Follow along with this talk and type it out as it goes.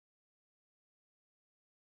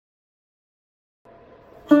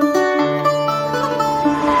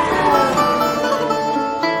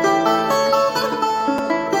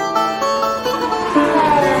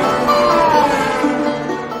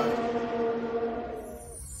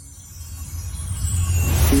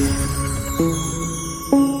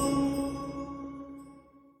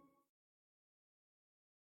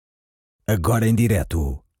Agora em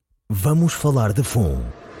direto, vamos falar de FUN,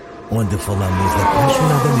 onde falamos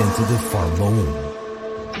apaixonadamente de Fórmula 1.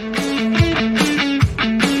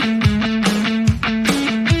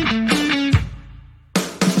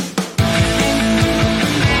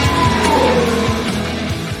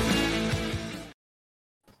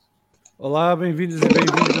 Olá, bem-vindos e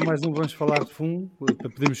bem-vindos a mais um Vamos Falar de FUN.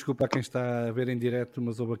 Pedimos desculpa a quem está a ver em direto,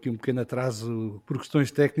 mas houve aqui um pequeno atraso por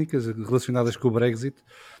questões técnicas relacionadas com o Brexit,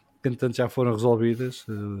 que entretanto já foram resolvidas.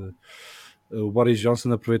 O Boris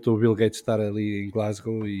Johnson aproveitou o Bill Gates estar ali em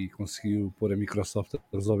Glasgow e conseguiu pôr a Microsoft a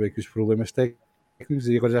resolver aqui os problemas técnicos,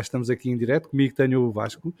 e agora já estamos aqui em direto. Comigo tenho o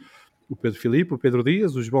Vasco, o Pedro Filipe, o Pedro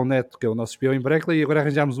Dias, o João Neto, que é o nosso espião em Brackley, e agora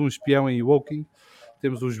arranjámos um espião em Woking.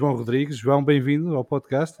 Temos o João Rodrigues. João, bem-vindo ao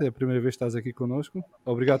podcast. É a primeira vez que estás aqui connosco.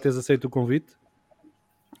 Obrigado por teres aceito o convite.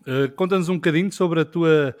 Conta-nos um bocadinho sobre a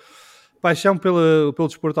tua paixão pelo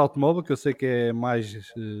desporto automóvel, que eu sei que é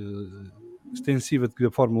mais extensiva do que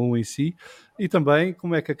a Fórmula 1 em si, e também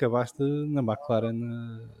como é que acabaste na McLaren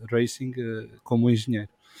Racing como engenheiro.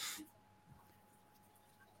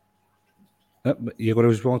 E agora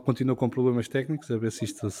o João continua com problemas técnicos, a ver se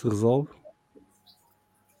isto se resolve.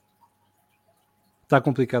 Está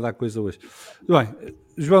complicada a coisa hoje. Bem,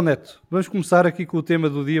 João Neto, vamos começar aqui com o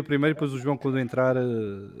tema do dia primeiro, depois o João, quando entrar,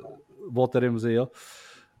 voltaremos a ele.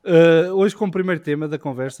 Hoje, como primeiro tema da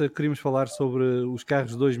conversa, queríamos falar sobre os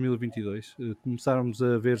carros de 2022. Começámos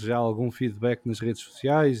a ver já algum feedback nas redes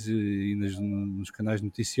sociais e nos canais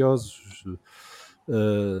noticiosos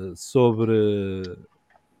sobre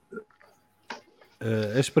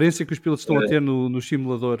a experiência que os pilotos estão a ter nos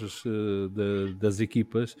simuladores das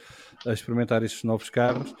equipas, a experimentar estes novos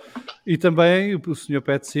carros. E também o Sr.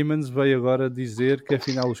 Pat Symonds veio agora dizer que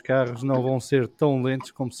afinal os carros não vão ser tão lentos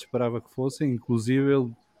como se esperava que fossem. Inclusive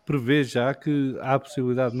ele prevê já que há a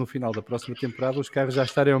possibilidade no final da próxima temporada os carros já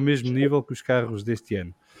estarem ao mesmo nível que os carros deste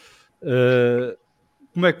ano.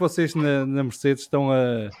 Como é que vocês na Mercedes estão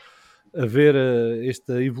a ver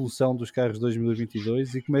esta evolução dos carros de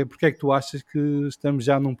 2022 e porque é que tu achas que estamos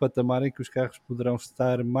já num patamar em que os carros poderão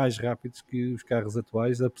estar mais rápidos que os carros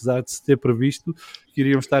atuais, apesar de se ter previsto que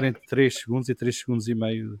iriam estar entre 3 segundos e 3 segundos e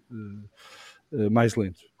meio mais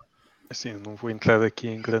lentos? Assim, não vou entrar aqui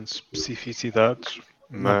em grandes especificidades,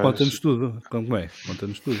 mas... Não, conta-nos tudo. Como é?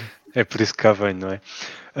 Conta-nos tudo. É por isso que cá venho, não é?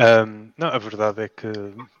 Não, a verdade é que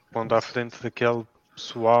pondo à frente daquele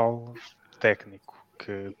pessoal técnico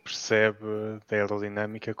que percebe da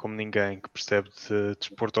aerodinâmica como ninguém, que percebe de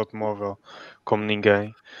desporto automóvel como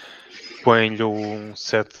ninguém, põe-lhe um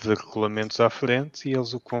set de regulamentos à frente e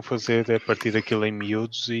eles o que vão fazer é partir daquilo em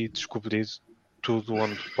miúdos e descobrir tudo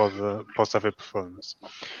onde possa haver performance.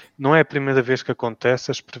 Não é a primeira vez que acontece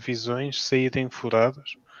as previsões saírem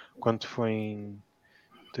furadas, quando foi em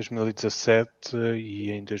 2017 e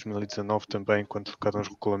em 2019 também, quando trocaram os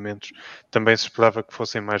regulamentos, também se esperava que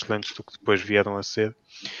fossem mais lentos do que depois vieram a ser.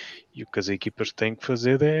 E o que as equipas têm que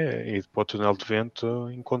fazer é ir para o túnel de vento,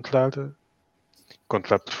 encontrar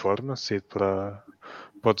performance, ir para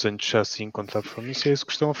o desenho de chassi, encontrar performance, é isso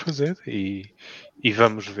que estão a fazer. E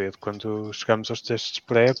vamos ver, quando chegarmos aos testes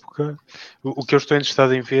pré-época, o que eu estou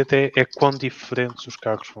interessado em ver é quão diferentes os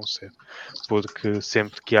carros vão ser. Porque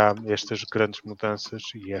sempre que há estas grandes mudanças,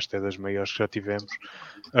 e esta é das maiores que já tivemos,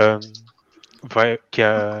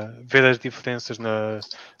 ver as diferenças nas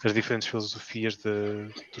diferentes filosofias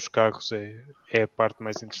dos carros é a parte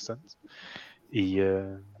mais interessante. E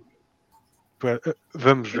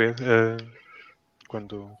vamos ver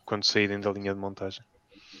quando saírem da linha de montagem.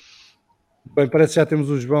 Bem, parece que já temos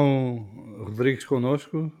o João Rodrigues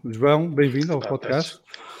connosco. João, bem-vindo ao podcast.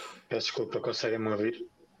 Peço desculpa, conseguem-me ouvir?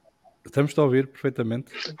 Estamos a ouvir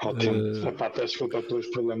perfeitamente. Ótimo. Peço desculpa pelos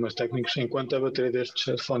problemas técnicos. Enquanto a bateria destes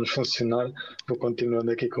telefones funcionar, vou continuando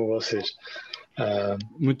aqui com vocês.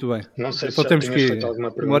 Muito bem. Não sei Então se já tinhas feito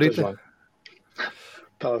alguma pergunta, João.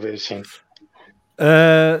 Talvez, sim.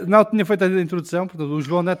 Não, tinha feito a introdução. Portanto, o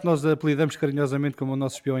João Neto nós apelidamos carinhosamente como o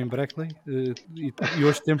nosso espião em Brackley, e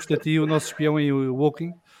hoje temos-te a ti o nosso espião em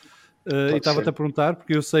Woking. E estava-te a perguntar,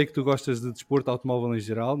 porque eu sei que tu gostas de desporto automóvel em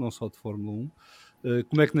geral, não só de Fórmula 1.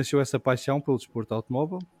 Como é que nasceu essa paixão pelo desporto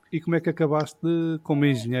automóvel e como é que acabaste como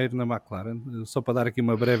engenheiro na McLaren? Só para dar aqui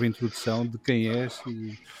uma breve introdução de quem és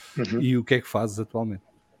e o que é que fazes atualmente.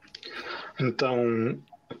 Então,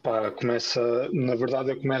 na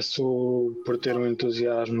verdade eu começo por ter um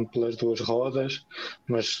entusiasmo pelas duas rodas,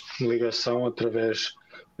 mas ligação através,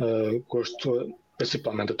 gosto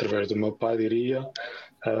principalmente através do meu pai, diria,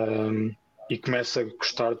 e começo a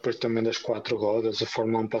gostar depois também das quatro rodas. A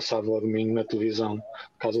Fórmula 1 passava ao domingo na televisão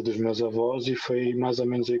por causa dos meus avós e foi mais ou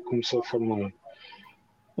menos aí que começou a Fórmula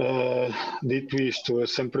 1. Dito isto, eu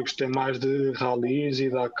sempre gostei mais de rallies e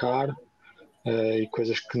Dakar, e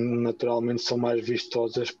coisas que naturalmente são mais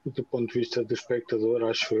vistosas do ponto de vista do espectador,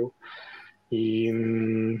 acho eu.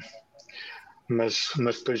 Mas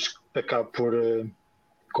depois acabo por,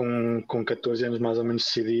 com 14 anos mais ou menos,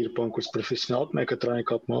 decidir para um curso profissional de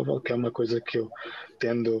mecatrónica automóvel, que é uma coisa que eu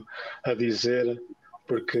tendo a dizer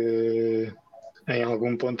porque em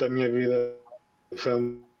algum ponto da minha vida foi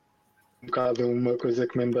um bocado uma coisa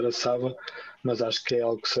que me embaraçava, mas acho que é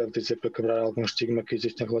algo que se deve dizer para quebrar algum estigma que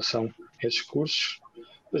existe em relação a esses cursos.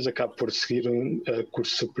 Depois acabo por seguir um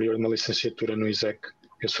curso superior, uma licenciatura no ISEC.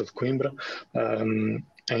 Eu sou de Coimbra,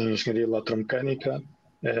 em Engenharia Eletromecânica.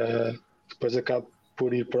 Depois acabo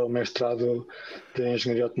por ir para o mestrado de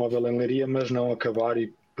Engenharia Automóvel em Leiria, mas não acabar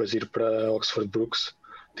e depois ir para Oxford Brookes,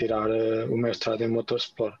 tirar o mestrado em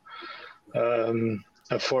Motorsport.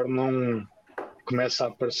 A Fórmula 1 começa a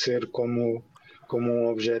aparecer como um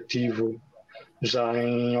objetivo já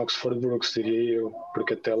em Oxford Brookes, diria eu,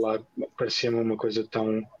 porque até lá parecia-me uma coisa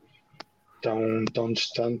tão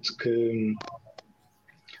distante que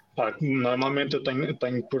normalmente eu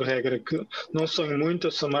tenho por regra que não sonho muito,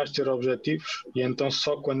 eu sou mais ter objetivos, e então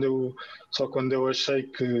só quando eu achei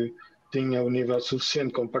que tinha o nível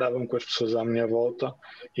suficiente, comparava-me com as pessoas à minha volta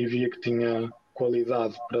e via que tinha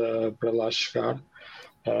qualidade para lá chegar,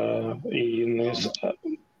 e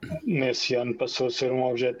nesse ano passou a ser um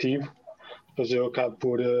objetivo. Depois eu acabo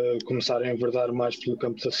por começar a enverdar mais pelo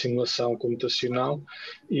campo da simulação computacional,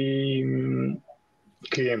 e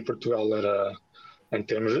que em Portugal era, em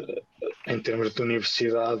termos de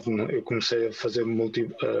universidade, eu comecei a fazer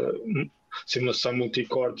simulação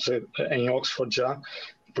multicorpos em Oxford já,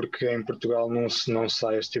 porque em Portugal não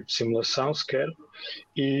sai este tipo de simulação sequer.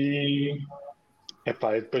 E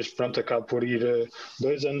depois pronto, acabo por ir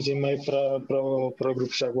 2 anos e meio para o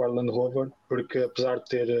grupo Jaguar Land Rover, porque apesar de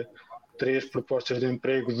ter 3 propostas de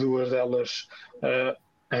emprego, 2 delas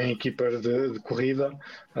em equipas de corrida,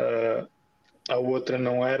 a outra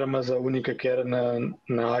não era, mas a única que era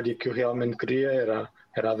na área que eu realmente queria era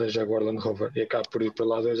a da Jaguar Land Rover, e acabo por ir para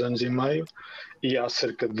lá 2 anos e meio, e há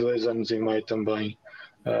cerca de 2 anos e meio também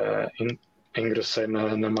ingressei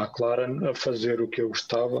na McLaren a fazer o que eu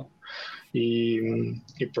gostava. E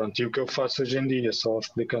pronto, e o que eu faço hoje em dia, só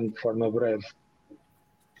explicando de forma breve,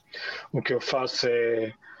 o que eu faço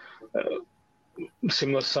é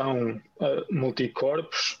simulação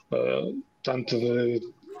multicorpos, tanto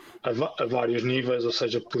a vários níveis, ou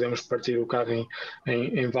seja, podemos partir o carro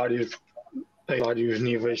em vários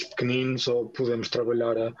níveis pequeninos, ou podemos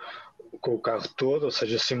trabalhar com o carro todo, ou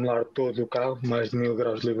seja, simular todo o carro, mais de 1000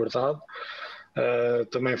 graus de liberdade.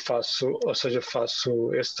 Também faço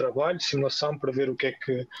esse trabalho de simulação para ver como é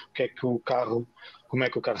que o carro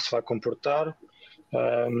se vai comportar.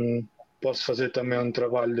 Posso fazer também um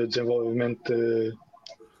trabalho de desenvolvimento de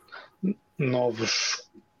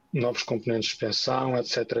novos componentes de suspensão,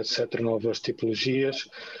 etc, novas tipologias.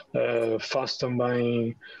 Faço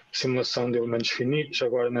também simulação de elementos finitos,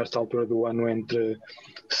 agora nesta altura do ano, entre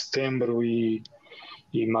setembro e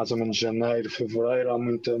mais ou menos janeiro, fevereiro, há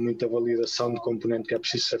muita validação de componente que é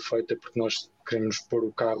preciso ser feita, porque nós queremos pôr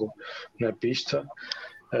o carro na pista.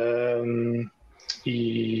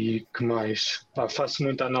 E que mais? Faço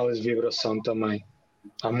muita análise de vibração também.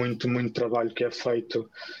 Há muito trabalho que é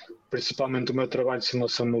feito, principalmente o meu trabalho de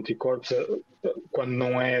simulação multicorpos, quando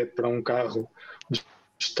não é para um carro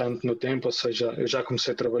distante no tempo, ou seja, eu já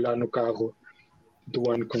comecei a trabalhar no carro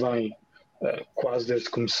do ano que vem, quase desde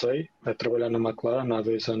que comecei a trabalhar na McLaren, há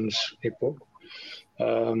 2 anos e pouco.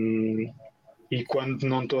 E quando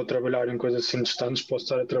não estou a trabalhar em coisas assim distantes, posso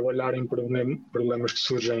estar a trabalhar em problemas que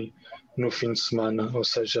surgem no fim de semana, ou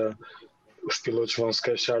seja, os pilotos vão se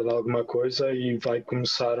queixar de alguma coisa e vai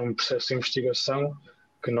começar um processo de investigação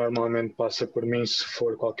que normalmente passa por mim se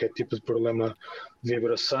for qualquer tipo de problema de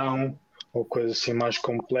vibração ou coisas assim mais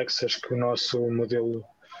complexas que o nosso modelo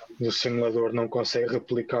do simulador não consegue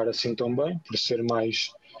replicar assim tão bem, por ser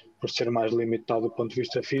mais limitado do ponto de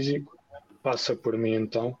vista físico. Passa por mim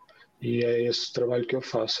então, e é esse trabalho que eu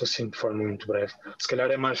faço, assim, de forma muito breve. Se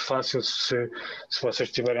calhar é mais fácil se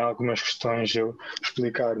vocês tiverem algumas questões, eu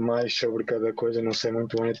explicar mais sobre cada coisa. Não sei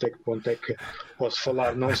muito bem até que ponto é que posso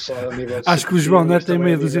falar, não só a nível de acho que o João não tem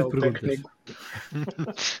meia dúzia de perguntas. Técnico.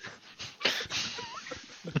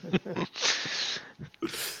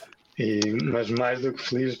 Mas mais do que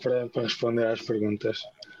feliz para responder às perguntas.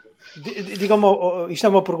 Digam-me, isto é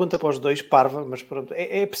uma pergunta para os dois, parva, mas pronto,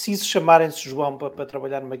 é preciso chamarem-se João para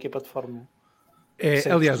trabalhar numa equipa de Fórmula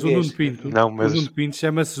 1? Aliás, o Nuno Pinto, não, mas, o Nuno Pinto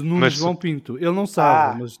chama-se Nuno João Pinto. Ele não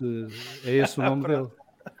sabe, mas é esse o nome dele.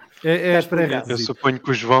 É explicado. Eu pré-requisito. suponho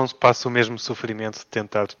que o João passa o mesmo sofrimento de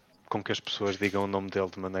tentar com que as pessoas digam o nome dele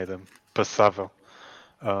de maneira passável.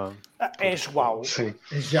 É João. Sim.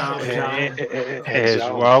 Já.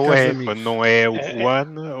 João, Caros é, amigos. não é o É.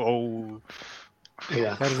 Juan ou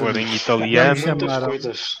Yeah. se Caros for em amigos, italiano. já me Muitas chamaram.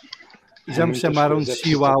 coisas. Já me Muitas chamaram de coisas é preciso ter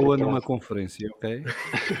Chihuahua preparado. numa conferência, ok?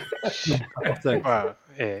 Portanto, Pá,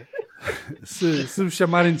 é. se me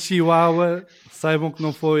chamarem de Chihuahua, saibam que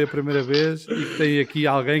não foi a primeira vez e que tem aqui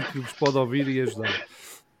alguém que vos pode ouvir e ajudar.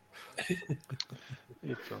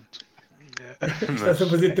 E pronto. Estás a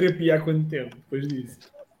fazer terapia há quanto tempo depois disso?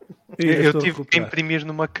 Ainda Eu estou a tive que recuperar. imprimir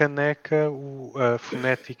numa caneca a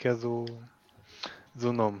fonética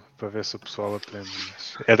do nome para ver se o pessoal aprende.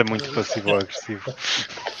 Mas era muito passivo-agressivo.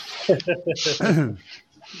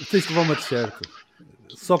 Tens que levar uma t-shirt.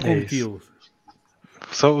 Só com É isso. til.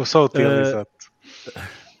 Só o tele, exato.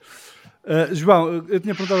 João, eu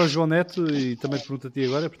tinha perguntado ao João Neto e também te pergunto a ti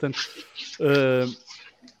agora, portanto,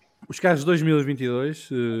 os carros de 2022,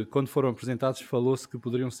 quando foram apresentados, falou-se que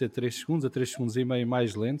poderiam ser 3 segundos a 3 segundos e meio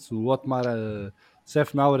mais lentos. O Otmar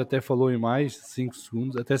Sefnauer até falou em mais, 5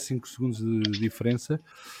 segundos, até 5 segundos de diferença.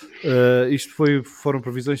 Isto foram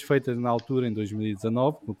previsões feitas na altura, em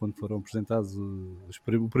 2019, quando foram apresentados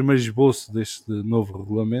o primeiro esboço deste novo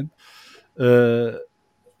regulamento.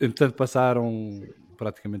 Entretanto, passaram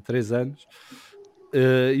praticamente 3 anos.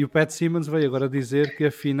 E o Pat Simmons veio agora dizer que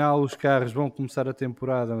afinal os carros vão começar a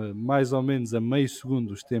temporada mais ou menos a meio segundo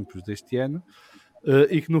dos tempos deste ano,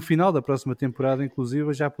 e que no final da próxima temporada,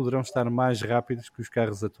 inclusive, já poderão estar mais rápidos que os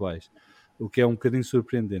carros atuais, o que é um bocadinho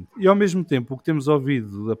surpreendente. E ao mesmo tempo, o que temos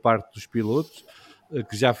ouvido da parte dos pilotos,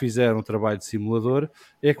 que já fizeram o trabalho de simulador,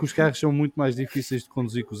 é que os carros são muito mais difíceis de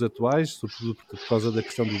conduzir que os atuais, sobretudo por causa da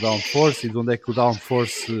questão do downforce e de onde é que o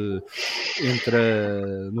downforce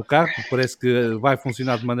entra no carro, porque parece que vai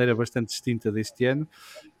funcionar de maneira bastante distinta deste ano.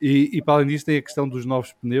 E para além disso tem a questão dos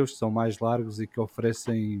novos pneus, que são mais largos e que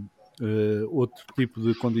oferecem outro tipo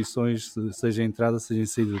de condições, seja em entrada, seja em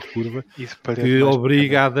saída de curva, que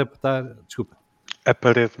obriga a adaptar... Desculpa. A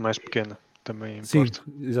parede mais pequena também importa.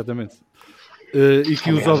 Sim, exatamente. E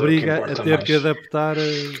que os obriga a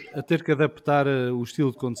ter que adaptar o estilo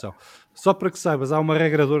de condução. Só para que saibas, há uma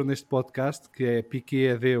regra de ouro neste podcast, que é Piquet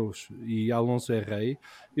é Deus e Alonso é Rei.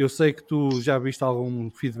 Eu sei que tu já viste algum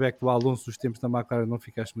feedback do Alonso dos tempos da McLaren, não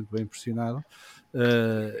ficaste muito bem impressionado,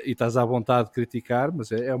 e estás à vontade de criticar,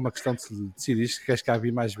 mas é uma questão de decidir se queres cá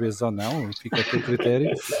vir mais vezes ou não, fica ao teu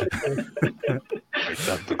critério.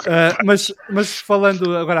 Mas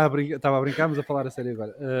falando agora, estava a brincar, mas a falar a sério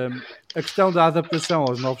agora. A questão da adaptação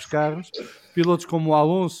aos novos carros, pilotos como o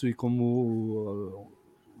Alonso e como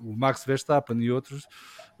o Max Verstappen e outros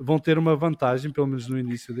vão ter uma vantagem, pelo menos no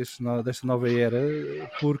início desta nova era,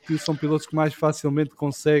 porque são pilotos que mais facilmente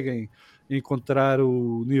conseguem encontrar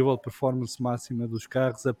o nível de performance máxima dos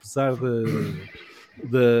carros, apesar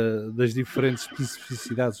das diferentes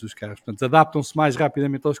especificidades dos carros. Portanto, adaptam-se mais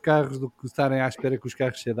rapidamente aos carros do que estarem à espera que os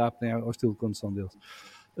carros se adaptem ao estilo de condução deles.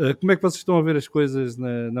 Como é que vocês estão a ver as coisas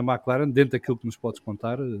na McLaren, dentro daquilo que nos podes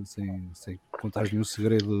contar, sem contar nenhum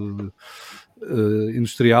segredo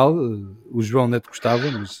industrial? O João Neto gostava,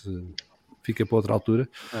 mas fica para outra altura.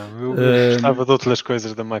 Não, eu gostava de outras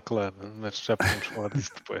coisas da McLaren, mas já podemos falar disso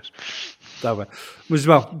depois. Está bem. Mas,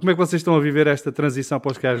 João, como é que vocês estão a viver esta transição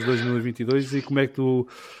para os carros de 2022 e como é que tu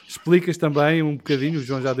explicas também um bocadinho, o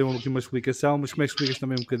João já deu aqui uma explicação, mas como é que explicas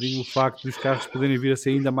também um bocadinho o facto dos carros poderem vir a ser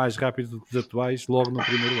ainda mais rápidos do que os atuais logo no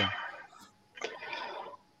primeiro ano?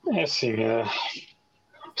 É assim,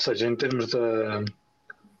 ou seja, em termos de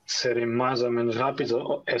serem mais ou menos rápidos,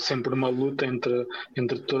 é sempre uma luta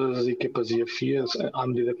entre todas as equipas e a FIA. À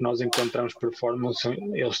medida que nós encontramos performance,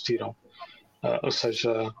 eles tiram. Ou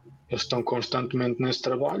seja, eles estão constantemente nesse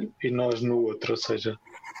trabalho e nós no outro, ou seja,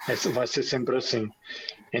 vai ser sempre assim.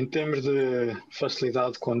 Em termos de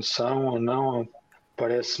facilidade de condução ou não,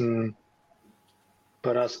 parece-me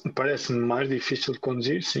mais difícil de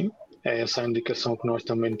conduzir, sim, é essa a indicação que nós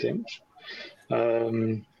também temos.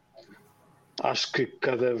 Acho que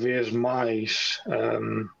cada vez mais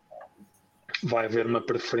vai haver uma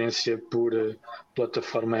preferência por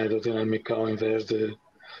plataforma aerodinâmica ao invés de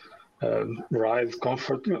ride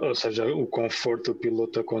comfort, ou seja, o conforto do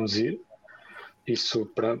piloto a conduzir. Isso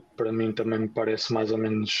para mim também me parece mais ou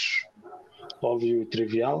menos óbvio e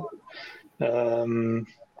trivial. O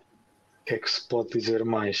que é que se pode dizer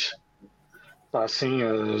mais? Sim,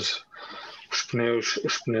 os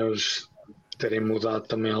pneus terem mudado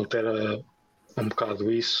também altera um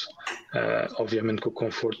bocado isso. Obviamente que o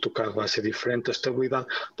conforto do carro vai ser diferente, a estabilidade,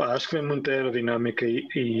 acho que vem muito aerodinâmica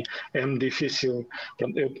e é-me difícil.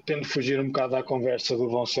 Pronto, eu tento fugir um bocado à conversa de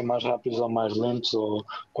vão ser mais rápidos ou mais lentos, ou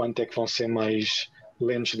quanto é que vão ser mais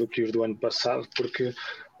lentos do que os do ano passado, porque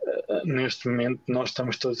neste momento nós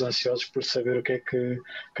estamos todos ansiosos por saber o que é que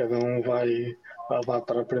cada um vai levar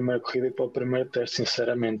para a primeira corrida e para o primeiro teste.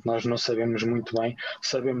 Sinceramente, nós não sabemos muito bem.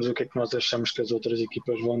 Sabemos o que é que nós achamos que as outras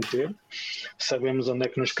equipas vão ter, sabemos onde é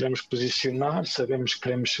que nos queremos posicionar, sabemos que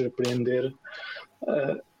queremos surpreender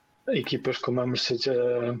equipas como a Mercedes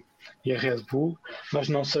e a Red Bull, mas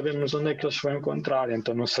não sabemos onde é que eles vão encontrar,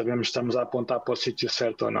 então não sabemos se estamos a apontar para o sítio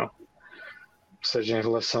certo ou não, seja em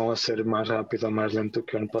relação a ser mais rápido ou mais lento do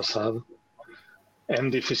que o ano passado. É-me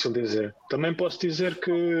difícil dizer. Também posso dizer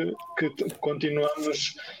que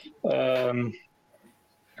continuamos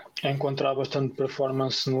a encontrar bastante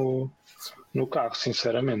performance no carro,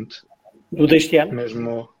 sinceramente. Do deste ano?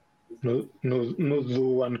 Mesmo no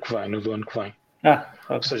do ano que vem. Okay.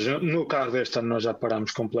 Ou seja, no carro deste ano nós já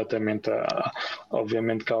paramos completamente.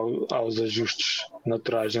 Obviamente que há os ajustes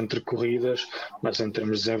naturais entre corridas, mas em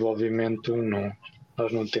termos de desenvolvimento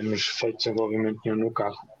nós não temos feito desenvolvimento nenhum no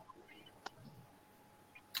carro.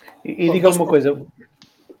 E diga uma coisa.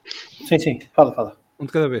 Sim, fala. Um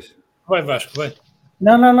de cada vez. Vai, Vasco, vai.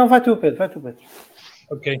 Não, vai tu, Pedro.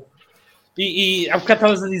 Ok. E há bocado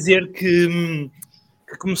estavas a dizer que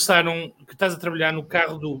começaram, que estás a trabalhar no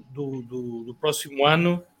carro do próximo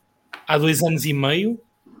ano há 2 anos e meio.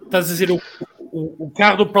 Estás a dizer o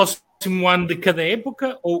carro do próximo ano de cada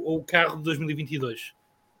época ou o carro de 2022?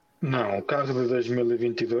 Não, o carro de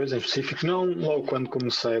 2022 em específico, não logo quando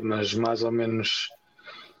comecei, mas mais ou menos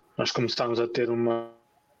nós começámos a ter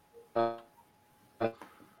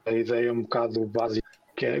a ideia um bocado básica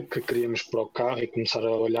que queríamos para o carro e começar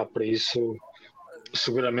a olhar para isso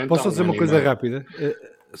seguramente. Posso dizer uma coisa rápida?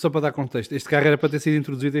 Só para dar contexto, este carro era para ter sido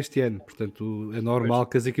introduzido este ano, portanto é normal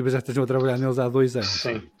que as equipas já estejam a trabalhar neles há 2 anos.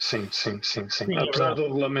 Sim. Apesar do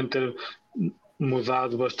regulamento ter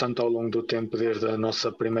mudado bastante ao longo do tempo, desde a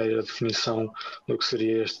nossa primeira definição do que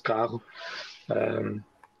seria este carro,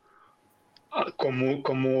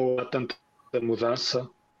 como há tanta mudança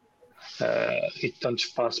e tanto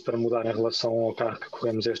espaço para mudar em relação ao carro que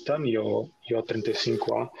corremos este ano e ao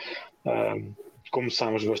 35A,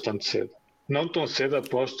 começámos bastante cedo. Não tão cedo,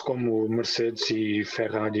 aposto, como Mercedes e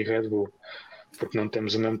Ferrari e Red Bull, porque não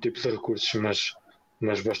temos o mesmo tipo de recursos,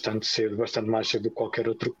 mas bastante cedo, bastante mais cedo do que qualquer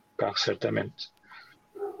outro carro, certamente.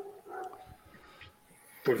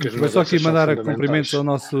 Vou só aqui mandar cumprimentos ao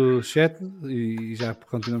nosso chat e já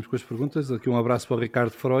continuamos com as perguntas. Aqui um abraço para o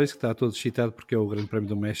Ricardo Frois, que está todo excitado porque é o Grande Prémio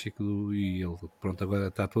do México e ele, pronto, agora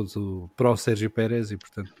está todo pró Sérgio Pérez e,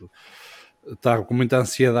 portanto, está com muita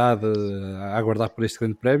ansiedade a aguardar por este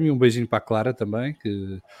Grande Prémio. Um beijinho para a Clara também,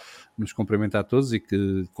 que nos cumprimenta a todos e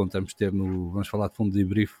que contamos ter vamos falar de fundo de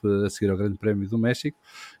debrief a seguir ao Grande Prémio do México.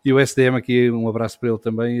 E o SDM aqui, um abraço para ele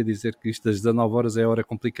também, a dizer que isto das 19 horas é a hora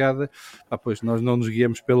complicada. Pois nós não nos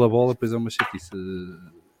guiamos pela bola, pois é uma chatice.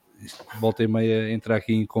 Volta e meia entra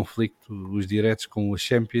aqui em conflito os diretos com os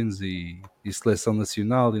Champions e Seleção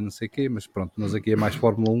Nacional e não sei o quê, mas pronto, nós aqui é mais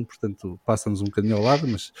Fórmula 1, portanto passa-nos um bocadinho ao lado,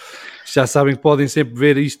 mas já sabem que podem sempre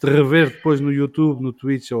ver isto, rever depois no YouTube, no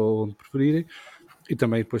Twitch ou onde preferirem. E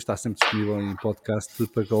também depois está sempre disponível em podcast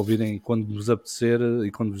para que ouvirem quando vos apetecer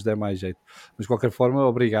e quando vos der mais jeito. Mas de qualquer forma,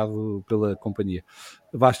 obrigado pela companhia.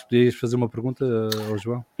 Vasco, podias fazer uma pergunta ao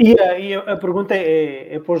João? E a pergunta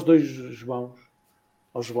é para os dois Joãos,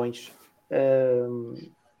 aos Joões.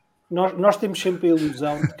 Nós temos sempre a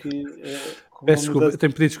ilusão de que... Peço desculpa,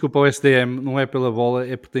 tenho pedido desculpa ao SDM, não é pela bola,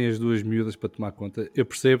 é porque tem as 2 miúdas para tomar conta. Eu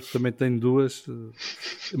percebo, também tenho 2,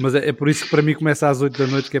 mas é por isso que para mim começa às 8 da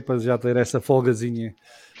noite, que é para já ter essa folgazinha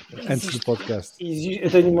antes do podcast.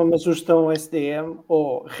 Eu tenho uma sugestão SDM,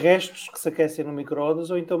 ou restos que se aquecem no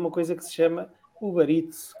micro-ondas, ou então uma coisa que se chama Uber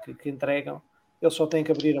Eats, que entregam. Eles só têm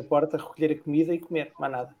que abrir a porta, recolher a comida e comer,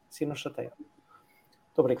 mais nada, assim não chateiam.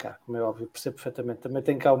 Estou a brincar, como é óbvio, percebo perfeitamente. Também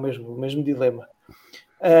tem cá o mesmo dilema.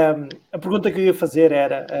 A pergunta que eu ia fazer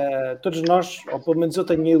era, todos nós, ou pelo menos eu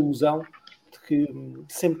tenho a ilusão de que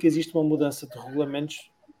sempre que existe uma mudança de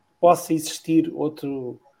regulamentos possa existir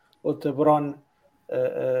outra Brown,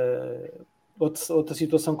 outra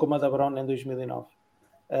situação como a da Brown em 2009.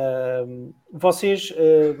 Vocês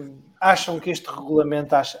acham que este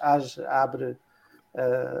regulamento abre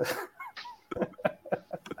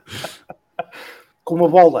com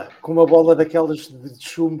uma bola daquelas de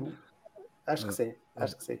chumbo? Acho que sim.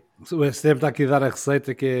 Acho que sim. O STM está aqui a dar a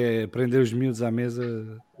receita, que é prender os miúdos à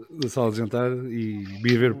mesa da sala de jantar e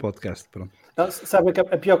viver o podcast. Pronto. Não, sabe que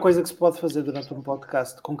a pior coisa que se pode fazer durante um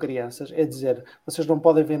podcast com crianças é dizer: vocês não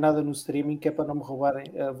podem ver nada no streaming, que é para não me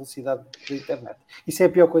roubarem a velocidade da internet. Isso é a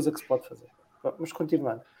pior coisa que se pode fazer. Bom, mas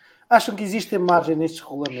continuando. Acham que existe margem nestes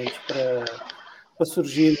regulamentos para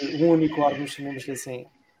surgir um unicórnio, chamemos-lhe assim,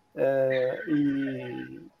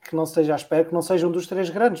 e que não esteja à espera, que não seja um dos três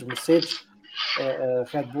grandes, Mercedes,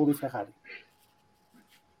 Red Bull e Ferrari?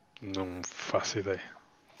 Não faço ideia.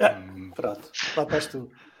 Pronto, lá estás tu.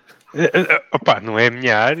 Opa, não é a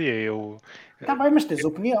minha área, eu... Está bem, mas tens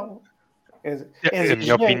opinião. A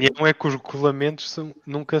minha opinião é que os regulamentos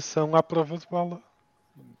nunca são à prova de bala.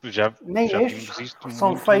 Já vimos isto são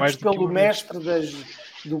muito feitos mais do que pelo uma vez. mestre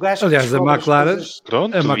do gajo. Aliás, a McLaren,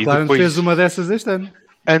 Pronto, a e McLaren depois, fez uma dessas este ano.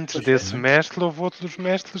 antes Pois desse mestre, houve outros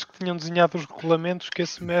mestres que tinham desenhado os regulamentos que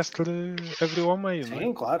esse mestre abriu ao meio, não é?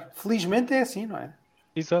 Sim, claro. Felizmente é assim, não é?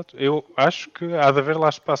 Exato. Eu acho que há de haver lá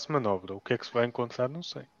espaço de manobra. O que é que se vai encontrar, não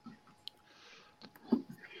sei.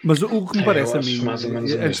 Mas o que me parece eu a acho mim, mais ou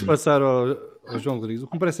menos o antes de mesmo. passar ao João Rodrigues, o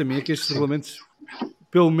que me parece a mim é que estes regulamentos,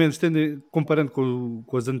 pelo menos comparando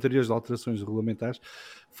com as anteriores alterações regulamentares,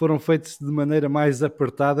 foram feitos de maneira mais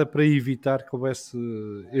apertada para evitar que houvesse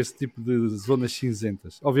esse tipo de zonas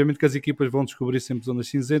cinzentas. Obviamente que as equipas vão descobrir sempre zonas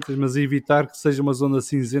cinzentas, mas evitar que seja uma zona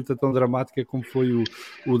cinzenta tão dramática como foi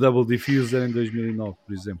o Double Diffuser em 2009,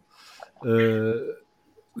 por exemplo.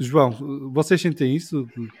 João, vocês sentem isso?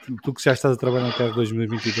 Tu que já estás a trabalhar no carro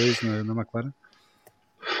 2022 na McLaren?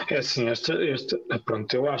 É assim,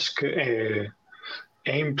 pronto, eu acho que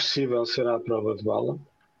é impossível ser à prova de bala,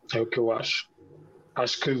 é o que eu acho.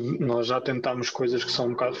 Acho que nós já tentámos coisas que são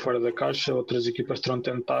um bocado fora da caixa, outras equipas terão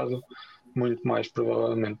tentado muito mais,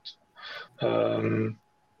 provavelmente.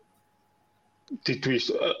 Dito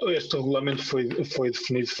isto, este regulamento foi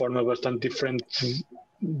definido de forma bastante diferente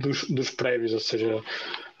dos prévios, ou seja,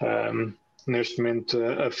 neste momento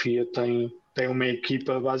a FIA tem uma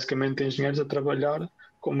equipa basicamente de engenheiros a trabalhar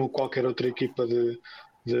como qualquer outra equipa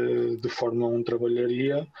de Fórmula 1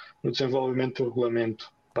 trabalharia no desenvolvimento do regulamento.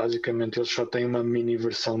 Basicamente eles só têm uma mini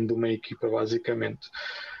versão de uma equipa, basicamente.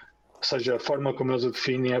 Ou seja, a forma como eles a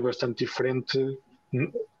definem é bastante diferente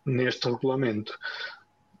neste regulamento.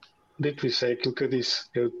 Dito isso, é aquilo que eu disse.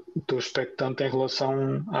 Eu estou expectante em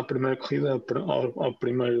relação à primeira corrida, ao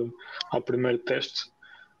primeiro teste,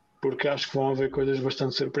 porque acho que vão haver coisas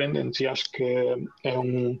bastante surpreendentes e acho que é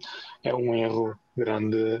um erro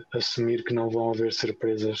grande assumir que não vão haver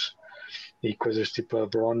surpresas e coisas tipo a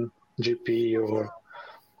Brawn GP ou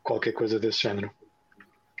qualquer coisa desse género.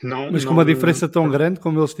 Mas com uma diferença tão grande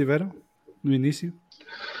como eles tiveram no início?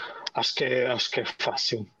 Acho que é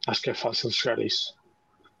fácil. Acho que é fácil chegar a isso.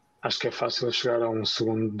 Acho que é fácil chegar a um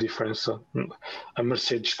segundo de diferença. A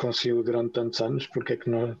Mercedes conseguiu durante tantos anos, porque é que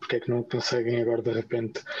não conseguem agora de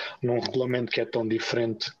repente, num regulamento que é tão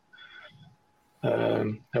diferente,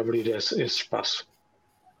 abrir esse espaço?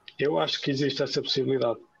 Eu acho que existe essa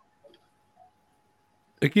possibilidade.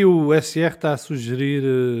 Aqui o SR está a sugerir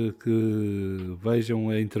que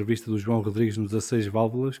vejam a entrevista do João Rodrigues no 16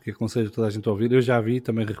 Válvulas, que aconselho toda a gente a ouvir. Eu já vi,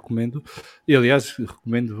 também recomendo. E aliás,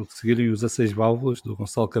 recomendo seguirem os 16 Válvulas do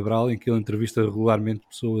Gonçalo Cabral, em que ele entrevista regularmente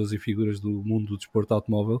pessoas e figuras do mundo do desporto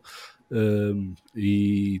automóvel.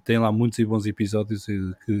 E tem lá muitos e bons episódios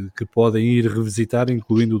que podem ir revisitar,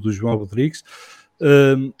 incluindo o do João Rodrigues.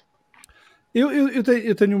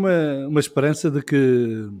 Eu tenho uma esperança de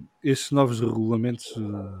que estes novos regulamentos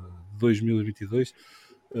de 2022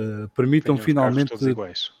 permitam finalmente... Todos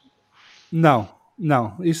iguais.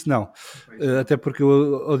 Não, isso não. Até porque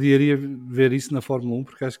eu odiaria ver isso na Fórmula 1,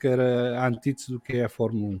 porque acho que era a antítese do que é a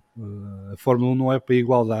Fórmula 1. A Fórmula 1 não é para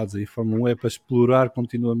igualdades, a Fórmula 1 é para explorar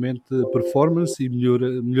continuamente performance e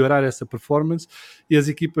melhorar essa performance e as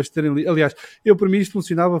equipas terem... Aliás, para mim isto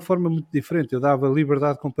funcionava de forma muito diferente. Eu dava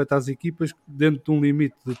liberdade completa às equipas dentro de um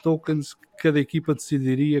limite de tokens que cada equipa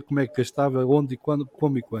decidiria como é que gastava, onde e quando,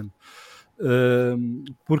 como e quando.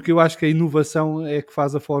 Porque eu acho que a inovação é que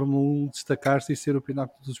faz a Fórmula 1 destacar-se e ser o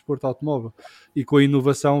pináculo do desporto automóvel, e com a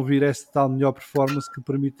inovação vir esta tal melhor performance que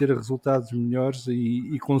permite ter resultados melhores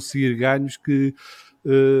e conseguir ganhos que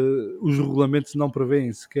os regulamentos não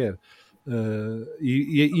prevêem sequer.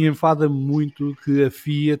 E enfada-me muito que a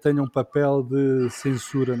FIA tenha um papel de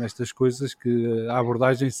censura nestas coisas, que a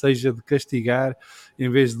abordagem seja de castigar em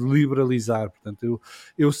vez de liberalizar. Portanto,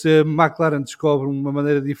 se a McLaren descobre uma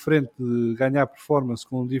maneira diferente de ganhar performance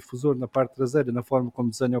com um difusor na parte traseira, na forma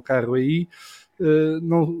como desenha o carro aí,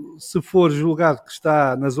 não, se for julgado que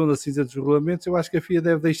está na zona cinza dos regulamentos, eu acho que a FIA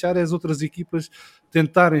deve deixar as outras equipas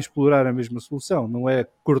tentarem explorar a mesma solução, não é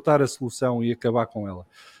cortar a solução e acabar com ela.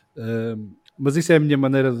 Mas isso é a minha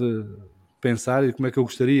maneira de pensar e como é que eu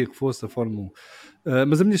gostaria que fosse a Fórmula 1.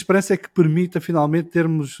 Mas a minha esperança é que permita finalmente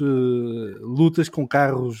termos lutas com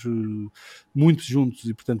carros muito juntos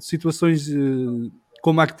e, portanto, situações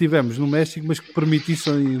como a que tivemos no México, mas que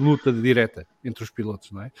permitissem luta direta entre os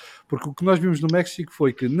pilotos, não é? Porque o que nós vimos no México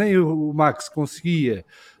foi que nem o Max conseguia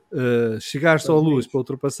chegar-se ao Lewis para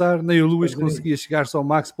ultrapassar, nem o Lewis conseguia chegar-se ao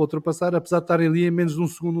Max para ultrapassar, apesar de estarem ali em menos de um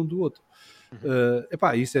segundo um do outro.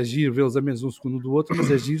 Isso é giro vê-los a menos de um segundo do outro, mas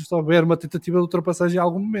é giro se houver uma tentativa de ultrapassagem em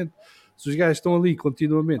algum momento. Se os gajos estão ali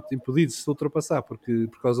continuamente impedidos de se ultrapassar por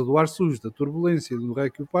causa do ar sujo, da turbulência, do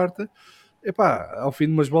raio que o parta, ao fim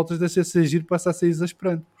de umas voltas deixa de ser giro, passa a ser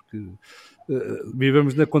exasperante, porque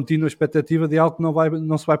vivemos na contínua expectativa de algo que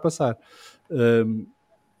não se vai passar.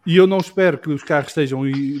 E eu não espero que os carros estejam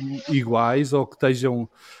iguais ou que estejam...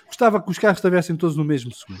 Gostava que os carros estivessem todos no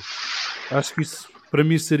mesmo segundo. Acho que isso, para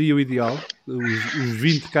mim, seria o ideal. Os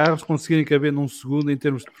 20 carros conseguirem caber num segundo em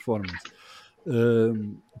termos de performance.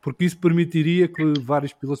 Porque isso permitiria que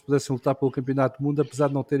vários pilotos pudessem lutar pelo campeonato do mundo, apesar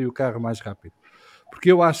de não terem o carro mais rápido.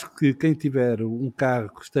 Porque eu acho que quem tiver um carro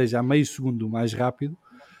que esteja a meio segundo mais rápido,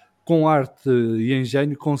 com arte e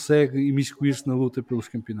engenho, consegue imiscuir-se na luta pelos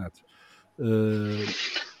campeonatos.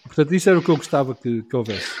 Portanto, isso era o que eu gostava que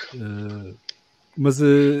houvesse. Mas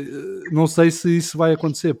não sei se isso vai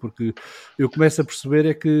acontecer, porque eu começo a perceber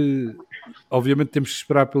é que, obviamente, temos que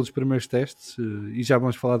esperar pelos primeiros testes, e já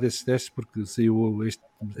vamos falar desses testes, porque saiu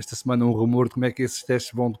esta semana um rumor de como é que esses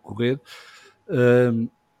testes vão decorrer.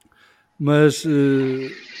 Mas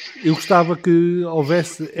eu gostava que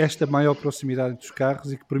houvesse esta maior proximidade dos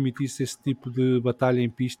carros e que permitisse esse tipo de batalha em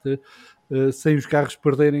pista, sem os carros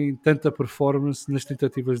perderem tanta performance nas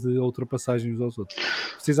tentativas de ultrapassagem uns aos outros.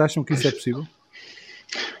 Vocês acham que isso é possível?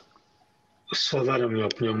 Só dar a minha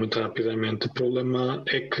opinião muito rapidamente. O problema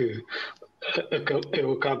é que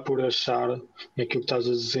eu acabo por achar, aquilo que estás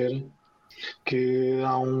a dizer, que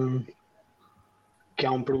há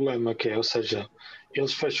um problema, ou seja,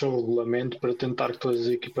 eles fecham o regulamento para tentar que todas as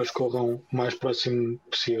equipas corram o mais próximo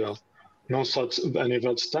possível. Não só a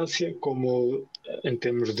nível de distância, como em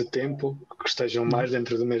termos de tempo, que estejam mais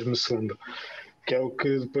dentro do mesmo segundo. Que é o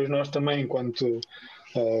que depois nós também, enquanto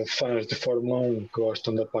fãs de Fórmula 1 que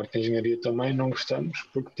gostam da parte de engenharia também, não gostamos,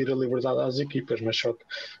 porque tira liberdade às equipas. Mas só que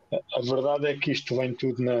a verdade é que isto vem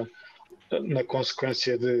tudo na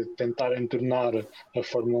consequência de tentarem tornar a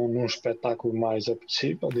Fórmula 1 num espetáculo mais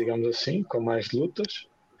apetecível, digamos assim, com mais lutas,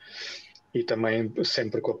 e também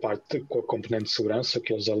sempre com a componente de segurança,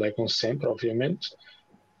 que eles alegam sempre, obviamente.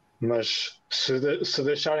 Mas se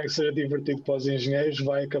deixarem que seja divertido para os engenheiros,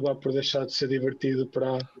 vai acabar por deixar de ser divertido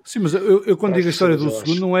para... Sim, mas eu quando digo a história do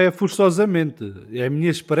segundo, não é forçosamente. A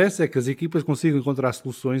minha esperança é que as equipas consigam encontrar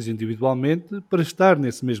soluções individualmente para estar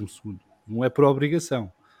nesse mesmo segundo. Não é por obrigação.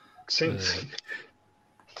 Sim.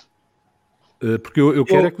 Porque eu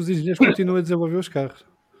quero é que os engenheiros continuem a desenvolver os carros.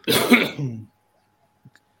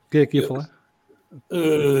 Quem é que ia falar?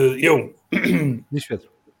 Diz,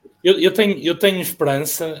 Pedro. Eu tenho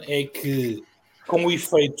esperança é que, com o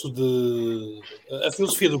efeito a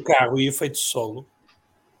filosofia do carro e o efeito solo,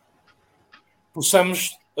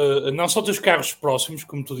 possamos não só ter os carros próximos,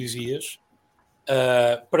 como tu dizias,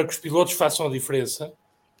 para que os pilotos façam a diferença.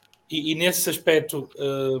 E nesse aspecto,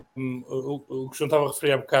 o que o João estava a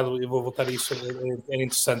referir há bocado, eu vou voltar a isso, era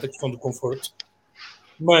interessante, a questão do conforto.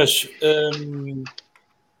 Mas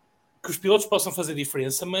que os pilotos possam fazer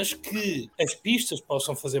diferença, mas que as pistas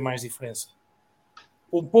possam fazer mais diferença.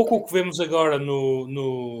 Um pouco o que vemos agora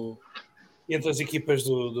entre as equipas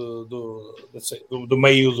do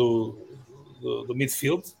meio do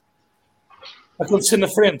midfield, acontecer na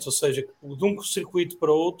frente, ou seja, de um circuito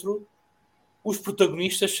para outro, os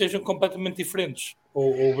protagonistas sejam completamente diferentes,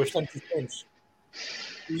 ou bastante diferentes.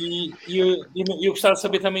 E eu gostava de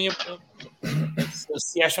saber também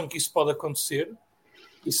se acham que isso pode acontecer,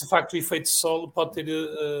 e se de facto o efeito solo pode ter,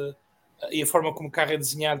 e a forma como o carro é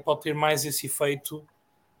desenhado pode ter mais esse efeito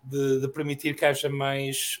de permitir que haja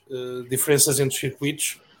mais diferenças entre os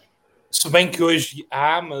circuitos. Se bem que hoje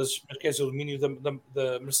há, mas quer dizer, o domínio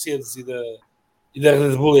da Mercedes e da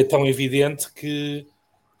Red Bull é tão evidente que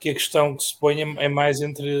a questão que se põe é mais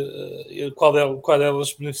entre qual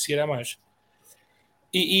delas beneficiará mais.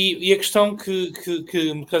 E a questão que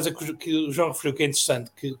o João referiu, que é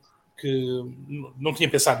interessante, que não tinha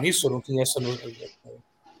pensado nisso, ou não tinha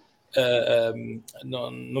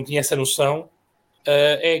essa noção,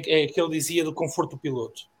 é que ele dizia do conforto do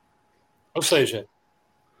piloto. Ou seja,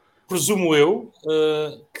 presumo eu,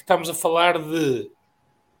 que estamos a falar de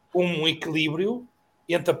um equilíbrio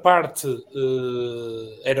entre a parte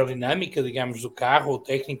aerodinâmica, digamos, do carro, ou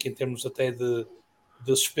técnica, em termos até de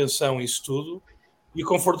suspensão e isso tudo, e o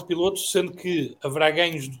conforto do piloto, sendo que haverá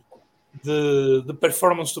ganhos de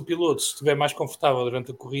performance do piloto se estiver mais confortável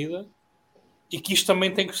durante a corrida, e que isto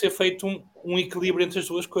também tem que ser feito um equilíbrio entre as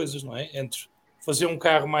duas coisas, não é? Entre fazer um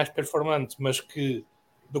carro mais performante, mas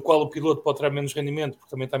do qual o piloto pode tirar menos rendimento porque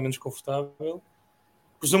também está menos confortável.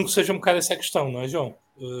 Presumo que seja um bocado essa a questão, não é, João?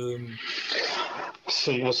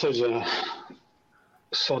 Sim, ou seja,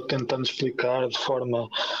 só tentando explicar de forma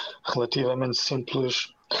relativamente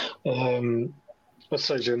simples, ou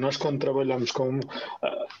seja, nós quando trabalhamos com...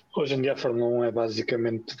 hoje em dia a Fórmula 1 é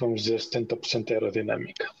basicamente, vamos dizer, 70%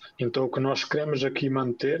 aerodinâmica. Então o que nós queremos aqui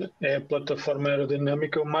manter é a plataforma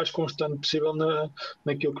aerodinâmica o mais constante possível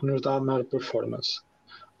naquilo que nos dá a maior performance.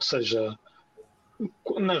 Ou seja,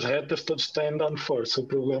 nas retas todos têm downforce, o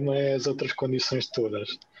problema é as outras condições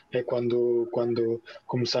todas. É quando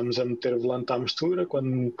começamos a meter volante à mistura,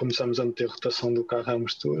 quando começamos a meter rotação do carro à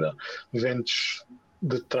mistura, ventos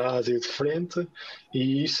de trás e de frente,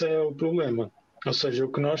 e isso é o problema. Ou seja,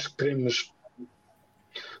 o que nós queremos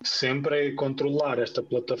sempre é controlar esta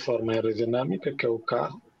plataforma aerodinâmica, que é o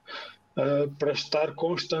carro, para estar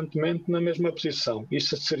constantemente na mesma posição.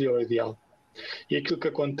 Isso seria o ideal. E aquilo que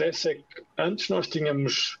acontece é que antes nós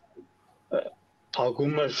tínhamos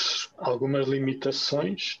algumas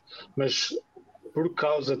limitações, mas por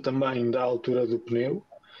causa também da altura do pneu,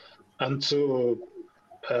 antes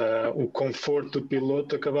o conforto do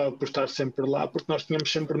piloto acabava por estar sempre lá, porque nós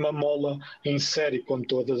tínhamos sempre uma mola em série com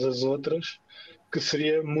todas as outras, que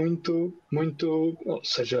seria muito, ou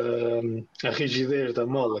seja, a rigidez da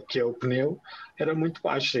mola, que é o pneu, era muito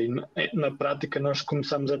baixa, e na prática nós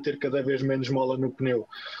começamos a ter cada vez menos mola no pneu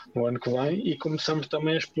no ano que vem, e começamos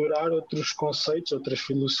também a explorar outros conceitos, outras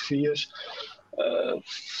filosofias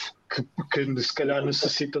que se calhar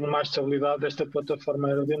necessitam de mais estabilidade desta plataforma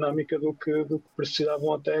aerodinâmica do que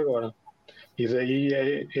precisavam até agora. E daí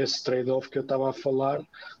é esse trade-off que eu estava a falar,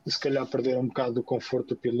 de se calhar perder um bocado do conforto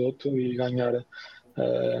do piloto e ganhar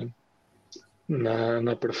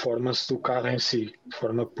na performance do carro em si, de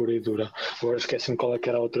forma pura e dura. Agora esqueci-me qual é que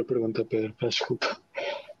era a outra pergunta, Pedro, peço desculpa,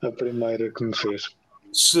 a primeira que me fez.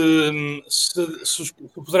 Se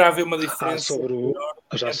poderá haver uma diferença sobre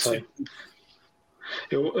já sei.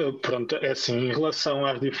 Pronto, é assim, em relação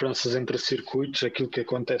às diferenças entre circuitos, aquilo que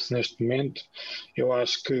acontece neste momento, eu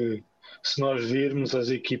acho que se nós virmos as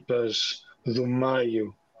equipas do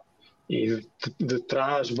meio e de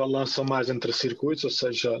trás balançam mais entre circuitos, ou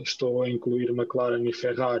seja, estou a incluir McLaren e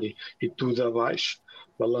Ferrari e tudo abaixo,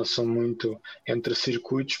 balançam muito entre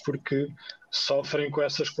circuitos porque sofrem com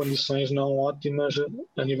essas condições não ótimas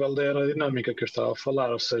a nível da aerodinâmica que eu estava a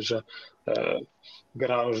falar, ou seja,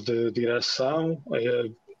 graus de direção,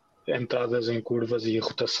 entradas em curvas e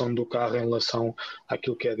rotação do carro em relação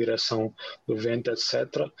àquilo que é a direção do vento,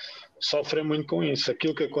 etc. Sofrem muito com isso.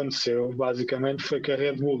 Aquilo que aconteceu basicamente foi que a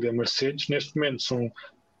Red Bull e a Mercedes neste momento são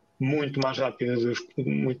muito mais rápidas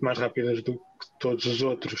do que todos os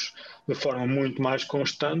outros, de forma muito mais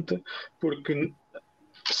constante, porque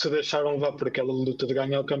se deixaram levar por aquela luta de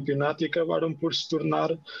ganhar o campeonato e acabaram por se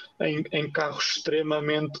tornar em carros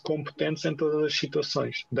extremamente competentes em todas as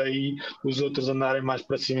situações. Daí os outros andarem mais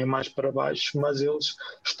para cima e mais para baixo, mas eles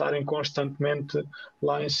estarem constantemente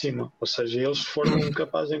lá em cima. Ou seja, eles foram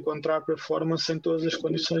incapazes de encontrar performance em todas as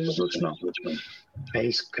condições e os outros não. É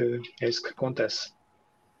isso que acontece.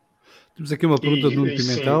 Temos aqui uma pergunta do Nuno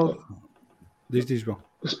Pimentel. Diz, João.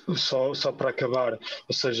 Só para acabar,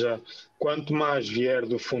 ou seja, quanto mais vier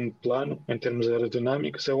do fundo plano, em termos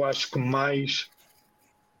aerodinâmicos, eu acho que mais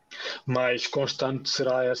constante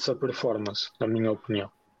será essa performance, na minha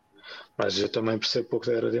opinião. Mas eu também percebo pouco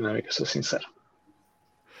da aerodinâmica, sou sincero.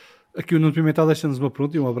 Aqui o Nuno Pimentel deixa-nos uma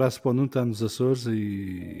pergunta e um abraço para o Nuno, está nos Açores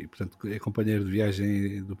e, portanto, é companheiro de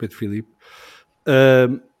viagem do Pedro Filipe.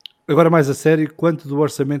 Agora mais a sério, quanto do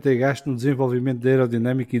orçamento é gasto no desenvolvimento de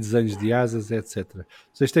aerodinâmica e desenhos de asas, etc.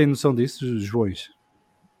 Vocês têm noção disso, Joões?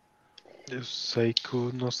 Eu sei que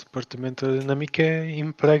o nosso departamento de aerodinâmica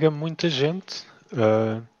emprega muita gente.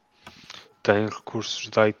 Tem recursos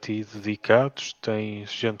de IT dedicados, tem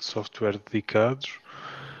gente de software dedicados,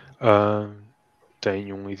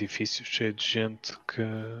 tem um edifício cheio de gente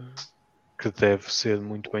que deve ser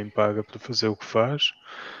muito bem paga para fazer o que faz.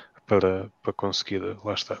 Para conseguir,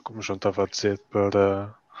 lá está, como o João estava a dizer,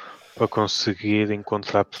 para conseguir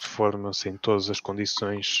encontrar performance em todas as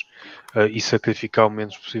condições e sacrificar o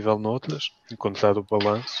menos possível noutras, encontrar o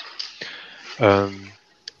balanço.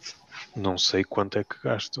 Não sei quanto é que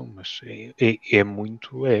gastam, mas é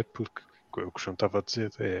muito, porque é o que o João estava a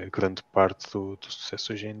dizer, grande parte do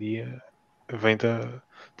sucesso hoje em dia vem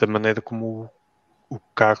da maneira como o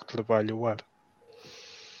carro trabalha o ar.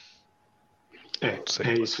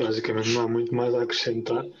 É isso, basicamente. Não há muito mais a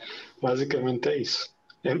acrescentar. Basicamente é isso.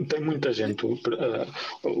 Tem muita gente.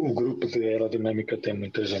 O grupo de aerodinâmica tem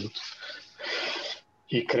muita gente.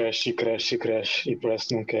 E cresce, e cresce, e cresce. E parece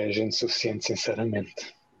que não quer gente suficiente, sinceramente.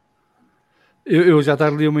 Eu já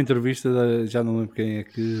li uma entrevista, já não lembro quem é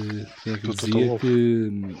que dizia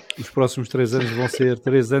que os próximos 3 anos vão ser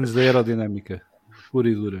 3 anos de aerodinâmica pura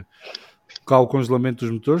e dura. Há o congelamento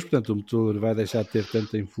dos motores, portanto o motor vai deixar de ter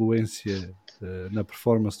tanta influência na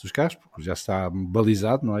performance dos carros, porque já está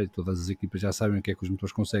balizado, não é? Todas as equipas já sabem o que é que os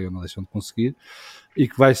motores conseguem ou não deixam de conseguir, e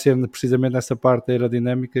que vai ser precisamente nessa parte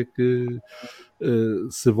aerodinâmica que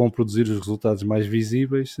se vão produzir os resultados mais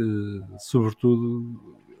visíveis,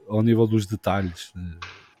 sobretudo ao nível dos detalhes.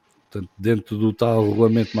 Portanto, dentro do tal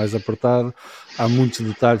regulamento mais apertado, há muitos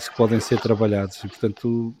detalhes que podem ser trabalhados e,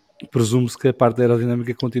 portanto, presume-se que a parte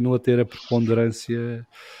aerodinâmica continua a ter a preponderância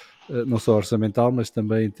não só orçamental, mas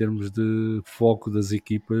também em termos de foco das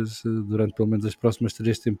equipas durante pelo menos as próximas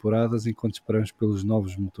 3 temporadas, enquanto esperamos pelos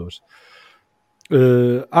novos motores.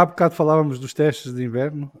 Há bocado falávamos dos testes de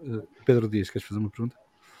inverno. Pedro Dias, queres fazer uma pergunta?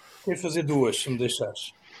 Quero fazer 2, se me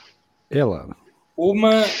deixares. É lá.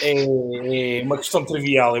 Uma é uma questão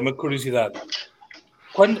trivial, é uma curiosidade.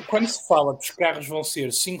 Quando se fala que os carros vão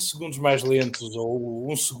ser 5 segundos mais lentos ou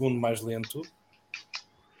 1 segundo mais lento,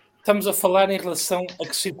 estamos a falar em relação a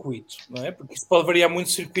que circuito, não é? Porque isso pode variar muito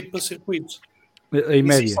de circuito para circuito. Em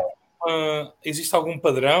média. Existe algum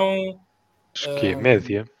padrão? Acho que é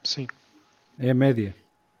média, sim. É a média.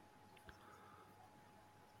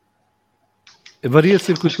 Varia de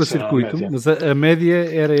circuito para circuito, mas a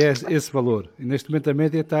média era esse valor. E neste momento a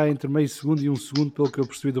média está entre meio segundo e 1 segundo, pelo que eu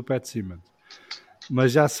percebi do Pat Simmons.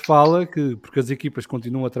 Mas já se fala que, porque as equipas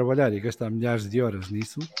continuam a trabalhar e a gastar milhares de horas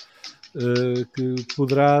nisso, que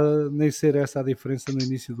poderá nem ser essa a diferença no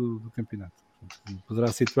início do campeonato. Poderá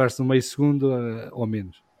situar-se no meio segundo ou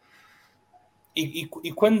menos. E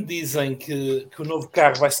quando dizem que o novo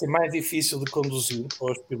carro vai ser mais difícil de conduzir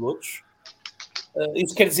para os pilotos,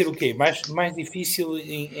 isso quer dizer o quê? Mais difícil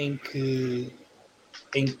em que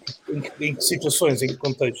situações, em que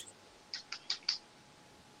contexto?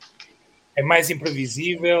 É mais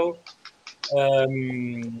imprevisível?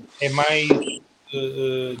 É mais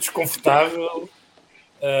desconfortável?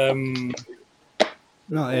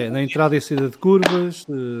 Não, é na entrada e saída de curvas,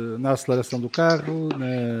 na aceleração do carro,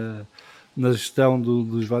 na gestão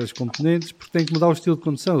dos vários componentes, porque tem que mudar o estilo de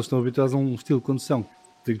condução. Eles estão habituados a um estilo de condução que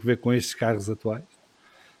tem que ver com estes carros atuais.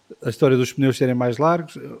 A história dos pneus serem mais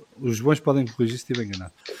largos, os bons podem corrigir se estiver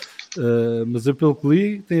enganado. Mas eu, pelo que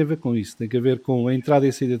li, tem a ver com isso. Tem a ver com a entrada e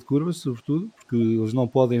a saída de curvas, sobretudo, porque eles não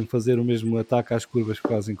podem fazer o mesmo ataque às curvas que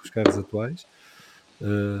fazem com os carros atuais,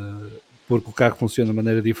 porque o carro funciona de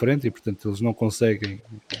maneira diferente e, portanto, eles não conseguem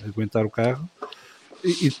aguentar o carro.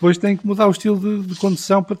 E depois tem que mudar o estilo de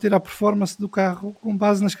condução para ter a performance do carro com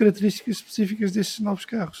base nas características específicas destes novos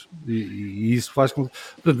carros. E isso faz com que...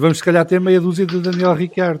 Portanto, vamos se calhar ter meia dúzia de Daniel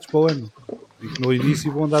Ricciardo para o ano. E que no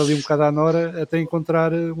início vão andar ali um bocado à nora até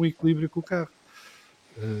encontrar um equilíbrio com o carro.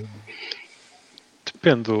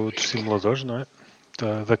 Depende dos simuladores, não é?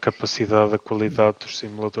 Da capacidade, da qualidade dos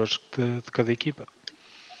simuladores de cada equipa.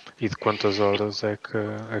 E de quantas horas é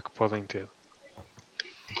que podem ter.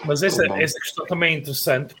 Mas essa questão também é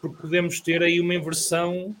interessante, porque podemos ter aí uma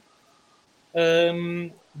inversão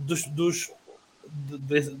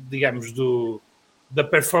da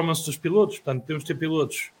performance dos pilotos. Portanto, temos de ter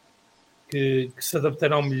pilotos que se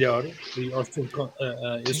adaptarão melhor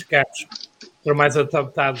a esses carros, estão mais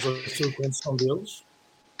adaptados ao estilo de condução deles,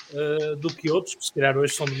 do que outros que se calhar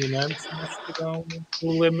hoje são dominantes, mas terão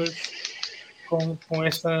problemas com o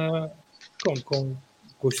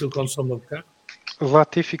estilo de condução do carro.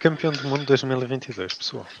 Latifi campeão do mundo 2022,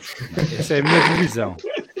 pessoal. Essa é a minha divisão.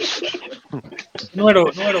 Não era o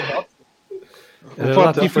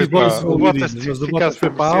Bottas? O Bottas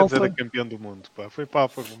foi para a Alfa. Era campeão do mundo, pá. Foi para a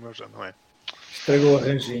Alfa Romeo, já não é? Estragou o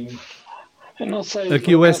arranjinho. Eu não sei.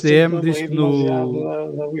 Aqui o SDM diz que no...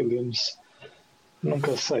 Da Williams.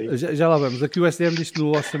 Nunca sei. Já lá vamos. Aqui o SDM diz que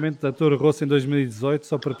no orçamento da Toro Rosso em 2018,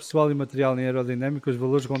 só para pessoal e material em aerodinâmica, os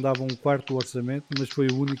valores rondavam 1/4 do orçamento, mas foi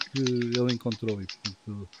o único que ele encontrou. E,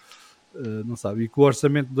 portanto, não sabe. E que o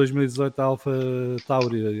orçamento de 2018 da Alfa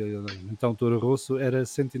Tauri, então Toro Rosso, era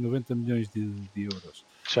 190 milhões de euros.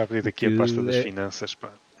 Já abri daqui a pasta das finanças,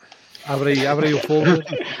 pá. Abre aí o folder,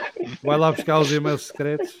 vai lá buscar os e-mails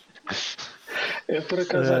secretos. Por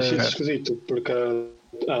acaso acho isso esquisito, porque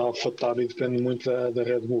a AlphaTauri depende muito da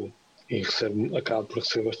Red Bull e acaba por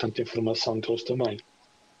receber bastante informação deles também. Ou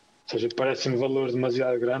seja, parecem valores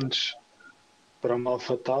demasiado grandes para uma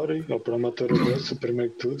AlphaTauri ou para uma Toro Rosso,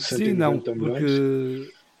 primeiro que tudo, Sim, não, 190 milhões.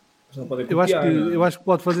 porque Eles não podem eu acho, copiar, não é? eu acho que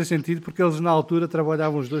pode fazer sentido porque eles na altura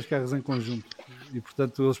trabalhavam os dois carros em conjunto e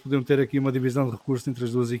portanto eles podiam ter aqui uma divisão de recursos entre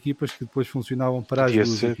as duas equipas que depois funcionavam para as Podia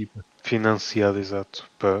duas ser equipas. financiado, exato,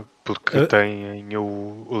 porque têm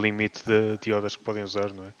o limite de horas que podem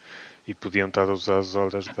usar, não é? E podiam estar a usar as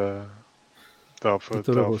horas da Toro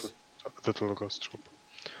Rosso. Toro Rosso, desculpa.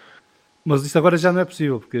 Mas isso agora já não é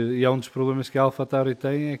possível, porque e é um dos problemas que a AlphaTauri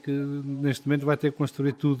tem, é que neste momento vai ter que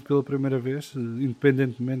construir tudo pela primeira vez,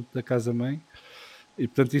 independentemente da casa-mãe, e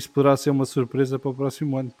portanto isso poderá ser uma surpresa para o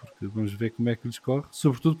próximo ano, porque vamos ver como é que lhes corre,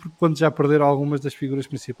 sobretudo porque quando já perderam algumas das figuras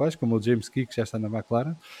principais, como o James Key, que já está na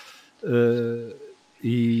McLaren,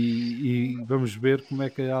 e vamos ver como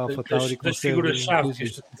é que a AlphaTauri Das consegue... figuras-chave que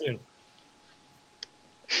isto dizer.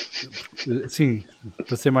 Sim,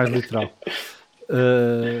 para ser mais literal.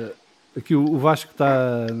 Aqui o Vasco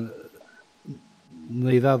está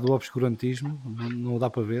na idade do obscurantismo, não dá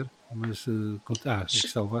para ver, mas aqui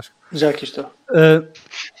está o Vasco. Já aqui estou.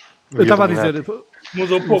 Eu estava a dizer,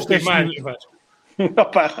 Mudou os pouco a testes imagem, Vasco.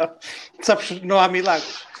 Opa, sabes, não há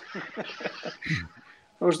milagres.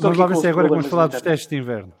 vamos lá ver se agora que vamos falar dos testes de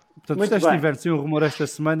inverno. Portanto, Muito os testes bem. de inverno saiu um rumor esta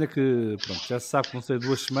semana que pronto, já se sabe que vão ser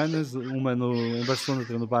 2 semanas, uma em Barcelona,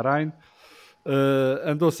 outra no Bahrein.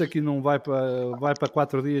 Andou-se aqui, não vai para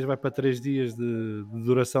 4 dias, vai para 3 dias de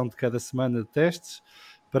duração de cada semana de testes.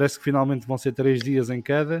 Parece que finalmente vão ser 3 dias em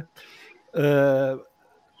cada.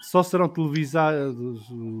 Só serão televisados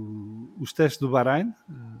os testes do Bahrein.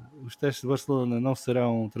 Os testes de Barcelona não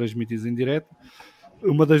serão transmitidos em direto.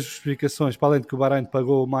 Uma das justificações, para além de que o Bahrein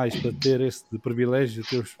pagou mais para ter esse privilégio de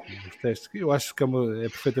ter os testes, que eu acho que é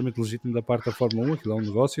perfeitamente legítimo da parte da Fórmula 1, aquilo é um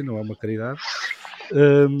negócio, não é uma caridade.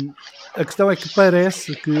 A questão é que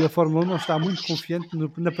parece que a Fórmula 1 não está muito confiante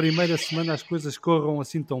na primeira semana as coisas corram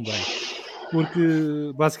assim tão bem,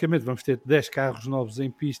 porque basicamente vamos ter 10 carros novos em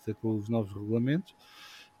pista com os novos regulamentos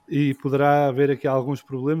e poderá haver aqui alguns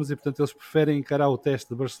problemas e portanto eles preferem encarar o teste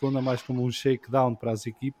de Barcelona mais como um shakedown para as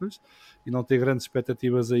equipas e não ter grandes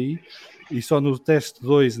expectativas aí, e só no teste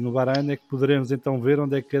 2 no Bahrein é que poderemos então ver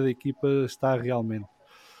onde é que cada equipa está realmente.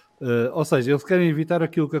 Ou seja, eles querem evitar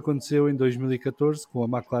aquilo que aconteceu em 2014 com a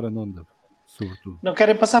McLaren Honda, sobretudo. Não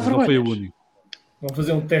querem passar Mas não foi o vergonha. único. Vão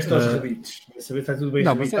fazer um teste aos rebites. Para saber se está tudo bem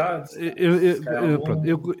Não, mas rebitado.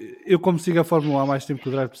 eu como sigo a Fórmula 1 há mais tempo que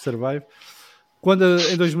o Drive to Survive, quando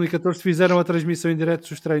em 2014 fizeram a transmissão em direto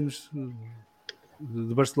dos treinos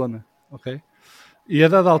de Barcelona, ok? E a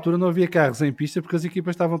dada altura não havia carros em pista porque as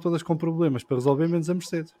equipas estavam todas com problemas para resolver, menos a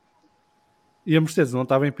Mercedes. E a Mercedes não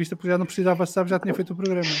estava em pista porque já não precisava, sabe, já tinha feito o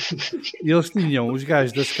programa. E eles tinham os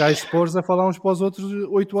gajos da Sky Sports a falar uns para os outros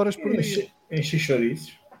 8 horas por dia. Enche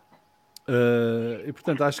chouriços. E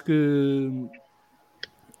portanto acho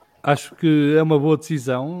que é uma boa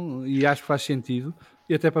decisão e acho que faz sentido,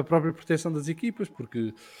 e até para a própria proteção das equipas,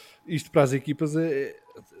 porque isto para as equipas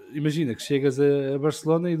imagina que chegas a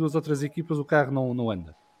Barcelona e 2 outras equipas o carro não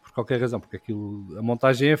anda, por qualquer razão, porque a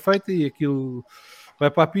montagem é feita e aquilo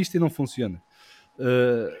vai para a pista e não funciona.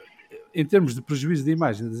 Em termos de prejuízo de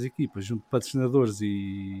imagem das equipas junto de patrocinadores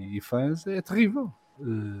e fãs, é terrível.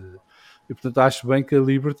 E portanto acho bem que a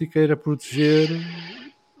Liberty queira proteger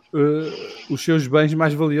os seus bens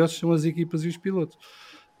mais valiosos, são as equipas e os pilotos.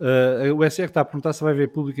 O SR está a perguntar se vai haver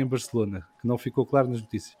público em Barcelona, que não ficou claro nas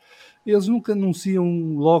notícias. Eles nunca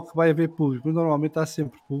anunciam logo que vai haver público, mas normalmente há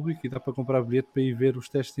sempre público e dá para comprar bilhete para ir ver os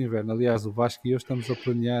testes de inverno. Aliás, o Vasco e eu estamos a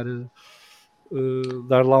planear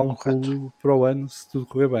dar lá um pulo para o ano, se tudo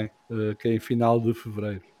correr bem, que é em final de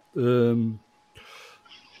fevereiro.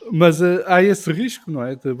 Mas há esse risco, não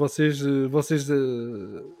é? Vocês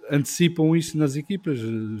antecipam isso nas equipas,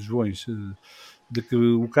 Joões, de que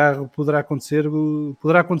o carro poderá acontecer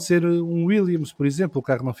um Williams, por exemplo, o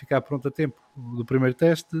carro não ficar pronto a tempo do primeiro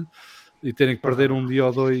teste e terem que perder um dia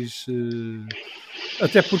ou 2.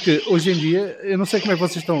 Até porque hoje em dia, eu não sei como é que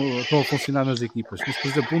vocês estão a funcionar nas equipas, mas por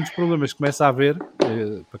exemplo, um dos problemas que começa a haver,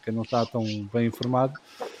 para quem não está tão bem informado,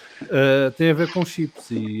 tem a ver com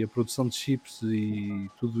chips e a produção de chips e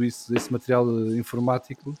tudo isso, esse material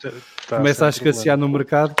informático começa a escassear no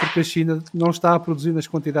mercado porque a China não está a produzir nas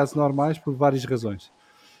quantidades normais por várias razões.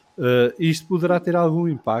 Isto poderá ter algum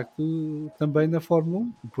impacto também na Fórmula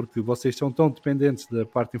 1, porque vocês são tão dependentes da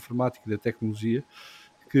parte informática e da tecnologia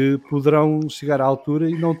que poderão chegar à altura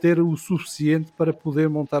e não ter o suficiente para poder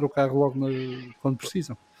montar o carro logo quando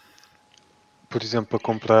precisam. Por exemplo, a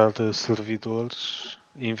comprar servidores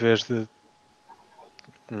em vez de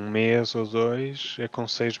um mês ou 2, é com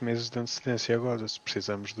 6 meses de antecedência agora, se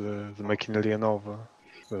precisamos de maquinaria nova.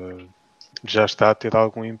 Já está a ter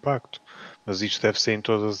algum impacto, mas isto deve ser em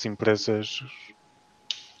todas as empresas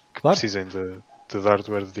que precisem de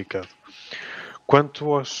hardware dedicado. Quanto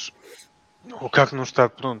o carro não estar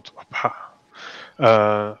pronto,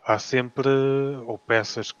 há sempre ou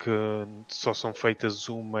peças que só são feitas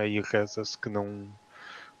uma e reza-se que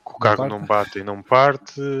o carro não bate e não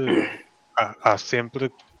parte. Há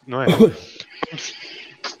sempre, não é?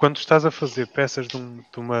 Quando estás a fazer peças de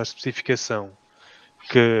uma especificação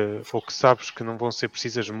ou que sabes que não vão ser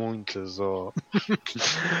precisas muitas, ou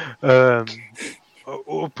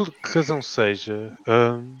por que razão seja,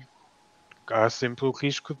 há sempre o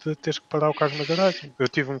risco de teres que parar o carro na garagem. Eu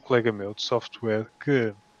tive um colega meu de software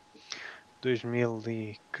que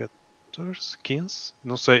 2014, 15,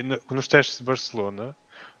 não sei, nos testes de Barcelona,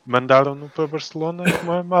 mandaram-no para Barcelona com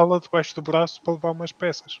uma mala debaixo do braço para levar umas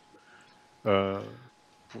peças.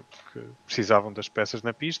 Porque precisavam das peças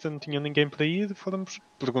na pista, não tinham ninguém para ir,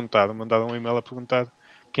 mandaram um e-mail a perguntar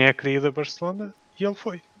quem é que queria ir a Barcelona e ele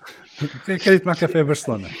foi. Quem quer ir tomar café a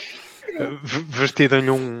Barcelona? Vestiram-lhe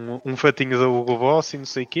um fatinho da Hugo Boss e não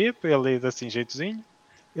sei o quê, para ele ir assim jeitozinho,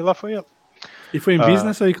 e lá foi ele. E foi em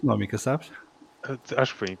business ou económica, sabes?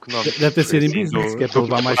 Acho que foi em económica. Deve ter sido em business, que é para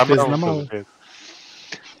levar mais peso na mala.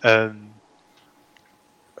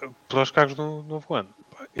 Para os carros do novo ano,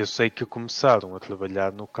 eu sei que começaram a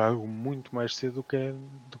trabalhar no carro muito mais cedo do que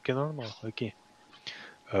é normal aqui.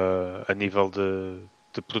 A nível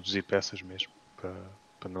de produzir peças mesmo,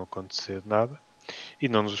 para não acontecer nada. E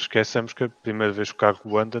não nos esqueçamos que a primeira vez que o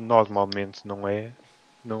carro anda normalmente não é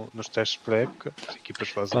nos testes pré-época. As equipas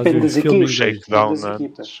fazem o shakedown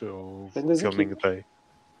antes ou filming day.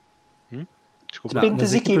 Desculpa. Não,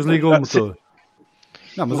 as equipas ligam o motor.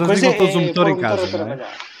 Não, mas eles ligam todos o motor em casa, não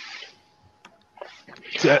é?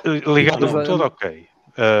 Ligado ao motor, ok.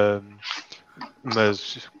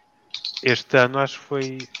 Mas este ano acho que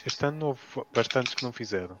foi. Este ano houve bastantes que não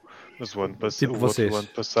fizeram. Mas o ano passado. Tipo vocês. O ano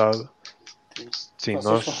passado. Sim,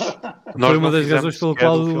 nós foi uma das razões pelo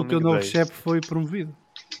qual o teu novo chefe foi promovido.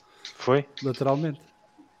 Foi? Lateralmente.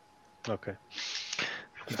 Ok.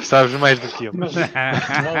 Sabes mais do que eu. Mas,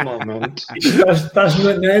 normalmente. Estás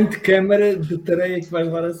na antecâmara de tareia que vais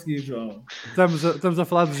levar a seguir, João. Estamos a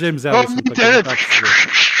falar do James Ellison.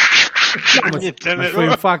 Mas foi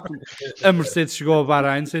um facto. A Mercedes chegou ao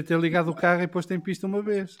Bahrein sem ter ligado o carro e posto em pista uma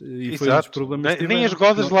vez. E foi um dos problemas que nem as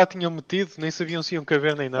rodas lá tinham metido, nem sabiam se iam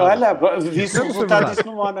caber nem nada. Olha, vi-se o resultado disso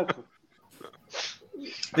no Mónaco.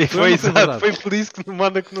 E foi exato, foi por isso que no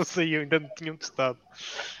Mónaco não saiu, ainda não tinham testado.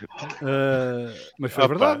 Mas foi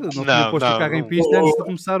verdade, não tinham posto o carro em pista antes de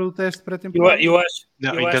começar o teste pré-temporada.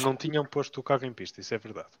 Ainda não tinham posto o carro em pista, isso é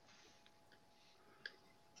verdade.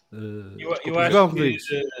 Eu acho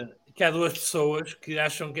que há duas pessoas que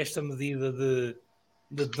acham que esta medida de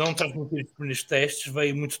não transmitir os primeiros testes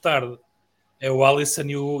veio muito tarde. É o Alisson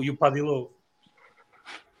e o Paddy Lowe.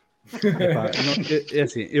 É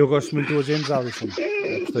assim, eu gosto muito do James Allison,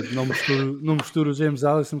 portanto não misturo o James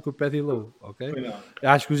Allison com o Paddy Lowe, ok?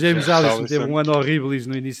 Acho que o James Allison teve um ano horrível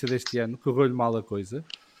no início deste ano, correu-lhe mal a coisa,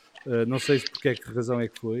 não sei porque que razão é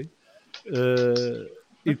que foi,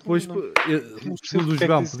 e depois segundo o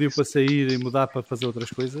João pediu para sair e mudar para fazer outras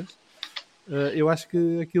coisas. Eu acho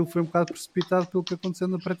que aquilo foi um bocado precipitado pelo que aconteceu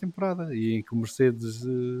na pré-temporada e em que o Mercedes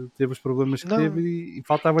teve os problemas que teve e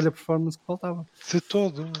faltava-lhe a performance que faltava. De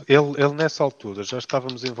todo. Ele nessa altura já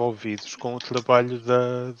estávamos envolvidos com o trabalho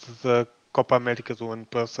da Copa América do ano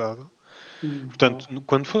passado. Portanto,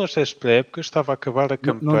 quando foram os testes pré-época, estava a acabar a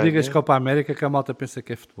campanha. Não digas Copa América que a malta pensa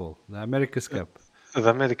que é futebol. Da America's Cup. Da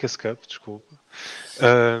America's Cup, desculpa.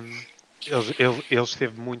 Ele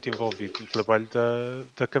esteve muito envolvido no trabalho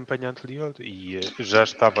da campanha anterior e já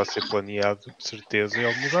estava a ser planeado, de certeza,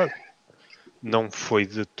 ele mudar. Não foi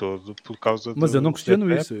de todo por causa Mas eu não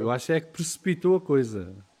questiono isso. Eu acho que precipitou a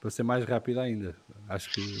coisa para ser mais rápida ainda.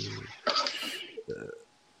 Acho que...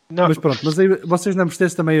 Não. Mas pronto, mas aí, vocês na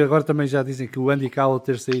Mercedes agora também já dizem que o Andy Cowell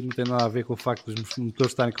ter saído não tem nada a ver com o facto dos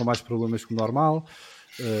motores estarem com mais problemas que o normal.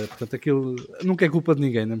 Portanto, aquilo nunca é culpa de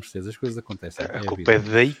ninguém na Mercedes, as coisas acontecem. A culpa é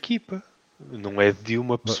da equipa, não é de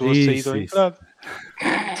uma pessoa sair ou entrar.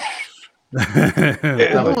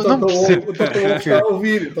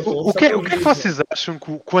 O que vocês acham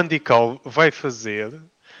que o Andy Cowell vai fazer,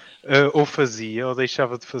 ou fazia, ou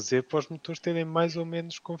deixava de fazer, para os motores terem mais ou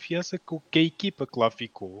menos confiança que a equipa que lá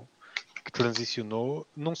ficou, que transicionou,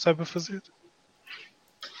 não sabe fazer?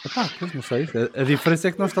 Pois não sei. A diferença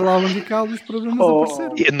é que não está lá o Andical e os problemas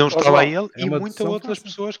apareceram. E não está João, lá ele é e uma muitas decisão outras fácil.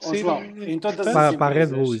 pessoas que João, saíram. em todas as Para a Red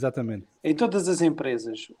empresas, Bull, exatamente. em todas as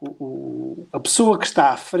empresas, a pessoa que está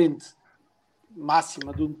à frente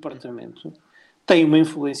máxima de um departamento tem uma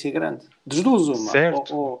influência grande. Das duas, uma.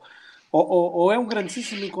 Certo. Ou é um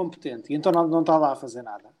grandíssimo incompetente e então não está lá a fazer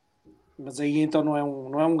nada. Mas aí então não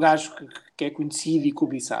é um gajo que é conhecido e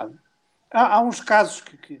cobiçado. Há uns casos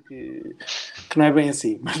que não é bem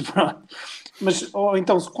assim, mas pronto. Ou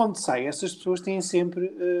então, quando sai, essas pessoas têm sempre...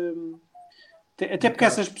 até porque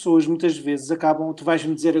essas pessoas muitas vezes acabam... Tu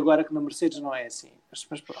vais-me dizer agora que na Mercedes não é assim.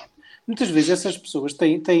 Mas pronto. Muitas vezes essas pessoas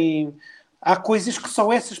têm... Há coisas que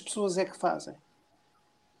só essas pessoas é que fazem.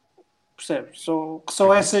 Percebes? Que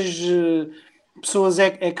só essas pessoas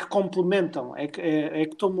é que complementam, é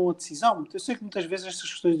que tomam a decisão. Eu sei que muitas vezes estas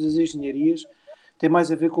questões das engenharias têm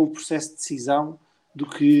mais a ver com o processo de decisão do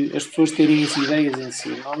que as pessoas terem as ideias em si.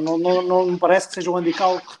 Não me parece que seja o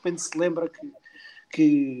Andical que de repente se lembra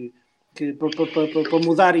que para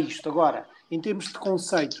mudar isto. Agora, em termos de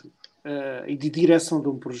conceito e de direção de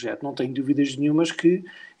um projeto, não tenho dúvidas nenhumas que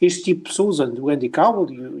este tipo de pessoas, o Andy Cowell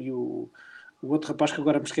e o outro rapaz que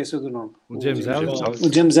agora me esqueceu do nome, O James Ellison.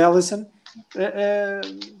 o James Ellison,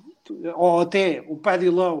 ou até o Paddy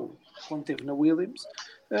Lowe, quando esteve na Williams,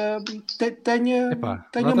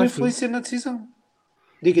 tenha uma influência na decisão.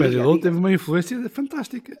 O Paddy Lowe teve uma influência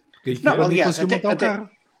fantástica. Não, aliás, conseguiu montar o carro.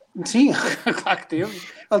 Sim, claro que teve.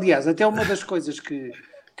 Aliás, até uma das coisas que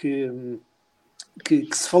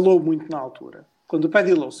se falou muito na altura, quando o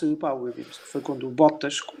Paddy Lowe saiu para a Williams, que foi quando o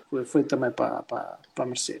Bottas foi também para a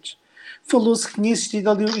Mercedes, falou-se que tinha existido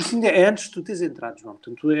ali, isso ainda é antes de tu teres entrado, João,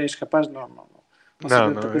 portanto tu és capaz de não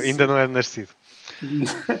ainda não é nascido.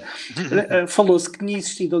 Falou-se que tinha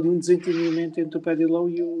existido ali um desentendimento entre o Paddy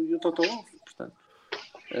Lowe e o Toto Wolff, portanto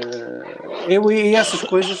eu e essas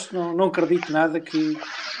coisas não acredito nada que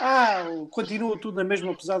continua tudo na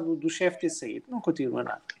mesma, apesar do chefe ter saído. Não continua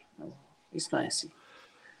nada. Isso não é assim.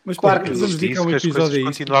 Mas claro que disse que as coisas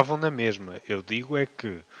continuavam na mesma. Eu digo é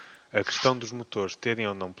que a questão dos motores terem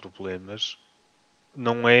ou não problemas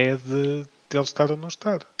não é de ele estar ou não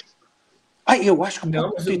estar. Eu acho que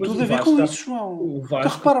pode ter tudo a ver com isso, João. Então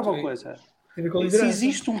repara uma coisa. Se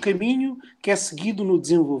existe um caminho que é seguido no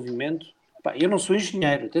desenvolvimento, eu não sou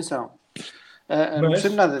engenheiro, atenção. Não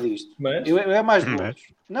percebo nada disto. Eu é mais burro.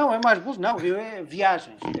 Não, é mais burro. Não, eu é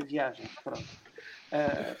viagens. Pronto.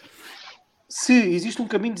 Se existe um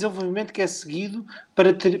caminho de desenvolvimento que é seguido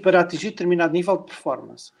para atingir determinado nível de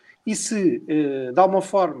performance e se, de alguma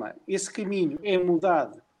forma, esse caminho é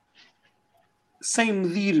mudado sem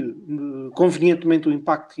medir convenientemente o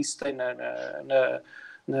impacto que isso tem na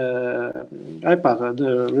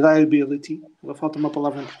reliability, falta uma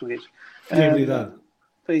palavra em português. Fiabilidade.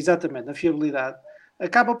 Exatamente, na fiabilidade,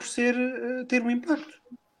 acaba por ter um impacto.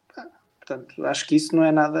 Portanto, acho que isso não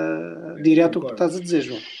é nada direto o que estás a dizer,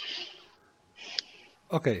 João.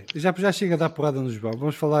 Ok, já chega a dar porrada no João.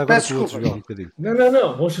 Vamos falar agora com o outro João um bocadinho.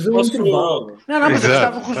 Não, vamos fazer um intervalo. Não, mas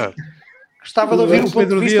eu gostava de ouvir o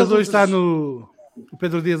Pedro Dias hoje está no... O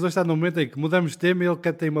Pedro Dias hoje está no momento em que mudamos de tema e ele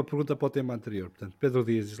tem uma pergunta para o tema anterior. Portanto, Pedro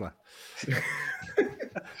Dias, diz lá.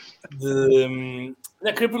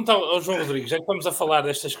 Queria perguntar ao João Rodrigues, já que estamos a falar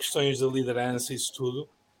destas questões da liderança e isso tudo,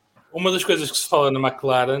 uma das coisas que se fala na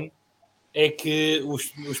McLaren é que o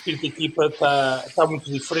espírito de equipa está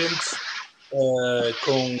muito diferente,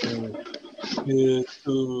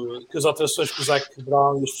 que as alterações que o Zac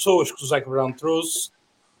Brown e as pessoas que o Zac Brown trouxe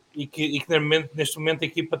e que neste momento a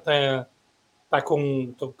equipa está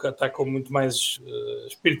com muito mais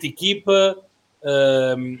espírito de equipa,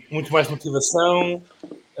 muito mais motivação.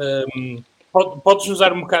 Podes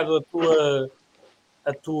usar um bocado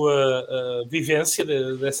a tua vivência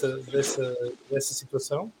dessa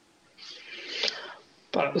situação?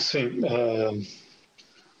 Sim.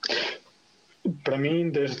 Para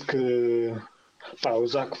mim, desde que o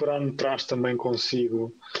Zac Brown traz também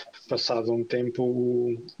consigo, passado um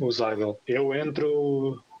tempo, o Zagel. Eu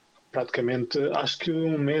entro praticamente, acho que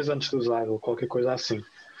um mês antes do Zagel, qualquer coisa assim.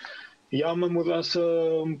 E há uma mudança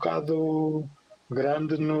um bocado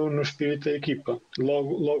grande no espírito da equipa,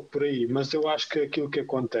 logo por aí. Mas eu acho que aquilo que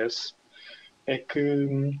acontece é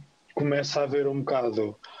que começa a haver um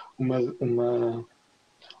bocado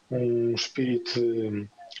um espírito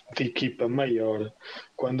de equipa maior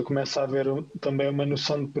quando começa a haver também uma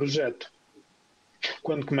noção de projeto.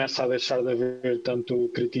 Quando começa a deixar de haver tanto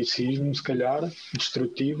criticismo, se calhar,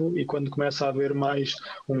 destrutivo, e quando começa a haver mais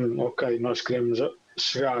nós queremos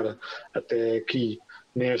chegar até aqui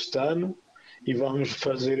neste ano e vamos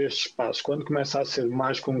fazer estes passos. Quando começa a ser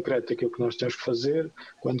mais concreto aquilo que nós temos que fazer,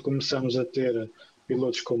 quando começamos a ter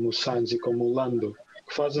pilotos como o Sainz e como o Lando,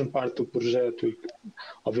 que fazem parte do projeto, e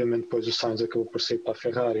obviamente depois o Sainz acabou por sair para a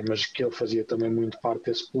Ferrari, mas que ele fazia também muito parte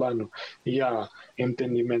desse plano, e há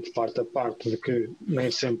entendimento de parte a parte de que nem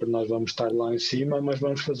sempre nós vamos estar lá em cima, mas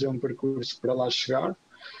vamos fazer um percurso para lá chegar.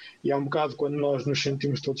 E há um bocado quando nós nos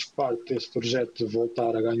sentimos todos parte desse projeto de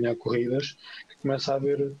voltar a ganhar corridas, que começa a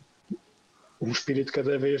haver um espírito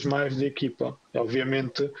cada vez mais de equipa.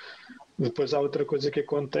 Obviamente, depois há outra coisa que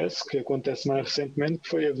acontece mais recentemente, que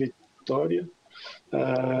foi a vitória,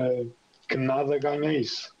 que nada ganha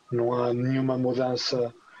isso. Não há nenhuma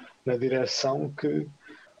mudança na direção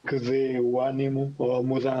que dê o ânimo ou a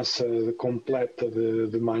mudança completa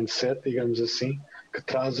de mindset, digamos assim, que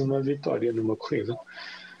traz uma vitória numa corrida.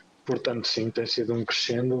 Portanto, sim, tem sido um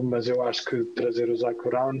crescendo, mas eu acho que trazer o Zak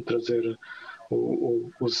Brown, trazer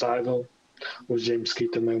o Seidl, o James Key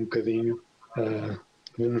também um bocadinho,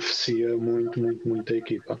 beneficia muito a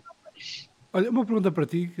equipa. Olha, uma pergunta para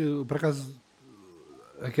ti, que por acaso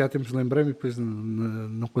aqui há tempos lembrei-me e depois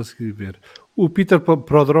não consegui ver. O Peter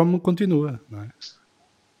Prodrome continua, não é?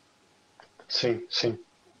 Sim.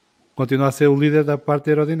 Continua a ser o líder da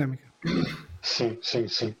parte aerodinâmica. Sim.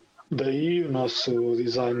 Daí o nosso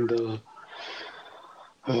design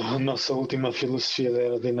a nossa última filosofia da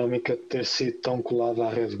aerodinâmica ter sido tão colada à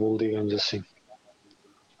Red Bull, digamos assim.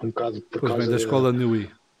 Um bocado por Pois causa bem, da escola Newey.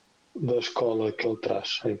 Da escola que ele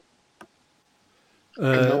traz. Sim. Que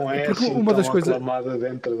Ah, não é porque assim uma tão das coisas... aclamada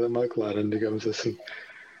dentro da McLaren, digamos assim.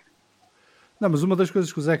 Não, mas uma das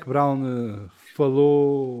coisas que o Zac Brown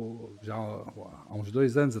falou já há uns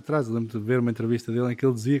 2 anos atrás, eu lembro de ver uma entrevista dele em que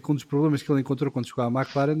ele dizia que um dos problemas que ele encontrou quando chegou à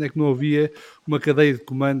McLaren é que não havia uma cadeia de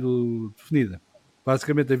comando definida.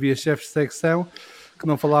 Basicamente havia chefes de secção que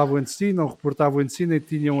não falavam entre si, não reportavam entre si, nem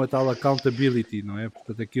tinham a tal accountability, não é?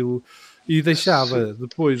 Portanto, aquilo... E deixava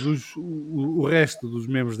depois o resto dos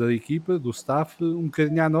membros da equipa, do staff, um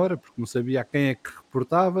bocadinho à nora, porque não sabia a quem é que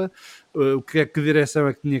reportava, que direção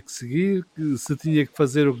é que tinha que seguir, se tinha que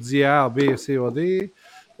fazer o que dizia A, B, C ou D.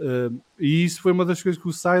 E isso foi uma das coisas que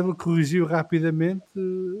o Seidl corrigiu rapidamente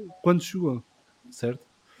quando chegou, certo?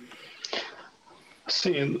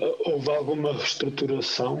 Sim, houve alguma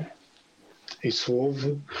reestruturação, isso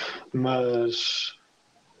houve, mas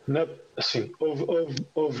na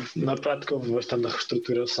prática houve bastante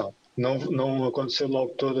reestruturação. Não aconteceu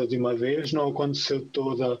logo toda de uma vez, não aconteceu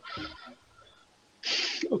toda.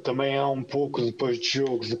 Também há um pouco depois de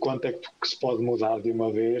jogo de quanto é que se pode mudar de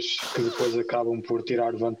uma vez, que depois acabam por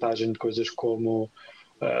tirar vantagem de coisas como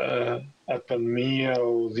a pandemia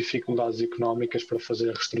ou dificuldades económicas para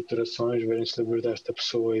fazer reestruturações, verem-se livres desta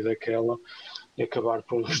pessoa e daquela e acabar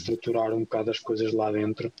por reestruturar um bocado as coisas lá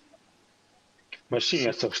dentro. Mas sim,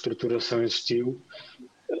 essa reestruturação existiu,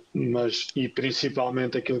 e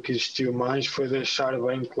principalmente aquilo que existiu mais foi deixar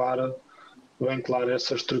bem clara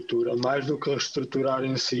essa estrutura, mais do que reestruturar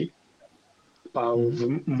em si.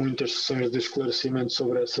 Houve muitas sessões de esclarecimento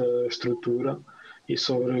sobre essa estrutura e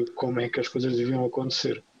sobre como é que as coisas deviam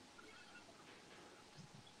acontecer.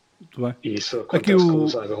 Muito bem. E isso acontece com o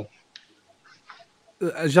Seidl.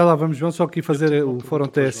 Já lá vamos só aqui fazer o fórum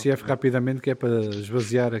TSF rapidamente, que é para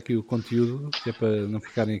esvaziar aqui o conteúdo, que é para não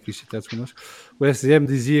ficarem aqui chateados connosco. O SM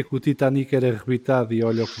dizia que o Titanic era arrebitado e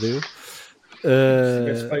olha o que deu.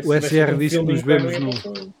 O SR disse que nos vemos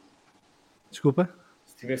no... Desculpa?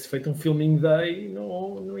 Se tivesse feito um filming day,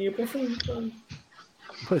 não ia para o fundo.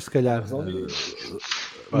 Pois, se calhar.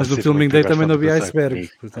 Mas no filming day também não havia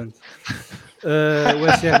icebergs, portanto. O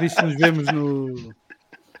SR disse que nos vemos no...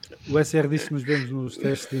 O SR disse que nos vemos nos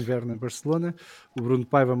testes de inverno em Barcelona. O Bruno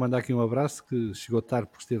Paiva manda aqui um abraço, que chegou tarde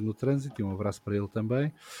por esteve no trânsito, e um abraço para ele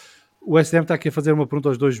também. O SM está aqui a fazer uma pergunta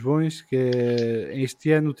aos dois bons, que é: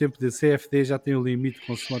 este ano o tempo de CFD já tem o limite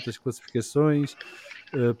consoante as classificações.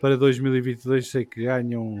 Para 2022 sei que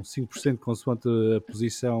ganham 5% consoante a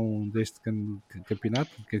posição deste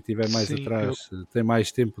campeonato. Quem estiver mais atrás tem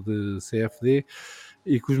mais tempo de CFD.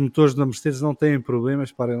 E que os motores da Mercedes não têm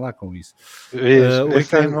problemas, parem lá com isso. O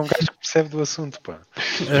Ricardo é um gajo que percebe do assunto, pá.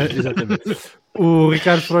 Exatamente. O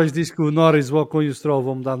Ricardo Frois diz que o Norris, o Ocon e o Stroll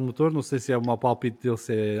vão mudar de motor. Não sei se é o mau palpite dele,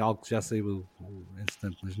 se é algo que já saiu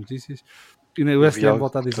entretanto nas notícias. E o STM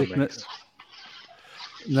volta a dizer que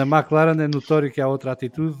na McLaren é notório que há outra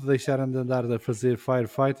atitude, deixaram de andar a fazer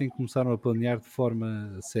firefighting, começaram a planear de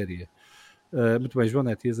forma séria. Muito bem, João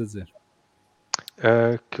Neto, ias a dizer?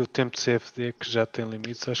 Que o tempo de CFD que já tem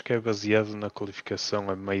limites, acho que é baseado na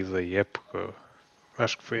qualificação a meio da época.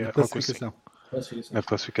 Acho que foi na classificação. Na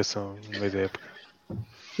classificação no meio da época.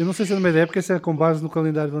 Eu não sei se é no meio da época, se é com base no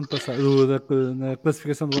calendário do ano passado, na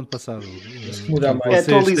classificação do ano passado. Isso muda mais.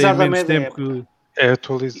 É atualizado a meio da época.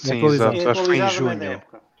 Sim, exato. Acho que foi em junho.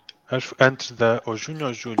 Antes ou junho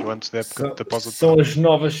ou julho, antes da época da pausa. São as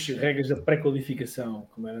novas regras da pré-qualificação,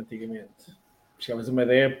 como era antigamente. Chegavas a meio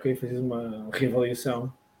da época e fazias uma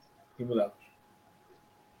reavaliação e mudavas.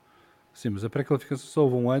 Sim, mas a pré-qualificação só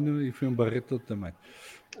houve um ano e foi um barreto todo também.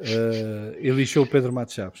 Ele lixou o Pedro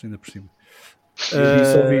Matos Chaves, ainda por cima.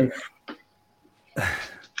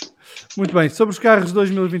 Muito bem, sobre os carros de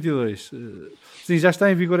 2022. Sim, já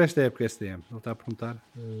está em vigor esta época, STM. Ele está a perguntar.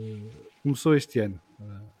 Começou este ano.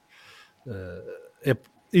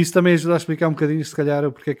 Isso também ajuda a explicar um bocadinho, se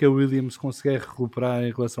calhar, porque é que a Williams consegue recuperar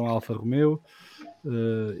em relação à Alfa Romeo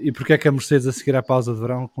e porque é que a Mercedes, a seguir à pausa de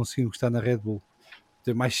verão, conseguiu estar na Red Bull.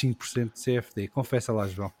 Ter mais 5% de CFD. Confessa lá,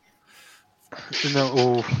 João.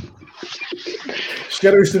 Não,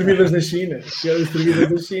 Chegaram os servidores da China.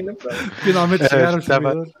 Finalmente chegaram os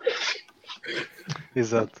servidores.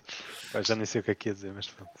 Exato. Já nem sei o que é que ia dizer, mas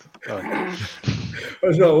pronto.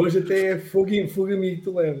 João, hoje até é fogo amigo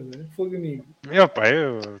tu levas, né? Fogo amigo. Eu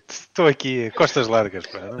estou aqui, costas largas,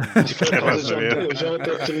 pá. Eu já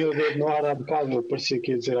até tinha o dedo no ar há bocado, parecia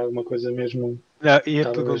que ia dizer alguma coisa mesmo. Não,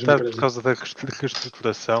 ia perguntar por causa da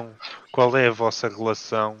reestruturação, qual é a vossa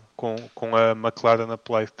relação com a McLaren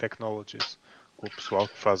Applied Technologies, com o pessoal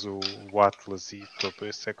que faz o Atlas e todo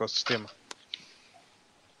esse ecossistema?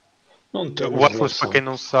 O Atlas, para quem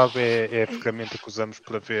não sabe, é a ferramenta que usamos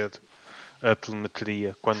para ver a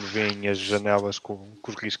telemetria quando vêm as janelas com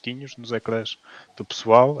os risquinhos nos ecrãs do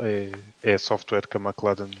pessoal. É software que a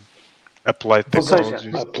McLaren Applied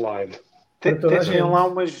Technologies. Applied. Tem lá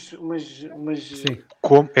umas Sim.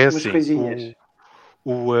 umas coisinhas.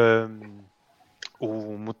 O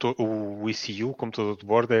motor, o ECU, o computador de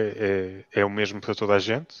bordo, é o mesmo para toda a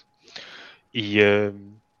gente. E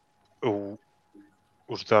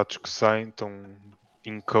os dados que saem estão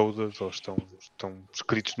encoded ou estão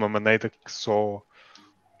escritos de uma maneira que só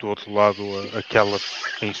do outro lado aquela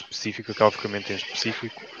ferramenta em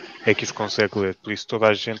específico é que os consegue ler. Por isso toda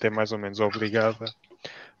a gente é mais ou menos obrigada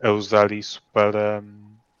a usar isso para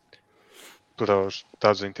os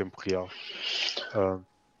dados em tempo real.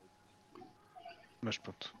 Mas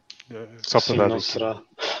pronto. Só para dar não isso. será.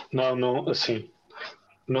 Não, assim.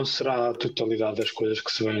 Não será a totalidade das coisas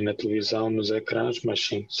que se veem na televisão, nos ecrãs, mas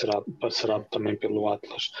sim, passará também pelo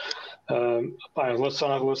Atlas. Em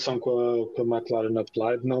relação à relação com a McLaren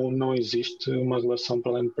Applied, não existe uma relação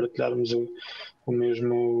para além de partilharmos o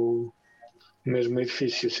mesmo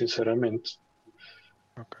edifício, sinceramente.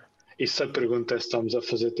 Okay. E se a pergunta é se estamos a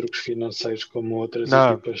fazer truques financeiros como outras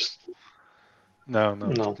Não. equipas... Não.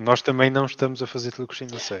 Nós também não estamos a fazer truques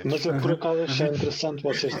financeiros. Mas eu por acaso achei interessante,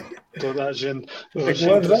 toda a gente, eu achei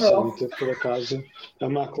interessante, por acaso, a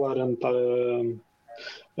McLaren para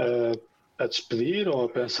a despedir ou a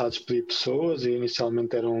pensar despedir pessoas, e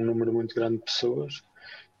inicialmente era um número muito grande de pessoas,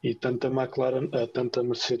 e tanto a McLaren, tanto a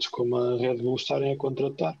Mercedes como a Red Bull estarem a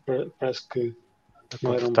contratar, parece que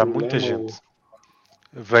não era um Está problema. muita gente.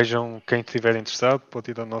 Vejam, quem estiver interessado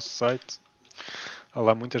pode ir ao nosso site. Há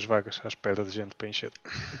lá muitas vagas à espera de gente para encher.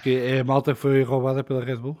 É a malta que foi roubada pela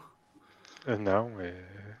Red Bull? Não, é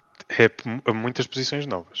muitas posições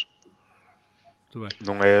novas. Muito bem.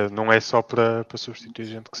 Não é só para substituir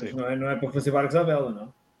gente que saiu. Não é para fazer barcos à vela,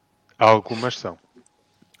 não? Algumas são.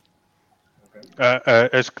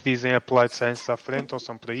 Okay. As que dizem Applied Science à frente ou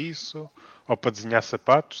são para isso, ou para desenhar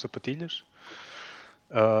sapatilhas.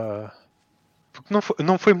 Porque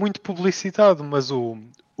não foi muito publicitado, mas o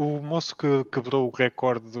moço que quebrou o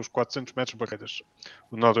recorde dos 400 metros de barreiras,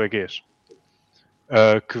 o norueguês,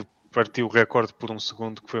 que partiu o recorde por um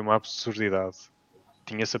segundo, que foi uma absurdidade,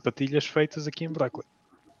 tinha sapatilhas feitas aqui em Brackley.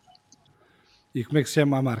 E como é que se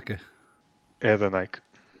chama a marca? É da Nike.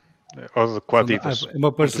 Ou com a Adidas. É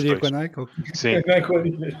uma parceria com a Nike? Sim. É com a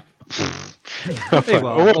Adidas. É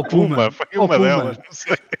igual, ou a Puma, foi uma delas, não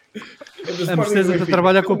sei. A Mercedes até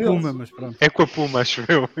trabalha com a Puma, mas pronto. É com a Puma, acho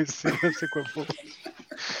eu. Isso deve ser com a Puma.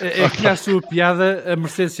 É que a sua piada, a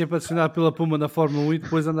Mercedes ser patrocinada pela Puma na Fórmula 1 e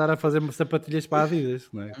depois andar a fazer sapatilhas para a Adidas,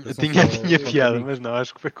 não é? Tinha piada, mas não,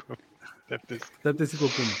 acho que foi com a Puma. Deve ter sido com a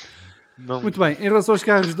Puma. Não. Muito bem, em relação aos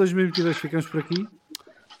carros de 2022 ficamos por aqui.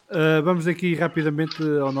 Vamos aqui rapidamente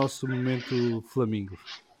ao nosso momento Flamingo.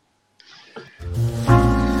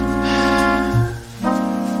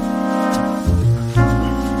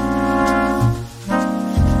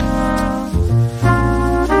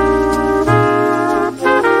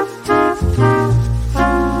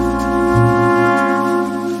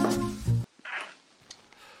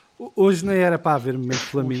 Hoje nem era para haver momento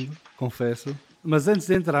Flamingo, confesso. Mas antes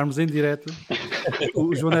de entrarmos em direto,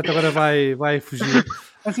 o João Neto agora vai fugir.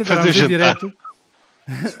 Antes de entrarmos em direto,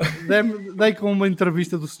 dei com uma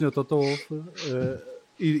entrevista do Sr. Toto Wolff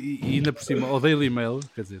e ainda por cima, o Daily Mail,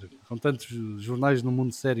 quer dizer, com tantos jornais no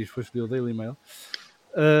mundo sérios, foi escolher o Daily Mail,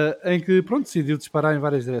 em que, pronto, decidiu disparar em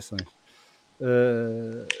várias direções.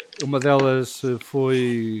 Uma delas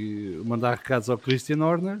foi mandar recados ao Christian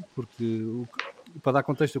Horner, porque, para dar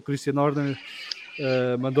contexto, o Christian Horner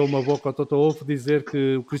mandou uma boca ao Toto Wolff dizer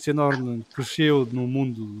que o Christian Horner cresceu no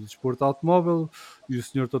mundo do desporto automóvel e o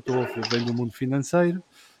Sr. Toto Wolff vem do mundo financeiro.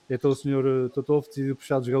 Então o Sr. Toto Wolff decidiu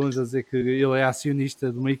puxar dos galões a dizer que ele é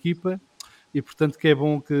acionista de uma equipa e, portanto, que é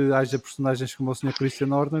bom que haja personagens como o Sr.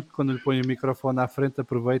 Christian Horner, que quando lhe põem o microfone à frente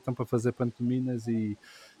aproveitam para fazer pantominas e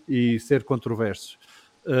ser controversos.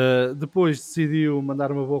 Depois decidiu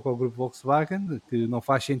mandar uma boca ao grupo Volkswagen, que não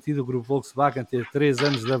faz sentido o grupo Volkswagen ter 3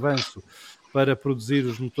 anos de avanço para produzir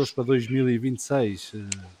os motores para 2026,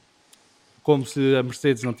 como se a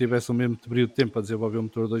Mercedes não tivesse o mesmo período de tempo para desenvolver o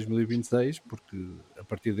motor 2026, porque a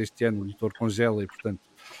partir deste ano o motor congela e, portanto,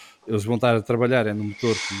 eles vão estar a trabalhar no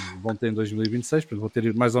motor que vão ter em 2026, portanto, vão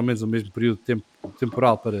ter mais ou menos o mesmo período de tempo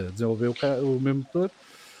temporal para desenvolver o mesmo motor.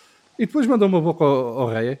 E depois mandou uma boca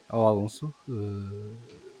ao Alonso,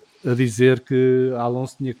 a dizer que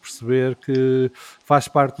Alonso tinha que perceber que faz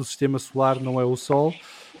parte do sistema solar, não é o Sol.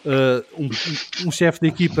 Um chefe de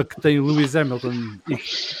equipa que tem Lewis Hamilton e que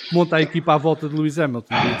monta a equipa à volta de Lewis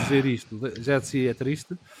Hamilton e dizer isto já de si é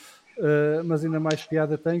triste, mas ainda mais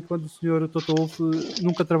piada tem quando o senhor Toto Wolff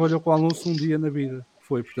nunca trabalhou com Alonso um dia na vida.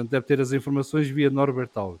 Portanto, deve ter as informações via Norbert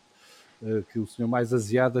Taub, que é o senhor mais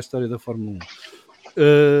aziado da história da Fórmula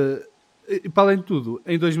 1. E para além de tudo,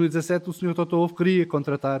 em 2017 o Sr. Toto Wolff queria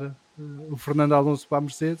contratar o Fernando Alonso para a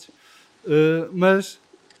Mercedes, mas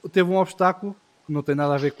teve um obstáculo que não tem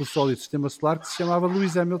nada a ver com o Sol e o sistema solar, que se chamava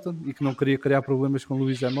Lewis Hamilton e que não queria criar problemas com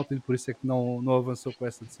Lewis Hamilton, por isso é que não avançou com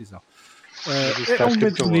essa decisão. É um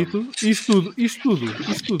momento bonito. Isto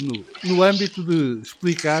tudo no âmbito de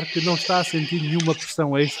explicar que não está a sentir nenhuma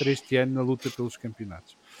pressão extra este ano na luta pelos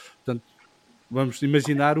campeonatos. Portanto, vamos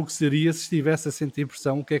imaginar o que seria se estivesse a sentir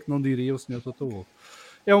pressão, o que é que não diria o Sr. Toto Wolff.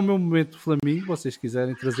 É o meu momento Flamingo, vocês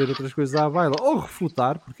quiserem trazer outras coisas à baila ou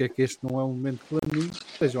refutar, porque é que este não é um momento Flamingo,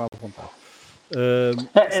 estejam à vontade.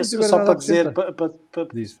 Só para dizer,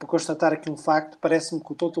 para constatar aqui um facto, parece-me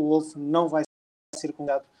que o Toto Wolff não vai ser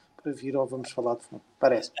convidado para vir ou vamos falar de fundo.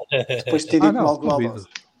 Parece. Depois de ter dito mal do Alonso.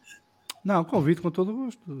 Não, convido com todo o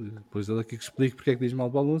gosto. Depois ele aqui que explique porque é que diz mal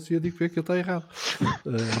do Alonso e eu digo porque é que ele está errado.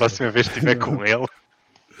 Próxima vez que estiver com ele, vou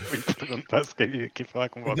perguntar se queria aqui falar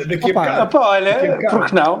com você. Olha,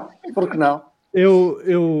 por que não?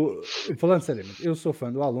 Eu, falando seriamente, eu sou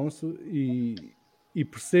fã do Alonso e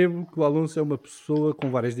percebo que o Alonso é uma pessoa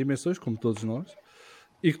com várias dimensões, como todos nós,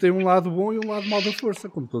 e que tem um lado bom e um lado mau da força,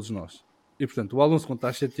 como todos nós. E, portanto, o Alonso, quando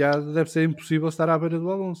está chateado, deve ser impossível estar à beira do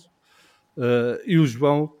Alonso. E o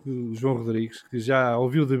João Rodrigues, que já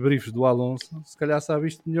ouviu debriefs do Alonso, se calhar sabe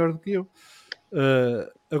isto melhor do que eu.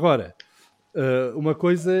 Agora, uma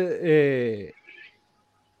coisa é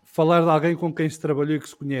falar de alguém com quem se trabalhou e que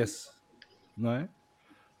se conhece, não é?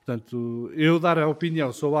 Portanto, eu dar a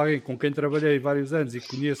opinião sobre alguém com quem trabalhei vários anos e que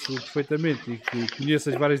conheço perfeitamente e que conheço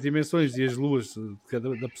as várias dimensões e as luas de cada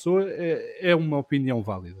da pessoa é uma opinião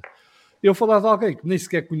válida. Eu falar de alguém que nem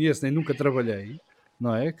sequer conheço nem nunca trabalhei,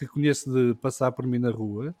 não é? Que conheço de passar por mim na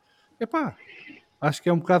rua, acho que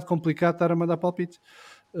é um bocado complicado estar a mandar palpites.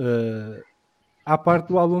 À parte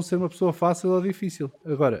do Alonso ser uma pessoa fácil ou difícil.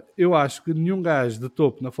 Agora, eu acho que nenhum gajo de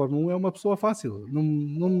topo na Fórmula 1 é uma pessoa fácil.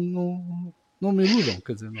 Não me iludam,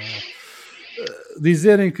 quer dizer, não.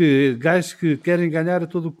 Dizerem que gajos que querem ganhar a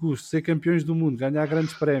todo o custo, ser campeões do mundo, ganhar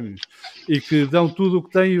grandes prémios e que dão tudo o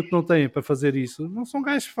que têm e o que não têm para fazer isso, não são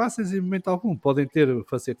gajos fáceis em momento algum. Podem ter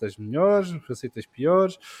facetas melhores, facetas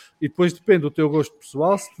piores e depois depende do teu gosto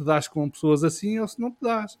pessoal se te dás com pessoas assim ou se não te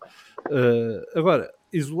dás. Agora,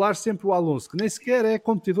 isolar sempre o Alonso, que nem sequer é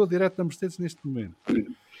competidor direto da Mercedes neste momento,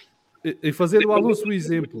 e fazer do Alonso o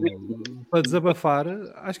exemplo para desabafar,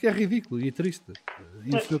 acho que é ridículo e triste.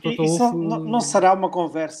 Isso não será uma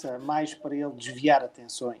conversa mais para ele desviar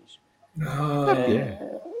atenções?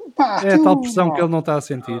 É a tal pressão que ele não está a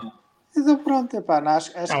sentir. Então pronto,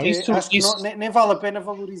 acho que nem vale a pena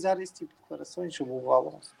valorizar esse tipo de declarações sobre o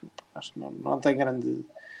Alonso. Acho que não tem grande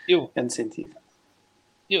sentido.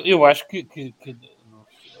 Eu acho que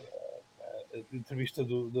a entrevista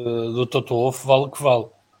do Toto Wolff vale o que vale.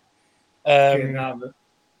 Nada.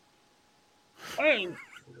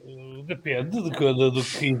 Depende do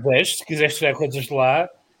que quiseres. Se quiseres tirar coisas de lá,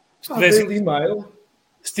 se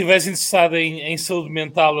estiveres interessado em saúde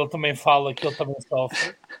mental, ele também fala que ele também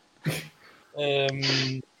sofre.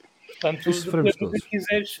 Portanto,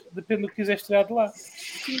 depende do que quiseres tirar de lá.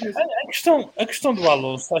 A questão do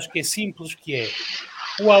Alonso, acho que é simples, que é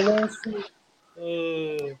o Alonso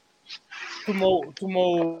tomou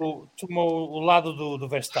o lado do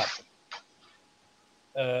Verstappen.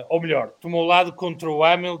 Ou melhor, tomou o lado contra o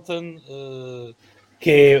Hamilton,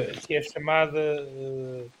 que é a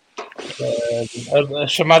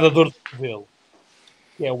chamada dor de cotovelo.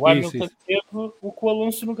 Que é o Hamilton teve o que o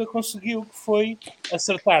Alonso nunca conseguiu, que foi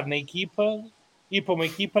acertar na equipa, ir para uma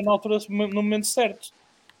equipa na altura, no momento certo.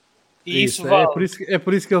 E isso vale. É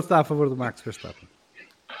por isso que ele está a favor do Max Verstappen.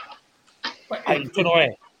 Então não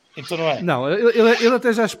é. Não, ele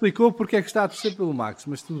até já explicou porque é que está a torcer pelo Max,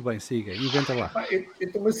 mas tudo bem, siga, inventa lá. Eu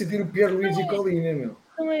estou-me a sentir o Pierluigi Collina, meu.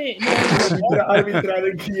 Não é. Arbitrar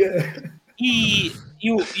aqui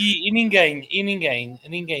E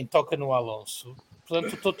ninguém toca no Alonso.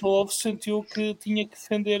 Portanto, o Toto Wolff sentiu que tinha que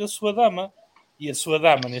defender a sua dama. E a sua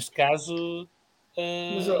dama, neste caso,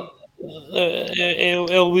 é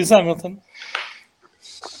o Lewis Hamilton.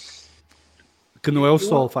 Que não é o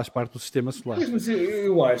Sol, faz parte do sistema solar. Mas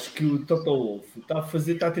eu acho que o Toto Wolff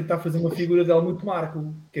está a tentar fazer uma figura de Helmut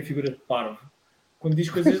Marko, que é a figura de parvo, quando diz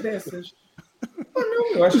coisas dessas.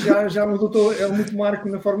 Não, eu acho que já mudou Helmut Marko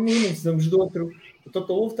na Fórmula 1, não precisamos de outro. O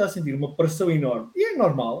Toto Wolff está a sentir uma pressão enorme. E é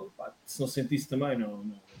normal, se não sentisse também,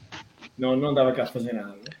 não dava cá a fazer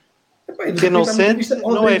nada. Quem não sente,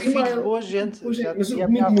 não é filho de boa gente. Mas o que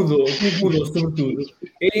me mudou, sobretudo,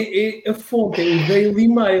 é a fonte, é o Daily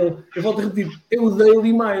Mail. Eu volto a repetir, é o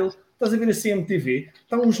Daily Mail. Estás a ver a CMTV?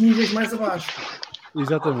 Está uns níveis mais abaixo.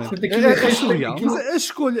 Exatamente. É surreal. Mas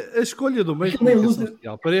a escolha do meio de comunicação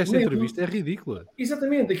social para esta entrevista é ridícula.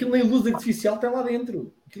 Exatamente. Aquilo nem luz artificial está lá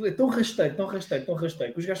dentro. Aquilo é tão rasteiro, que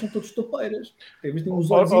os gajos são todos toupeiras.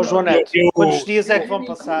 João Neto, quantos dias é que vão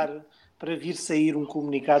passar para vir sair um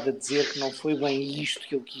comunicado a dizer que não foi bem isto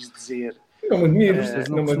que ele quis dizer? Não me admiro.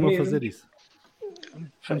 Não costuma fazer isso.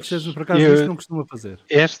 Por acaso isto não costuma fazer.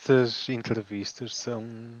 Estas entrevistas são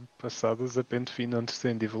passadas a pente fino antes de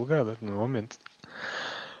serem divulgadas, normalmente.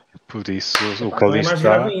 Por isso, o que ele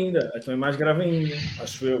está... Então é mais grave ainda.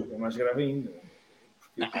 Acho eu, é mais grave ainda.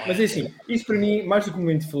 Mas é assim, isso para mim, mais do que um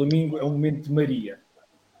momento de Flamingo, é um momento de Maria.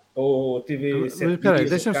 Ou TV 7 Peraí,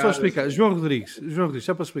 deixa-me só explicar. João Rodrigues,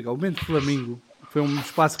 só para explicar. O momento de Flamingo foi um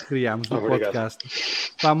espaço que criámos no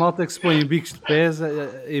podcast para a malta que se põe em bicos de pés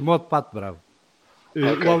em modo pato bravo.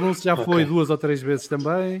 O Alonso já foi 2 ou 3 vezes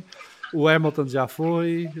também. O Hamilton já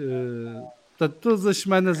foi. Portanto, todas as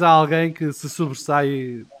semanas há alguém que se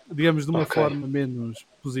sobressai, digamos, de uma forma menos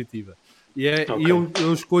positiva. E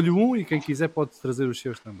eu escolho um e quem quiser pode trazer os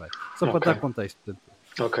seus também. Só para dar contexto. Portanto,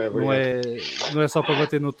 não é só para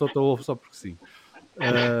bater no Toto Wolff só porque sim.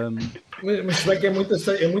 Mas se bem que é muito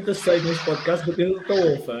aceito neste podcast bater no Toto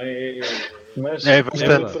Wolff. Mas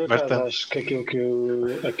bastante, por acaso, acho que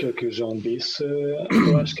aquilo que o João disse,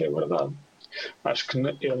 eu acho que é verdade. Acho que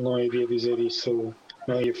ele não iria dizer isso,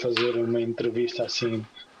 não ia fazer uma entrevista assim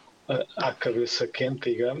à cabeça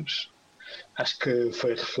quente, digamos. Acho que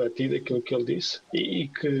foi refletido aquilo que ele disse e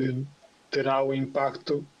que terá o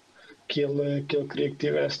impacto que ele queria que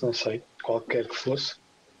tivesse, não sei, qualquer que fosse.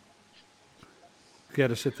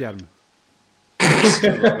 Queres chatear-me?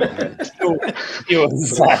 Eu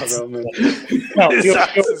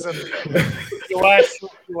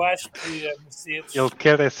acho que a Mercedes... Ele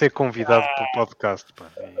quer ser convidado para o podcast.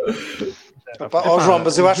 João,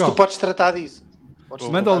 mas eu acho que tu podes tratar disso.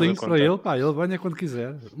 Manda o link para ele, ele venha quando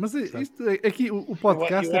quiser. Mas isto, aqui o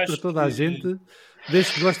podcast é para toda a gente,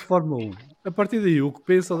 desde que goste de Fórmula 1. A partir daí, o que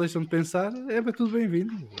pensa ou deixam de pensar, é para tudo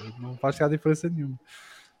bem-vindo. Não faz cá diferença nenhuma.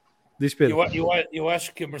 Diz Pedro. Eu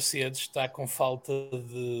acho que a Mercedes está com falta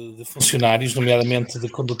de funcionários, nomeadamente de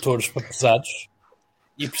condutores para pesados,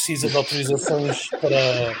 e precisa de autorizações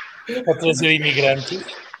para trazer imigrantes.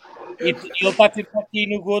 E ele está a tentar aqui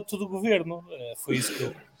no goto do governo. Foi isso que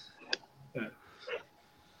eu...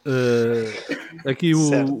 Aqui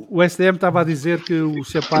o STM estava a dizer que os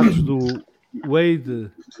sapatos do Wade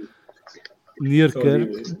Nierker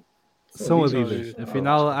são Adidas.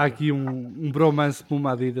 Afinal, há aqui um bromance com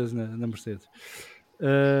uma Adidas na Mercedes.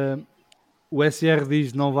 O SR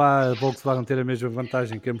diz que não vai a Volkswagen ter a mesma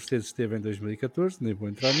vantagem que a Mercedes teve em 2014, nem vou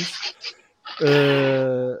entrar nisso.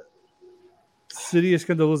 Seria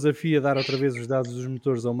escandaloso a FIA dar outra vez os dados dos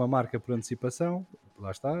motores a uma marca por antecipação. Lá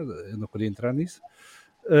está, eu não queria entrar nisso.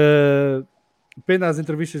 Pena as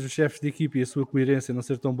entrevistas dos chefes de equipe e a sua coerência não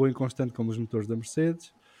ser tão boa e constante como os motores da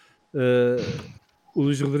Mercedes. O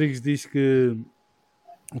Luís Rodrigues diz que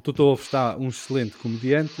o Toto Wolff está um excelente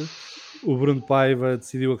comediante. O Bruno Paiva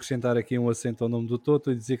decidiu acrescentar aqui um acento ao nome do Toto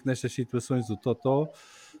e dizer que nestas situações o Totó,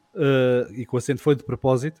 e que o acento foi de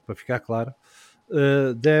propósito, para ficar claro,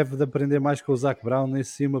 deve de aprender mais com o Zac Brown,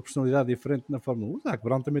 nesse sim, uma personalidade diferente na Fórmula 1. O Zac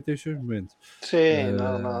Brown também tem os seus momentos. Sim,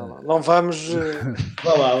 não vamos.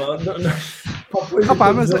 Vá lá.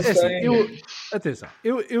 Mas é assim, atenção,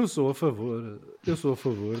 eu sou a favor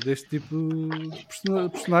deste tipo de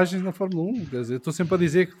personagens na Fórmula 1. Quer dizer, estou sempre a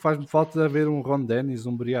dizer que faz-me falta haver um Ron Dennis,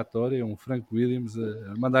 um Briatore, um Frank Williams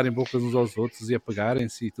a mandarem bocas uns aos outros e a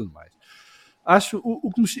pegarem-se e tudo mais. Acho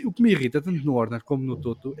o que me irrita tanto no Horner como no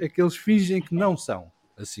Toto é que eles fingem que não são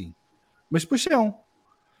assim, mas depois são.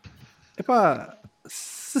 Epá,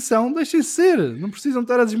 se são, deixem-se ser, não precisam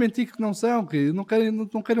estar a desmentir que não são, que não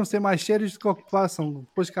queiram ser mais sérios do que o que passam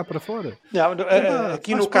depois cá para fora.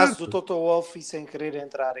 Aqui no caso do Toto Wolff, e sem querer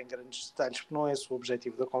entrar em grandes detalhes, porque não é esse o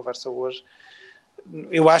objetivo da conversa hoje,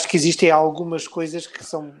 eu acho que existem algumas coisas que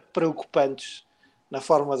são preocupantes na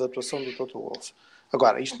forma de atuação do Toto Wolff.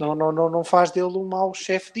 Agora, isto não faz dele um mau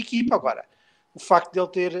chefe de equipa. Agora, o facto de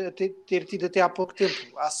ele ter tido até há pouco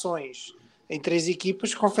tempo ações em 3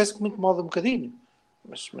 equipas, confesso que me incomoda um bocadinho.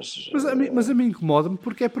 Mas a mim incomoda-me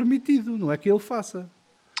porque é permitido, não é que ele faça.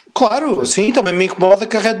 Claro, sim, também me incomoda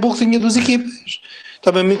que a Red Bull tinha 2 equipas.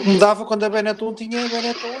 Também me incomodava quando a Benetton tinha a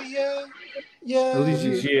Benetton e a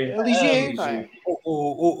Ligier.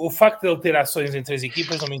 O facto de ele ter ações em 3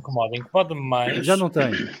 equipas não me incomoda. Incomoda-me mais. Já não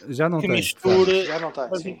tem. Que misture. Já não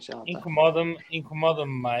tem.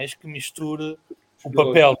 Incomoda-me mais que misture o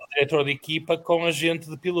papel do diretor de equipa com agente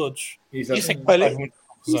de pilotos. Exatamente. Isso é que faz muito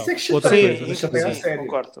confusão. Isso é que Outra coisa, deixa pegar a sério.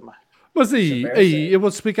 Concordo também. Mas aí eu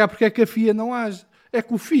vou-te explicar porque é que a FIA não age. É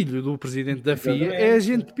que o filho do presidente da FIA é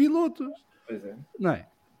agente de pilotos. Pois é. Não é?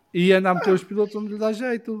 E anda a meter os pilotos onde lhe dá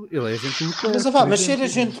jeito. Ele é agente de pilotos. Mas ser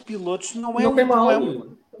agente de pilotos não tem mal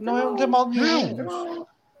nenhum.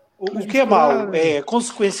 O que é mau é a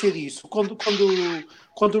consequência disso. Quando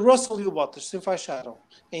o Russell e o Bottas se enfaixaram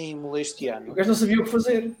em Imola este ano, O gajo não sabia o que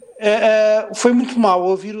fazer. foi muito mau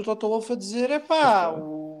ouvir o Toto Wolff a dizer: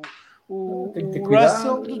 o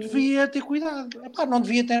Russell devia ter cuidado. Não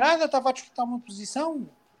devia ter nada, estava a disputar uma posição.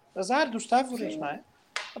 Azar dos Távoras, não é?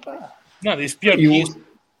 Não, disse pior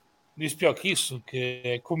que isso, que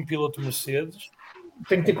é como piloto Mercedes.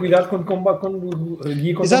 Tem que ter cuidado quando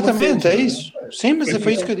guia contra Exatamente, é isso. Sim, mas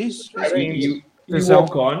foi isso que eu disse. E o Atenção,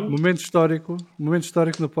 Ocon, momento histórico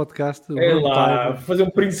no podcast. é lá, fazer um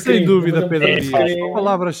print screen. Sem dúvida, fazer um Pedro print Dias. screen.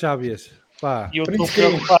 Palavras sábias. Pá. E eu Print estou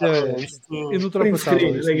screen. preocupado. E no Print screen, ultrapassado.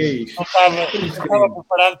 olha isto. Não estava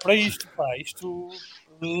preparado para isto. Pá. Isto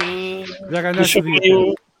Já ganhaste o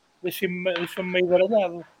dia. deixa-me meio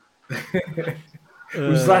baralhado.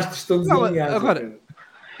 Os astros estão desalinhados. Agora,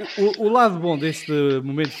 o lado bom deste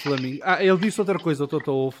momento de Flamingo. Ele disse outra coisa ao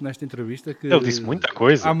Toto Wolff nesta entrevista. Que Ele disse muita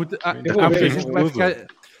coisa. Há muita gente que vai ficar.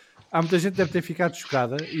 Há muita gente que deve ter ficado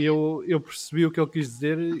chocada e eu percebi o que ele quis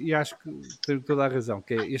dizer e acho que tenho toda a razão,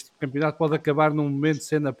 que é este campeonato pode acabar num momento de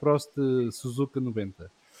cena Prost de Suzuka 90.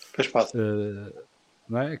 Pois pode.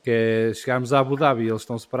 Não é? Que é chegarmos a Abu Dhabi, eles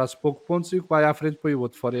estão separados por pouco pontos e o que vai à frente põe o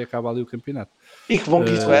outro fora e acaba ali o campeonato. E que bom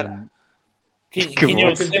que isso era. Quem é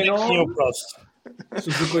o Prost?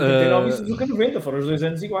 Suzuka 89 e Suzuka 90, foram os 2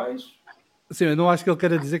 anos iguais. Sim, eu não acho que ele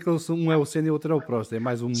queira dizer que um é o Senna e o outro é o Prost. É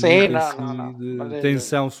mais um não. de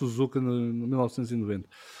tensão Suzuka no 1990.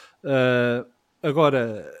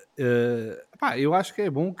 Agora, eu acho que é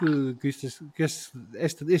bom que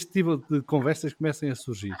este tipo de conversas comecem a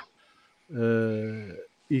surgir.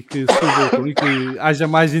 E que haja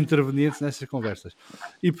mais intervenientes nestas conversas.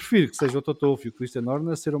 E prefiro que seja o Toto Wolff e o Christian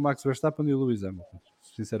Horner a ser o Max Verstappen e o Lewis Hamilton,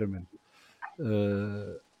 sinceramente.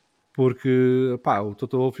 Porque o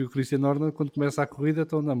Toto Wolff e o Christian Horner, quando começa a corrida,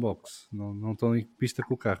 estão na box, não estão em pista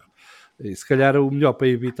com o carro. E se calhar o melhor para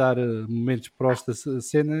evitar momentos próximos da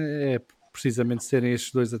cena é precisamente serem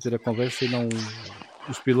estes dois a ter a conversa e não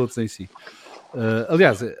os pilotos em si.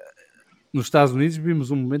 Aliás, nos Estados Unidos vimos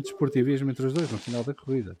um momento de esportivismo entre os dois no final da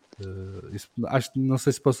corrida. Não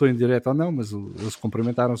sei se passou em direto ou não, mas eles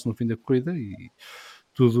cumprimentaram-se no fim da corrida e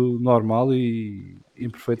tudo normal e em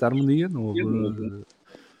perfeita harmonia. Não houve...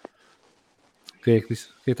 Quem é que disse?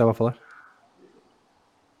 Quem estava a falar?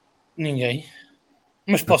 Ninguém.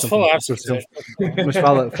 Mas posso falar, se quiser. Mas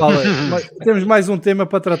fala. Temos mais um tema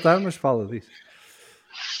para tratar, mas fala disso.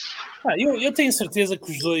 Eu tenho certeza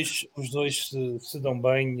que os dois se dão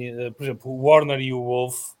bem. Por exemplo, o Warner e o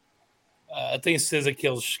Wolff, tenho certeza que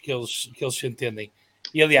eles se entendem.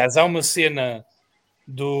 E aliás, há uma cena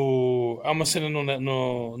no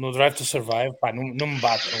Drive to Survive, não me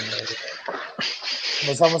batam,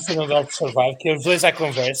 mas há uma cena no Drive to Survive que é os dois à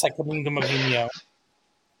conversa, a caminho de uma reunião,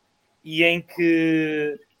 e em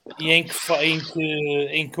que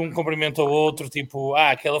um cumprimenta o outro, tipo,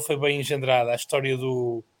 aquela foi bem engendrada, a história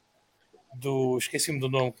do esqueci-me do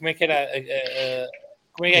nome, como é que era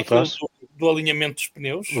como é que é aquilo do alinhamento dos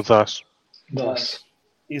pneus? O DAS.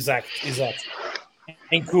 Exato.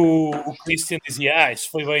 Em que o Christian dizia,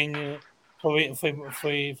 isso foi bem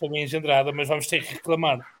engendrado, mas vamos ter que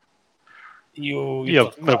reclamar. E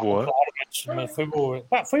ele, na boa. Claro, mas foi boa.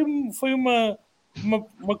 Pá, foi uma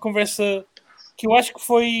conversa que eu acho que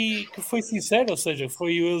foi sincera, ou seja,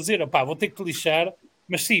 foi eu dizer, pá, vou ter que te lixar,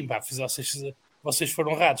 mas sim, pá, vocês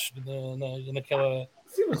foram ratos naquela...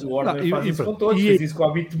 Sim, mas o Warner faz isso com todos, fez isso com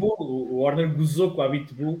a Bitbull. O Warner gozou com a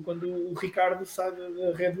Bitbull quando o Ricardo sai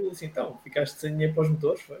da Red Bull, assim, então, ficaste sem dinheiro para os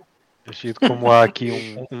motores, foi? Achei como há aqui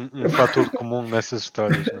um fator comum nessas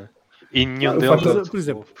histórias, não é? E nenhum deles... Por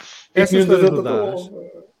exemplo, essa história do DAS,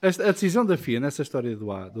 a decisão da FIA nessa história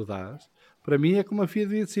do DAS, para mim é como a FIA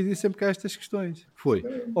devia decidir sempre que há estas questões. Foi,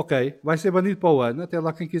 ok, vai ser banido para o ano, até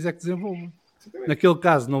lá quem quiser que desenvolva. Naquele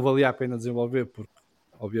caso não valia a pena desenvolver, porque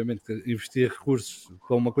obviamente investir recursos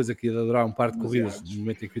para uma coisa que ia durar um par de corridas no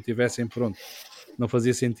momento em que o tivessem pronto não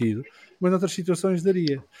fazia sentido, mas noutras situações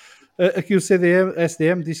daria. Aqui o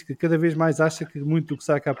SDM diz que cada vez mais acha que muito do que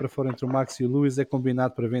sai cá para fora entre o Max e o Lewis é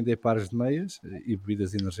combinado para vender pares de meias e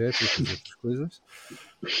bebidas energéticas e outras coisas.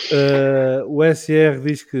 O SR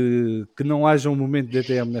diz que não haja um momento de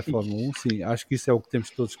DTM na Fórmula 1. Sim, acho que isso é o que temos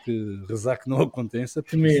todos que rezar que não aconteça.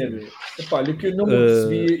 Temer. Olha, que eu não me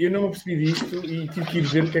apercebi disto e tive que ir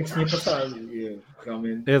ver o que é que se tinha passado.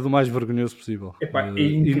 Realmente... É do mais vergonhoso possível.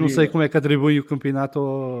 E não sei como é que atribui o campeonato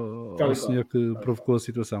ao senhor que provocou a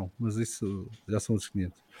situação, mas isso já são os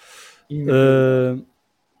 500.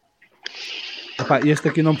 Este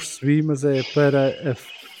aqui não percebi, mas é para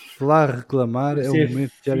falar reclamar é o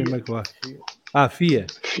momento de Jerry Maguire. FIA.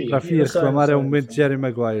 Para a FIA reclamar é o momento de Jerry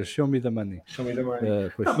Maguire. Show me the money.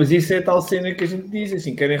 Mas isso é a tal cena que a gente diz,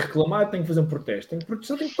 assim, querem reclamar, têm que fazer um protesto. Tem que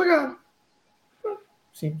protestar, tem que pagar.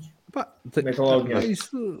 Simples.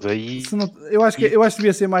 Eu acho que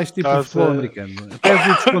devia ser mais tipo de futebol americano. Perdes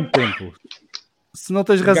o desconto de tempo. Se não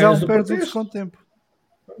tens razão, perdes o desconto de tempo.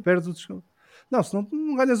 Perdes o desconto. Não, se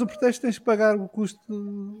não ganhas o protesto, tens que pagar o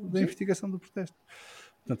custo da investigação do protesto.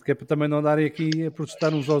 Portanto, que é para também não andarem aqui a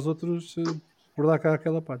protestar uns aos outros por dar cá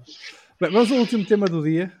aquela parte. Bem, vamos ao último tema do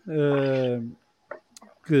dia.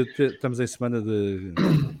 Que estamos em semana de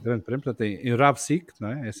Grande Prémio. Portanto, em Ravsik, não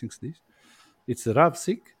é? É assim que se diz. It's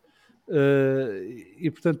Ravsik.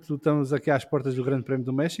 E portanto estamos aqui às portas do Grande Prémio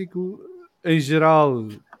do México. Em geral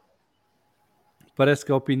parece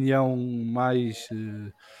que a opinião mais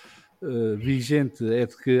vigente é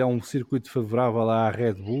de que é um circuito favorável à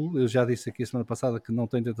Red Bull. Eu já disse aqui a semana passada que não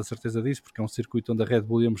tenho tanta certeza disso, porque é um circuito onde a Red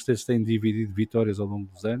Bull e a Mercedes têm dividido vitórias ao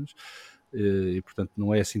longo dos anos, e portanto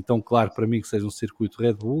não é assim tão claro para mim que seja um circuito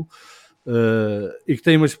Red Bull. E que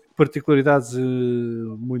tem umas particularidades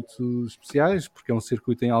muito especiais, porque é um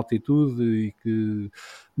circuito em altitude e que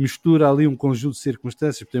mistura ali um conjunto de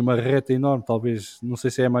circunstâncias. Tem uma reta enorme, talvez, não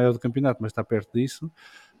sei se é a maior do campeonato, mas está perto disso,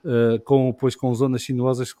 com zonas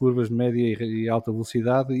sinuosas, curvas de média e alta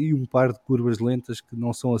velocidade e um par de curvas lentas que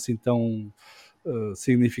não são assim tão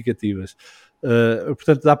significativas.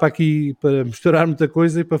 Portanto, dá para aqui para misturar muita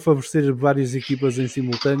coisa e para favorecer várias equipas em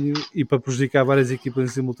simultâneo e para prejudicar várias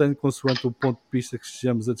equipas em simultâneo, consoante o ponto de vista que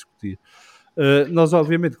estejamos a discutir. Nós,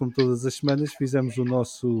 obviamente, como todas as semanas, fizemos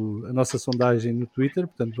a nossa sondagem no Twitter,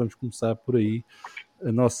 portanto, vamos começar por aí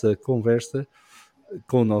a nossa conversa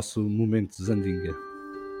com o nosso momento de Zandinga.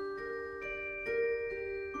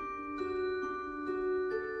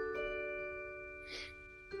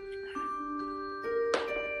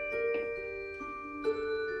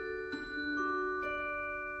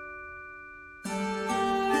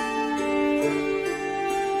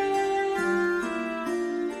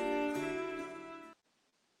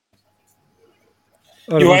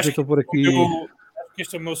 Ora, eu acho por aqui... que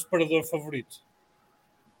este é o meu separador favorito.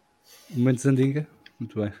 Momento de Zandinga?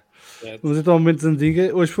 Muito bem. Vamos então ao momento de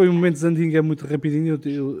Zandinga. Hoje foi um momento de Zandinga muito rapidinho.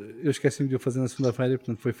 Eu esqueci-me de o fazer na segunda-feira,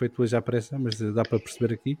 portanto foi feito hoje à pressa, mas dá para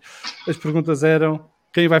perceber aqui. As perguntas eram: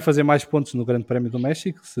 quem vai fazer mais pontos no Grande Prémio do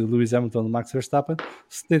México? Se Lewis Hamilton ou Max Verstappen.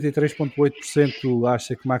 73,8%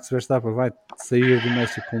 acha que Max Verstappen vai sair do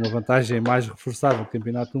México com uma vantagem mais reforçada no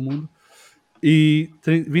Campeonato do Mundo. E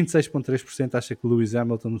 26,3% acha que o Lewis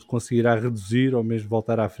Hamilton conseguirá reduzir ou mesmo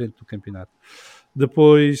voltar à frente do campeonato.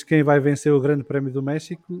 Depois, quem vai vencer o Grande Prémio do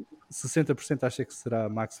México? 60% acha que será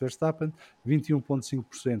Max Verstappen,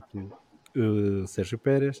 21,5% Sérgio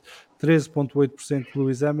Pérez, 13,8%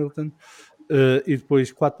 Lewis Hamilton, e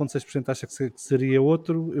depois 4,6% acha que seria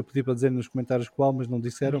outro. Eu pedi para dizer nos comentários qual, mas não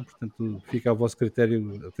disseram, portanto fica ao vosso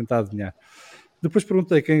critério a tentar adivinhar. Depois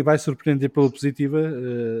perguntei quem vai surpreender pela positiva.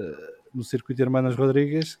 no circuito Hermanos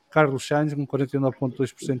Rodrigues, Carlos Sainz com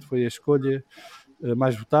 49,2% foi a escolha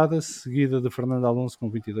mais votada, seguida de Fernando Alonso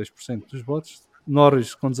com 22% dos votos,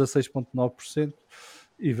 Norris com 16,9%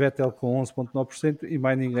 e Vettel com 11,9%, e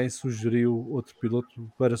mais ninguém sugeriu outro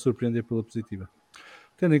piloto para surpreender pela positiva.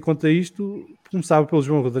 Tendo em conta isto, começava pelo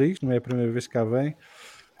João Rodrigues, não é a primeira vez que cá vem.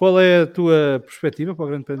 Qual é a tua perspectiva para o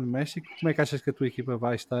Grande Prémio do México? Como é que achas que a tua equipa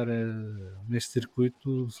vai estar neste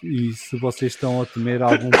circuito? E se vocês estão a temer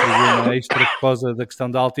algum problema extra por causa da questão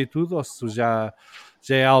da altitude, ou se já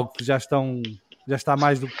é algo que já está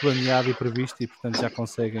mais do que planeado e previsto e, portanto, já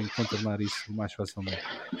conseguem contornar isso mais facilmente?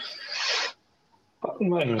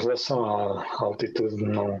 Bem, em relação à altitude,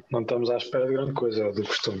 não estamos à espera de grande coisa do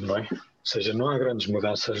costume, não é? Ou seja, não há grandes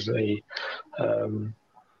mudanças aí.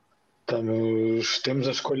 Temos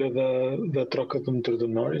a escolha da troca do motor do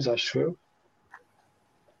Norris, acho eu.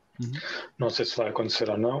 Não sei se vai acontecer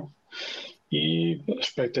ou não. E as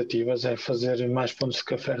expectativas é fazer mais pontos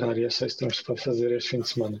que a Ferrari. Eu sei se temos para fazer este fim de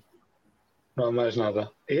semana. Não há mais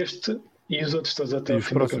nada. Este e os outros todos até o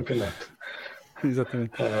fim do campeonato.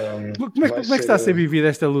 Exatamente. Como é que está a ser vivida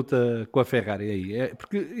esta luta com a Ferrari aí?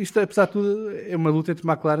 Porque isto, apesar de tudo, é uma luta entre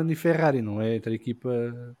McLaren e Ferrari, não é entre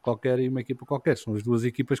equipa qualquer e uma equipa qualquer. São as duas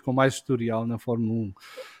equipas com mais historial na Fórmula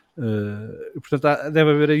 1. Portanto, deve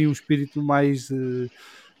haver aí um espírito mais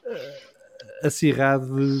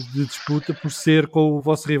acirrado de disputa por ser com o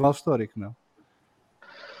vosso rival histórico, não?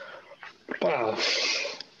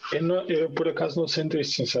 Eu por acaso não sinto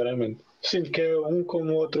isso, sinceramente. Sinto que é um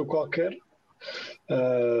como o outro qualquer.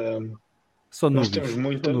 Nós temos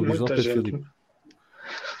muita gente.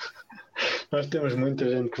 Nós temos muita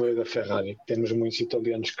gente que veio da Ferrari. Temos muitos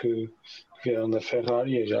italianos que vieram da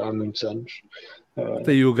Ferrari já há muitos anos.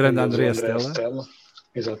 Tem o grande Andrea Stella.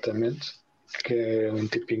 Exatamente, que é um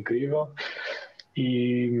tipo incrível.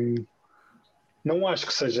 E não acho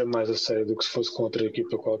que seja mais a sério do que se fosse com outra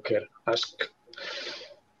equipa qualquer. Acho que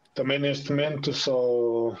também neste momento,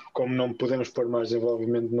 só como não podemos pôr mais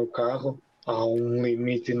desenvolvimento no carro, há um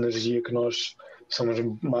limite de energia que nós somos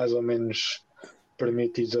mais ou menos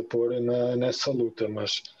permitidos a pôr nessa luta,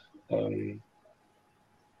 mas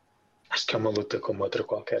acho que é uma luta como outra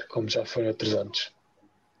qualquer, como já foi em outros anos.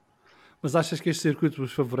 Mas achas que este circuito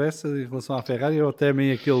vos favorece em relação à Ferrari, ou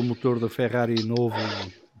temem aquele motor da Ferrari novo?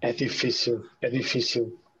 É difícil.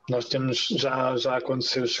 Nós temos, já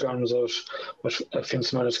aconteceu chegarmos aos fins de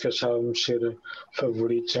semana que achávamos ser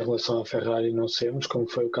favoritos em relação à Ferrari e não sermos, como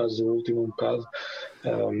foi o caso do último bocado,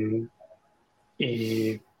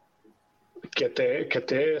 e que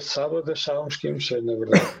até sábado achávamos que íamos ser, na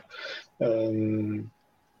verdade.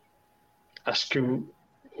 Acho que o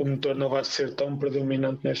motor não vai ser tão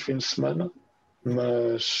predominante neste fim de semana,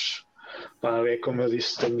 mas é como eu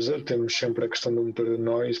disse, temos sempre a questão do motor de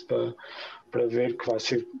Norris para ver, que vai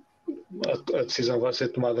ser a decisão vai ser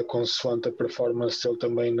tomada consoante a performance dele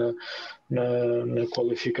também na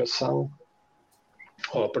qualificação,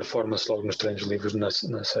 ou a performance logo nos treinos livres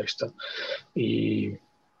na sexta. E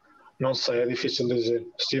não sei, é difícil dizer.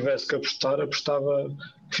 Se tivesse que apostar, apostava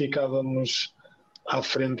que ficávamos à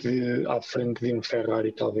frente de um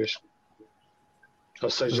Ferrari, talvez. Ou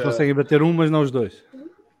seja, conseguem bater um, mas não os dois.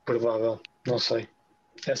 Provável, não sei.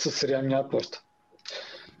 Essa seria a minha aposta.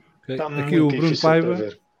 Okay. Aqui o Bruno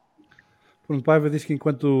Paiva diz que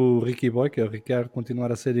enquanto o Ricky Boy, que é o Ricardo,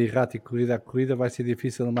 continuar a ser errático corrida a corrida, vai ser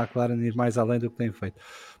difícil a McLaren ir mais além do que tem feito.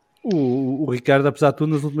 O Ricardo, apesar de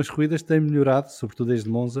tudo, nas últimas corridas tem melhorado, sobretudo desde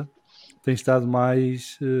Monza, tem estado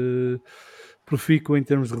mais profícuo em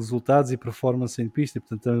termos de resultados e performance em pista, e,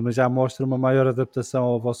 portanto, mas já mostra uma maior adaptação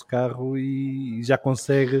ao vosso carro e já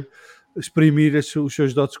consegue exprimir os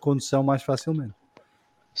seus dotes de condução mais facilmente.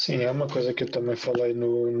 Sim, é uma coisa que eu também falei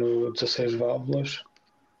no 16 válvulas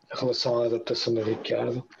em relação à adaptação do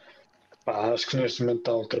Ricciardo. Acho que neste momento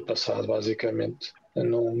está ultrapassado, basicamente. Eu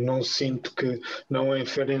não sinto que, não é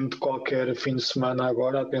inferente qualquer fim de semana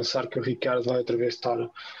agora a pensar que o Ricciardo vai outra vez estar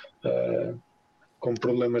com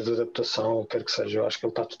problemas de adaptação, ou quer que seja. Eu acho que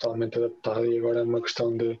ele está totalmente adaptado e agora é uma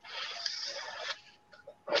questão de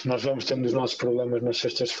nós vamos tendo os nossos problemas nas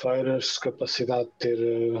sextas-feiras, capacidade de ter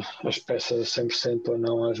as peças a 100% ou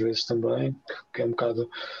não, às vezes também, que é um bocado,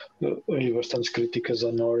 e bastantes críticas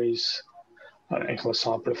ao Norris em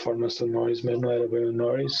relação à performance do Norris, mas não era bem o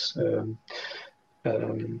Norris.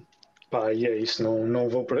 E é isso, não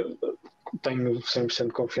vou tenho 100%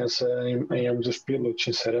 de confiança em ambos os pilotos,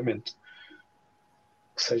 sinceramente.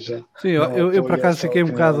 Ou seja, sim, eu por acaso fiquei um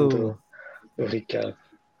bocado do Ricardo.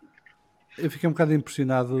 Eu fiquei um bocado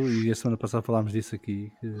impressionado, e a semana passada falámos disso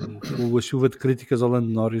aqui, com a chuva de críticas ao Lando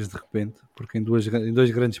Norris de repente, porque em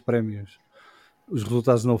dois grandes prémios os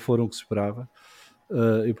resultados não foram o que se esperava.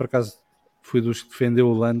 E por acaso fui dos que defendeu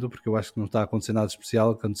o Lando, porque eu acho que não está a acontecer nada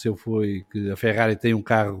especial. O que aconteceu foi que a Ferrari tem um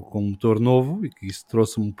carro com um motor novo e que isso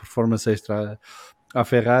trouxe uma performance extra à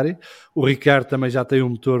Ferrari. O Ricciardo também já tem um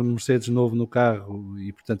motor Mercedes novo no carro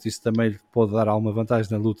e, portanto, isso também lhe pode dar alguma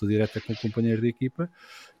vantagem na luta direta com o companheiro de equipa.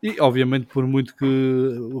 E, obviamente, por muito que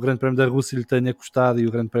o Grande Prémio da Rússia lhe tenha custado e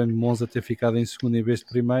o Grande Prémio de Monza ter ficado em segundo em vez de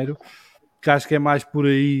primeiro, que acho que é mais por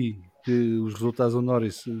aí que os resultados do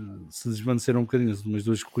Norris se desvaneceram um bocadinho nas últimas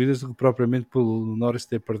duas corridas do que propriamente pelo Norris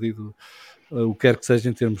ter perdido o que quer que seja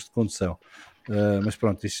em termos de condução. Mas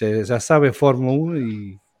pronto, isto já sabe, é Fórmula 1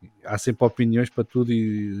 e há sempre opiniões para tudo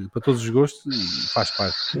e para todos os gostos e faz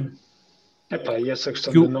parte. Sim. E essa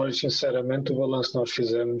questão do Norris, sinceramente, o balanço que nós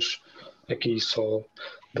fizemos aqui, só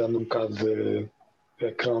dando um bocado de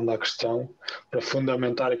background à questão, para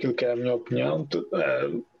fundamentar aquilo que é a minha opinião,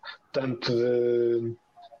 tanto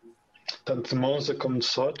de Monza como de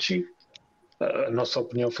Sochi, a nossa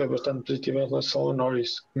opinião foi bastante positiva em relação ao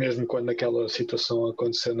Norris, mesmo quando aquela situação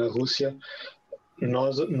aconteceu na Rússia.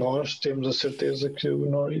 Nós temos a certeza que o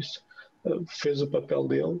Norris fez o papel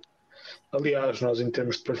dele. Aliás, nós em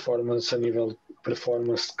termos de performance, a nível de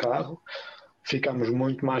performance de carro, ficámos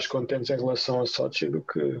muito mais contentes em relação a Sochi do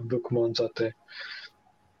que Monza até.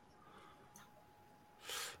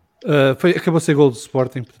 Acabou de ser gol do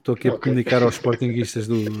Sporting, estou aqui a comunicar aos sportinguistas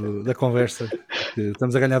da conversa que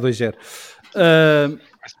estamos a ganhar 2-0.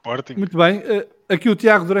 Muito bem, aqui o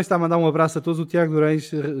Tiago Durães está a mandar um abraço a todos. O Tiago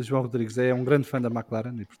Durães, João Rodrigues, é um grande fã da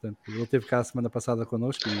McLaren e, portanto, ele esteve cá a semana passada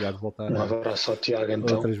connosco e há de voltar um abraço ao Tiago,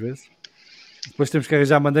 então. Outras vezes. Depois temos que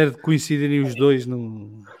arranjar a maneira de coincidirem os dois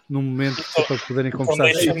num momento para poderem conversar.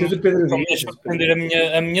 Deixa-me aprender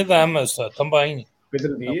a minha dama só, também.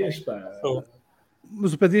 Pedro Dias, pá.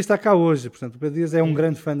 Mas o Pedro Dias está cá hoje, portanto, o Pedro Dias é um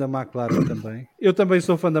grande fã da McLaren também. Eu também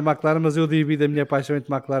sou fã da McLaren, mas eu divido a minha paixão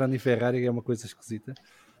entre McLaren e Ferrari, que é uma coisa esquisita.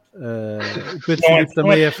 O Pedro Filipe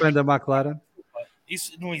também é fã da McLaren.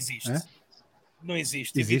 Isso não existe. Não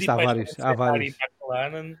existe. Existe, há vários. Há vários.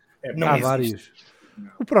 Há vários.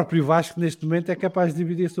 O próprio Vasco, neste momento, é capaz de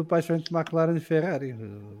dividir a sua paixão entre McLaren e Ferrari.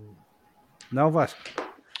 Não, Vasco?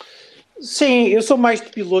 Sim, eu sou mais de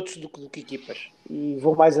pilotos do que equipas. E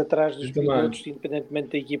vou mais atrás dos pilotos, independentemente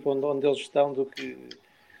da equipa onde eles estão, do que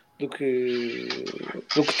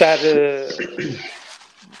estar...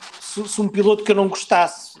 Se um piloto que eu não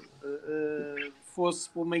gostasse fosse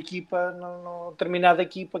por uma equipa, não determinada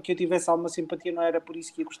equipa, que eu tivesse alguma simpatia, não era por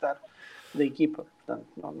isso que ia gostar da equipa. Portanto,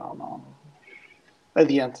 não.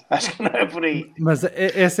 Adiante, acho que não é por aí. Mas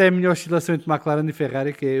essa é a minha oscilação entre McLaren e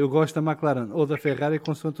Ferrari, que é, eu gosto da McLaren ou da Ferrari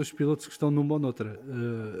consoante os pilotos que estão numa ou noutra.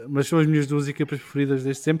 Mas são as minhas duas equipas preferidas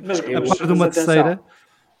desde sempre. A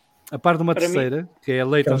par de uma terceira, que é a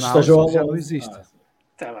Leighton House, já não existe.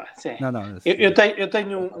 Tá bem, sim. Não, eu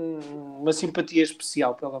tenho uma simpatia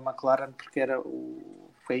especial pela McLaren, porque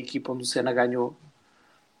foi a equipa onde o Senna ganhou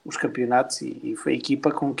os campeonatos e foi a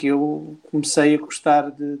equipa com que eu comecei a gostar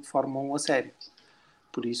de Fórmula 1 a sério.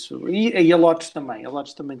 Por isso, e a Lotus também. A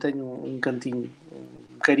Lotus também tem um cantinho,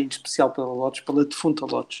 um carinho especial pela Lotus, pela defunta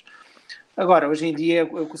Lotus. Agora, hoje em dia é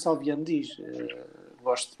o que o Salviano diz.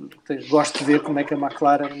 Gosto de ver como é que a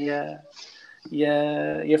McLaren e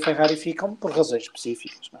a Ferrari ficam por razões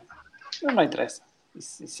específicas. Não interessa.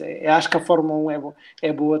 Acho que a Fórmula 1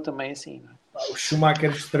 é boa também assim. Não é? O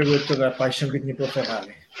Schumacher estragou toda a paixão que eu tinha pela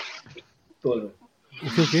Ferrari. Toda. O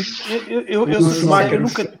quê? Eu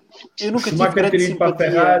nunca tive grande simpatia para a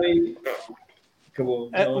Ferrari. Acabou.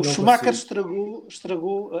 O Schumacher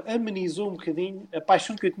estragou, amenizou um bocadinho a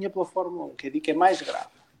paixão que eu tinha pela Fórmula 1, que é mais grave.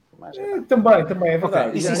 Também é verdade.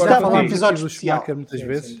 Okay. Isso está a falar episódio do Schumacher muitas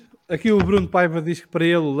vezes. Sim. Aqui o Bruno Paiva diz que para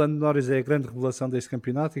ele o Lando Norris é a grande revelação deste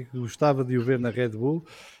campeonato e que gostava de o ver na Red Bull.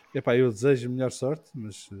 Epá, eu desejo melhor sorte,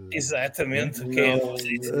 mas... Exatamente. É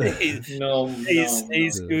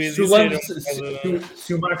isso que eu ia dizer.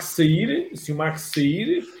 Se o Max sair... Se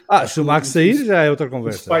o Max sair já é outra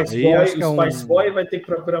conversa. O Spice Boy vai ter que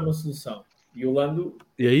procurar uma solução. E o Lando...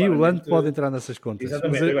 E aí o Lando pode entrar nessas contas.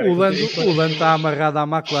 Exatamente. Mas o Lando está amarrado à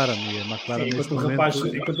McLaren. E a McLaren enquanto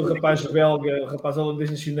o rapaz belga, o rapaz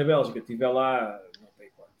holandês nascido na Bélgica, estiver lá...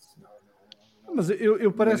 Mas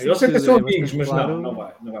eu parece eu sei que são amigos, mas claro, não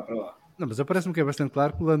vai para lá. Não, mas parece-me que é bastante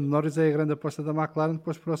claro que o Lando Norris é a grande aposta da McLaren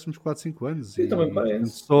para os próximos 4, 5 anos. Sim, também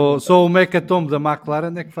parece. Só o mecatombe da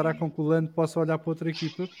McLaren é que fará com que o Lando possa olhar para outra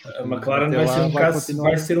equipa. A McLaren vai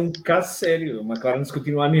ser um caso sério. A McLaren, se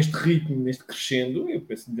continuar neste ritmo, neste crescendo, eu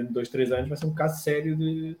penso que dentro de 2, 3 anos vai ser um caso sério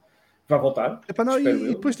de... Vai voltar. E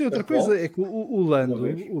depois tem outra coisa, é que o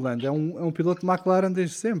Lando é um piloto de McLaren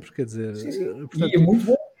desde sempre, quer dizer... Sim. Portanto, e é muito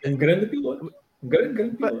bom, é um grande piloto. Um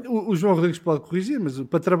grande piloto. O João Rodrigues pode corrigir, mas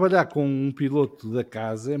para trabalhar com um piloto da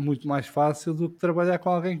casa é muito mais fácil do que trabalhar com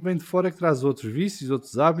alguém que vem de fora, que traz outros vícios,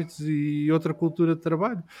 outros hábitos e outra cultura de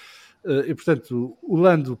trabalho. E, portanto, o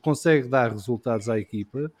Lando consegue dar resultados à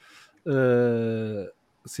equipa.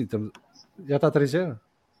 Sim, já está 3-0.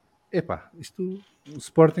 Epá, o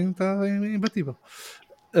Sporting está imbatível.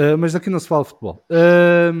 Mas aqui não se fala de futebol.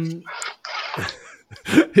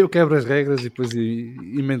 Eu quebro as regras e depois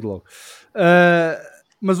emendo logo.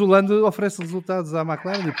 Mas o Lando oferece resultados à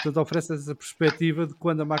McLaren e, portanto, oferece essa perspectiva de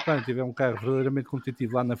quando a McLaren tiver um carro verdadeiramente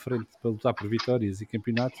competitivo lá na frente para lutar por vitórias e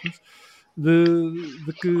campeonatos,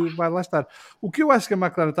 de que vai lá estar. O que eu acho que a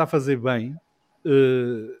McLaren está a fazer bem,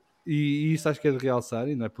 e isso acho que é de realçar,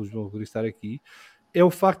 e não é pelo João Rodrigues estar aqui, é o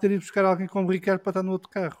facto de ir buscar alguém como o Ricciardo para estar no outro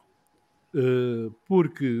carro.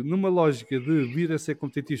 Porque numa lógica de vir a ser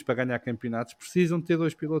competitivos para ganhar campeonatos, precisam de ter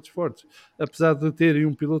 2 pilotos fortes, apesar de terem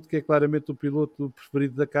um piloto que é claramente o piloto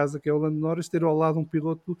preferido da casa, que é o Lando Norris, ter ao lado um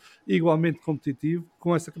piloto igualmente competitivo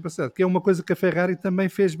com essa capacidade, que é uma coisa que a Ferrari também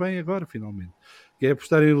fez bem agora, finalmente, que é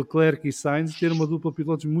apostar em Leclerc e Sainz, ter uma dupla de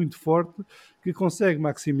pilotos muito forte que consegue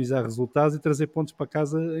maximizar resultados e trazer pontos para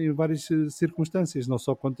casa em várias circunstâncias, não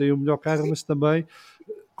só quando tem o melhor carro, mas também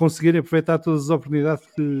conseguirem aproveitar todas as oportunidades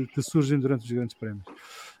que surgem durante os grandes prémios.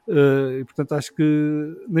 E, portanto, acho que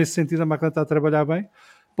nesse sentido a McLaren está a trabalhar bem.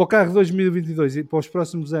 Para o carro 2022 e para os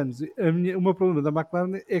próximos anos, o meu problema da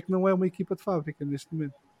McLaren é que não é uma equipa de fábrica neste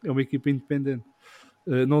momento. É uma equipa independente.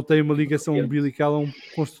 Não tem uma ligação umbilical a um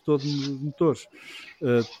construtor de motores.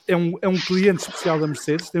 É um cliente especial da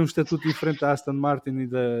Mercedes, tem um estatuto diferente da Aston Martin e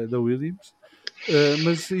da Williams.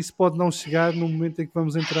 Mas isso pode não chegar no momento em que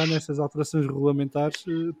vamos entrar nessas alterações regulamentares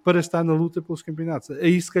para estar na luta pelos campeonatos.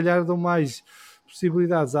 Aí se calhar dão mais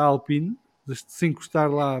possibilidades à Alpine de se encostar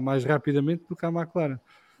lá mais rapidamente do que à McLaren.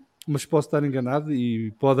 Mas posso estar enganado e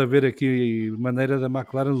pode haver aqui maneira da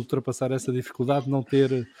McLaren ultrapassar essa dificuldade de não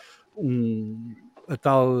ter a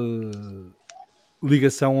tal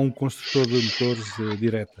ligação a um construtor de motores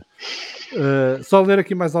direta. Só ler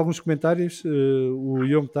aqui mais alguns comentários. O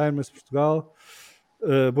Young Timers Portugal.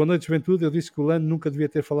 Boa noite, juventude. Eu disse que o Lando nunca devia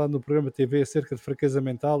ter falado no programa TV acerca de fraqueza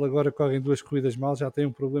mental. Agora correm 2 corridas mal, já tem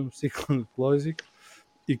um problema psicológico.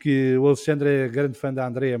 E que o Alexandre é grande fã da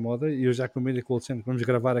Andrea Moda. E eu já combinei com o Alexandre que vamos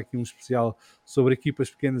gravar aqui um especial sobre equipas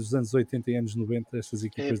pequenas dos anos 80 e anos 90. Essas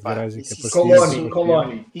equipas de garagem que apareciam.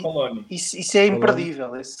 Colónia. Isso é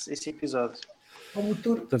imperdível, esse episódio.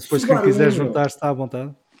 Portanto, depois quem quiser juntar-se está à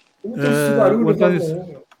vontade.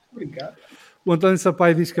 O António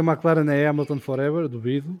Sampaio diz que a McLaren é Hamilton forever,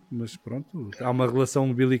 duvido, mas pronto, há uma relação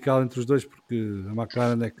umbilical entre os dois, porque a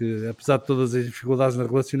McLaren é que, apesar de todas as dificuldades no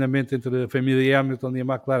relacionamento entre a família Hamilton e a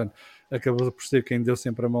McLaren, acabou por ser quem deu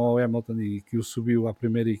sempre a mão ao Hamilton e que o subiu à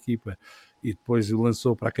primeira equipa e depois o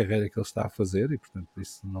lançou para a carreira que ele está a fazer, e portanto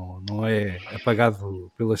isso não é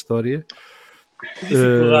apagado pela história.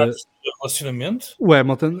 Dificuldades do relacionamento? O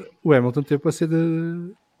Hamilton teve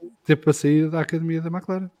para sair da academia da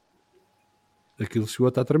McLaren. Aquilo chegou a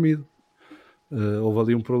estar tremido. Houve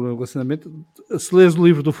ali um problema de relacionamento. Se lês o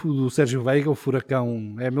livro do Sérgio Veiga, o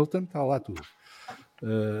Furacão Hamilton, está lá tudo.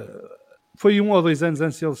 Foi 1 ou 2 anos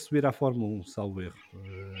antes de ele subir à Fórmula 1, salvo erro,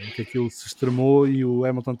 em que aquilo se extremou e o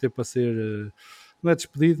Hamilton teve para ser, não é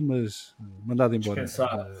despedido, mas mandado embora.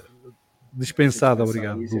 Dispensado,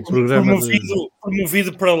 obrigado. Do programa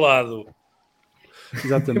promovido para o lado.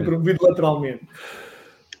 Exatamente. Promovido lateralmente.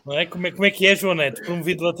 Não é? Como é que é, João Neto?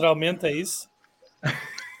 Promovido lateralmente, é isso?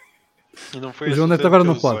 E não foi o João Neto agora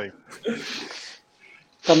não pode.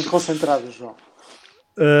 Está muito concentrado, João.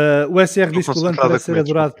 O SR diz que o Lando parece ser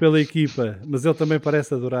adorado pela equipa, mas ele também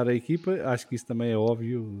parece adorar a equipa. Acho que isso também é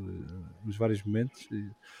óbvio nos vários momentos.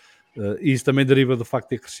 E isso também deriva do facto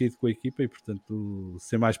de ter crescido com a equipa e, portanto,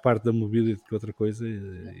 ser mais parte da mobília do que outra coisa.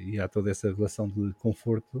 E há toda essa relação de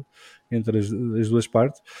conforto entre as duas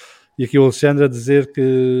partes. E aqui o Alexandre a dizer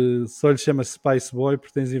que só lhe chama Spice Boy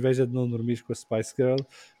porque tens inveja de não dormir com a Spice Girl.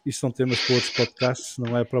 Isto são temas para outros podcasts,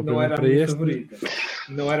 não é propriamente para este. Favorita.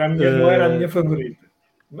 Não era a minha favorita.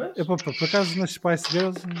 Mas... Eu, por acaso nas Spice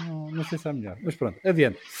Girls não sei se é a melhor. Mas pronto,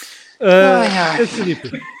 adiante. Filipe,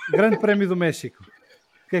 Grande Prémio do México.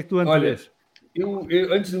 O que é que tu antevês? Eu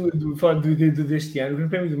antes de falar deste ano, o Grande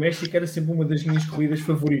Prémio do México era sempre uma das minhas corridas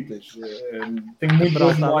favoritas. Tenho muito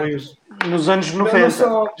boas memórias. Nos anos 90.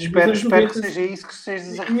 Espero que seja isso que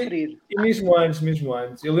estejas a referir. E mesmo antes.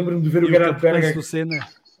 Eu lembro-me de ver o Gerhard Berger.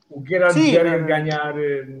 O Gerhard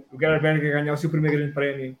Berger ganhar o seu primeiro Grande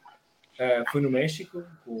Prémio. Foi no México.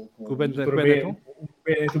 Com o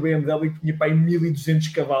BMW que tinha para aí 1200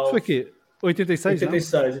 cavalos. Foi aqui? 86?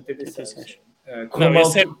 86. Não,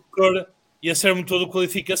 E esse era o motor de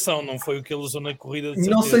qualificação, não foi o que ele usou na corrida de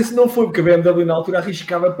Não certeza. sei se não foi, porque a BMW na altura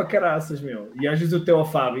arriscava para caraças, meu. E às vezes o Theo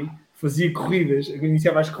Fabi fazia corridas,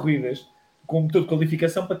 iniciava as corridas com motor de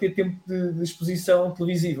qualificação para ter tempo de exposição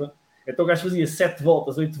televisiva. Então o gajo fazia 7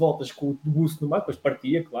 voltas, 8 voltas com o boost no mar, depois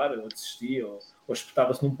partia, claro, ou desistia, ou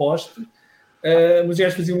espetava-se num poste. Mas os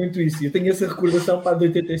gajos faziam muito isso. E eu tenho essa recordação para de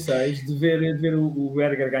 86, de ver o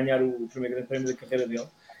Berger ganhar o primeiro grande prémio da carreira dele.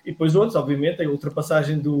 E depois outros, obviamente, a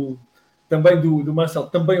ultrapassagem do Marcel,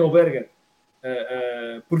 também ao Berger,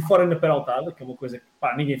 por fora na peraltada, que é uma coisa que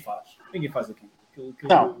ninguém faz. Ninguém faz aquilo.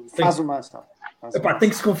 Faz o Marcel. Tem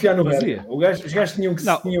que se confiar no Berger. Os gajos tinham que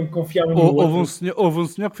confiar no outro. Houve um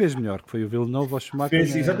senhor que fez melhor, que foi o Villeneuve ao Schumacher.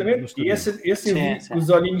 Fez, exatamente. E esse eu vi, com os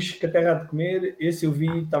olhinhos que a terra há de comer, esse eu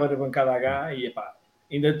vi, estava na bancada H e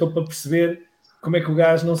ainda estou para perceber como é que o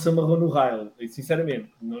gajo não se amarrou no rail. Sinceramente,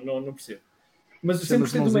 não percebo. Mas eu sempre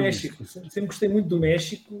gostei do México. Sempre gostei muito do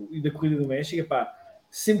México e da corrida do México.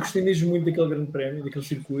 Sempre gostei mesmo muito daquele grande prémio, daquele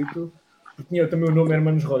circuito. Porque tinha também o nome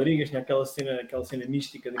Hermanos Rodrigues, tinha aquela cena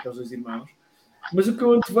mística daqueles dois irmãos. Mas o que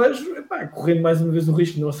eu antevejo, correndo mais uma vez o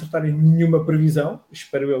risco de não acertarem nenhuma previsão,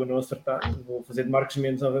 espero eu não acertar, vou fazer de Marcos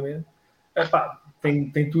Mendes novamente,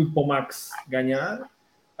 tem tudo para o Max ganhar.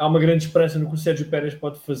 Há uma grande esperança no que o Sérgio Pérez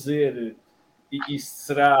pode fazer e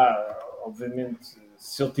será, obviamente,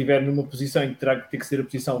 se ele estiver numa posição em que terá que ter que ceder a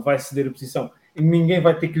posição, vai ceder a posição e ninguém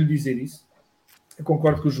vai ter que lhe dizer isso. Eu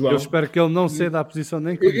concordo com o João. Eu espero que ele não ceda a posição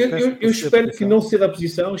nem que eu espero que não ceda a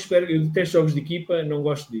posição, eu detesto jogos de equipa, não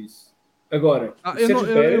gosto disso. Agora,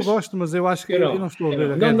 eu gosto, mas eu acho que eu não estou a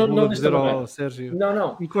ver a Red Bull a dizer ao Sérgio.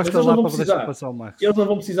 Não. Encosta lá para deixar passar o Max. Eles não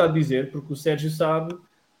vão precisar de dizer, porque o Sérgio sabe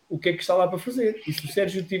o que é que está lá para fazer. E se o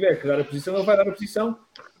Sérgio tiver que dar a posição, ele vai dar a posição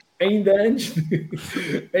ainda antes de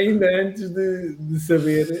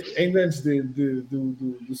saber, ainda antes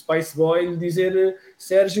do Spice Boy lhe dizer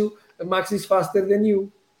Sérgio, Max is faster than you.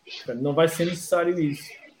 Portanto, não vai ser necessário isso.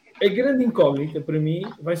 A grande incógnita para mim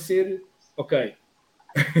vai ser, ok,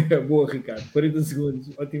 boa, Ricardo. 40 segundos,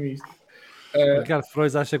 otimista. Ricardo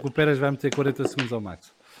Frois acha que o Pérez vai meter 40 segundos ao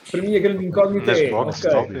Max. Para mim, a grande incógnita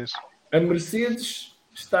a Mercedes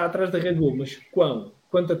está atrás da Red Bull, mas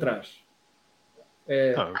quanto atrás?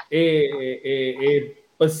 É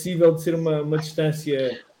passível de ser uma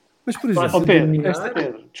distância. Mas, por exemplo,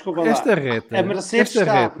 Pedro, desculpa lá. Esta reta. A Mercedes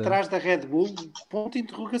está atrás da Red Bull, ponto de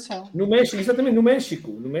interrogação. No México, exatamente, no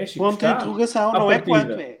México. Ponto de interrogação, não é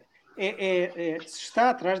quanto é. Se está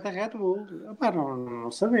atrás da Red Bull, não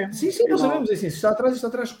sabemos. Sim, não sabemos. Assim, se está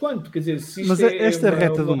atrás quanto? Quer dizer, se mas esta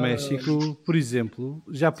reta do México, por exemplo,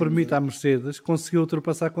 já permite à Mercedes conseguir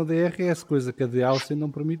ultrapassar com a DRS, coisa que a de Austin não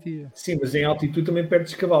permitia. Sim, mas em altitude também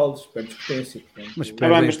perdes cavalos, perdes potência. Portanto, mas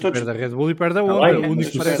perde a Red Bull e perde a Honda. O único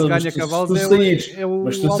que parece que ganha cavalos é o.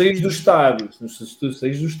 Mas se tu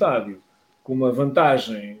saís do estádio com uma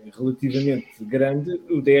vantagem relativamente grande,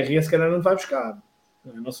 o DRS se calhar não vai buscar.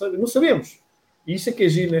 Não sabemos. Isso é que é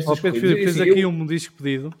giro nestas coisas. Tens aqui um disco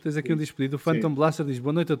pedido. O Phantom Blaster diz: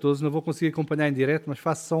 boa noite a todos. Não vou conseguir acompanhar em direto, mas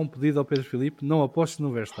faço só um pedido ao Pedro Filipe. Não apostes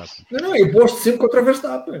no Verstappen. Não, eu aposto sempre contra o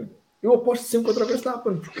Verstappen.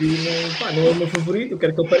 Porque não é o meu favorito. Eu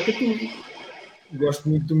quero que ele perca tudo. Gosto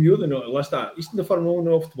muito do miúdo. Lá está. Isto da Fórmula 1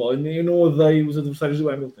 não é o futebol. Eu não odeio os adversários do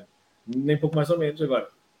Hamilton. Nem pouco mais ou menos. Agora,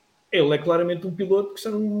 ele é claramente um piloto que está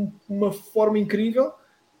numa forma incrível.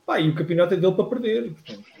 E o campeonato é dele para perder.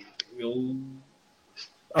 Portanto, ele,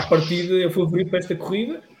 à partida, é o favorito para esta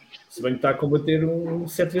corrida. Se bem que está a combater um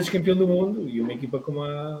 7 vezes campeão do mundo e uma equipa como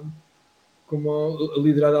a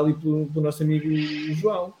liderada ali pelo nosso amigo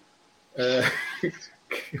João.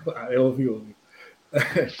 É óbvio.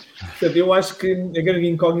 Portanto, eu acho que a grande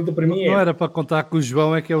incógnita para mim Não era para contar que o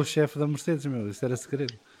João é que é o chefe da Mercedes, meu. Isso era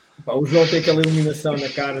segredo. O João tem aquela iluminação na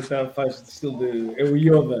cara, faz de estilo de... É o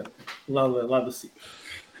Yoda lá do sítio.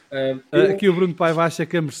 Aqui o Bruno Paiva acha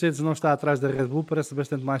que a Mercedes não está atrás da Red Bull, parece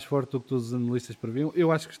bastante mais forte do que todos os analistas previam.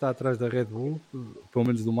 Eu acho que está atrás da Red Bull, pelo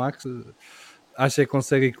menos do Max. Acho que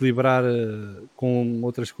consegue equilibrar com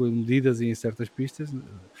outras medidas e em certas pistas.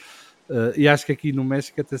 E acho que aqui no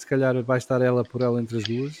México até se calhar vai estar ela por ela entre as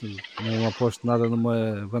duas. Não aposto nada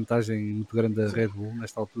numa vantagem muito grande da Red Bull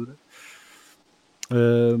nesta altura.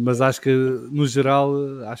 Mas acho que no geral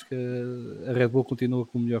acho que a Red Bull continua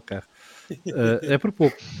com o melhor carro. É por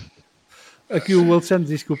pouco. Aqui o Alexandre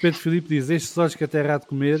diz que o Pedro Filipe diz: estes olhos que a terra há de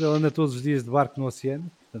comer, ele anda todos os dias de barco no oceano.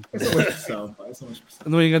 Portanto, essa é uma expressão.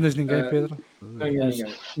 Não enganas ninguém, Pedro. Não enganas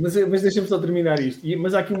ninguém. Mas deixa-me só terminar isto.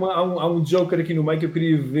 Mas há aqui há um joker aqui no meio que eu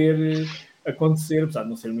queria ver acontecer, apesar de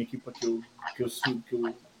não ser uma equipa que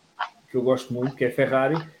eu gosto muito, que é a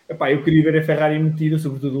Ferrari. Eu queria ver a Ferrari metida,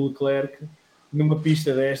 sobretudo o Leclerc, numa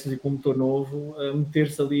pista destas e com um motor novo, a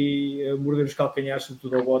meter-se ali, a morder os calcanhares,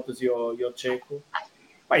 sobretudo ao Bottas e ao Checo.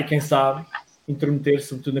 E quem sabe, intermeter-se,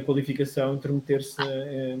 sobretudo na qualificação, intermeter-se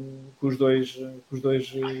com os dois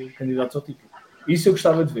candidatos ao título. Isso eu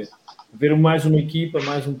gostava de ver. Ver mais uma equipa,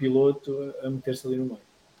 mais um piloto a meter-se ali no meio.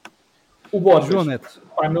 O Bottas, João Neto.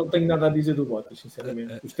 Não tenho nada a dizer do Bottas,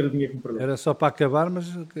 sinceramente. O Estradinha que me perdoa. Era só para acabar, mas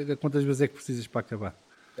quantas vezes é que precisas para acabar?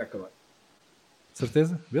 Já acabar.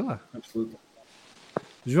 Certeza? Vê lá. Absoluto.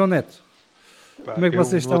 João Neto, como é que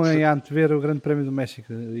vocês estão em antever o Grande Prémio do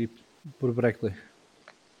México e por Brackley?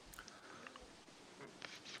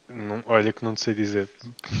 Não, olha que não sei dizer.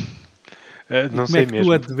 Não como sei é que mesmo.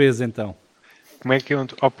 tu advês então? Como é que eu...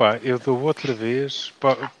 eu dou outra vez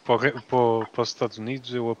para os Estados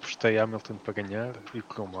Unidos. Eu apostei Hamilton para ganhar e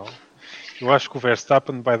correu mal. Eu acho que o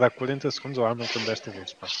Verstappen vai dar 40 segundos ao Hamilton desta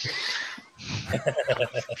vez. Pá.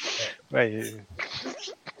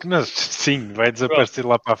 Mas sim, vai desaparecer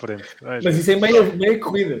lá para a frente. Mas isso é meia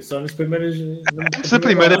corrida, só nas primeiras... Na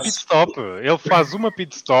primeira pit stop. Ele faz uma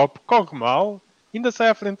pit stop, corre mal, ainda sai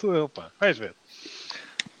à frente dele. Pá. Vais ver.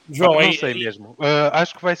 João, não sei mesmo.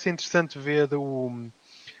 Acho que vai ser interessante ver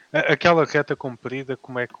aquela reta comprida,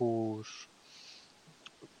 como é que os...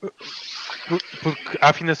 Porque a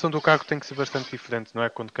afinação do carro tem que ser bastante diferente, não é?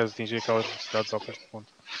 Quando queres atingir aquelas velocidades ao pé de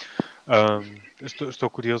ponto. Estou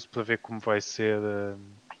curioso para ver como vai ser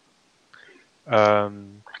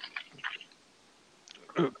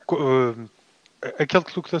aquele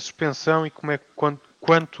truque da suspensão e como é,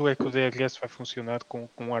 quanto é que o DRS vai funcionar com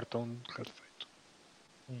um ar tão rarefeito.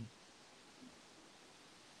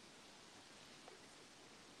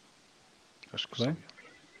 Acho que bem.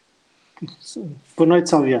 Boa noite,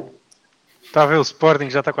 Salviano. Está a ver, o Sporting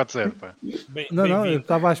já está 4-0. Pá. Não, eu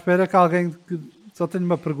estava à espera que alguém que só tenha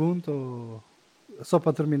uma pergunta ou só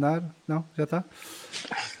para terminar. Não, já está.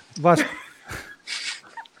 Vasco.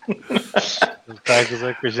 Está a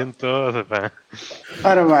gozar com a gente toda. Pá.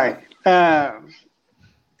 Ora bem,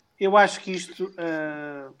 eu acho que isto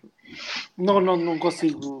não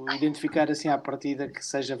consigo identificar assim à partida que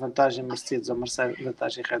seja vantagem Mercedes ou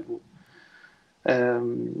vantagem Red Bull.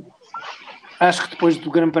 Acho que depois do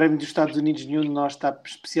Grande Prémio dos Estados Unidos nenhum de nós está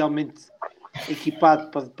especialmente equipado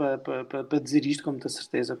para dizer isto com muita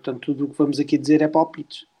certeza. Portanto, tudo o que vamos aqui dizer é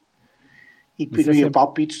palpites. E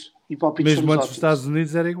palpites mesmo antes dos Estados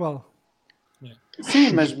Unidos era igual.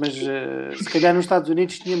 Sim, mas se calhar nos Estados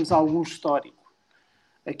Unidos tínhamos algum histórico.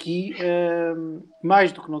 Aqui,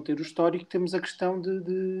 mais do que não ter o histórico, temos a questão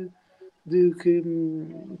de que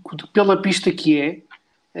pela pista que é,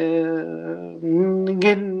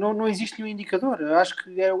 não existe nenhum indicador. Eu acho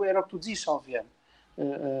que era o que tu dizes, Salviano.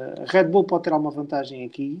 A Red Bull pode ter alguma vantagem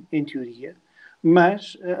aqui, em teoria,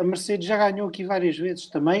 mas a Mercedes já ganhou aqui várias vezes,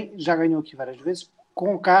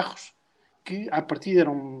 com carros que à partida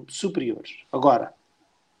eram superiores. Agora,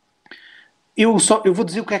 eu vou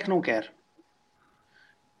dizer o que é que não quero.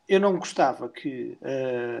 Eu não gostava que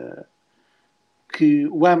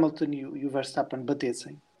o Hamilton e o Verstappen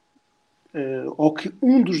batessem, ou que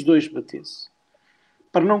um dos dois batesse,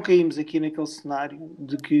 para não cairmos aqui naquele cenário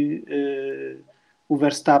de que o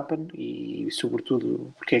Verstappen, e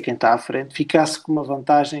sobretudo porque é quem está à frente, ficasse com uma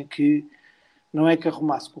vantagem que não é que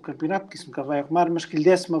arrumasse com o campeonato, porque isso nunca vai arrumar, mas que lhe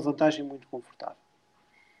desse uma vantagem muito confortável.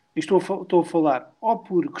 E estou a falar ou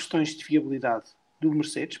por questões de fiabilidade do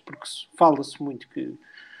Mercedes, porque fala-se muito que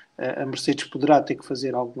a Mercedes poderá ter que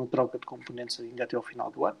fazer alguma troca de componentes ainda até ao final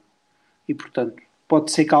do ano, e portanto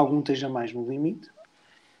pode ser que algum esteja mais no limite,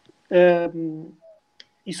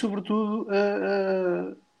 e sobretudo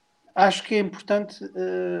acho que é importante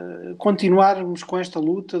continuarmos com esta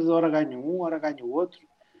luta de ora ganha um, ora ganha o outro,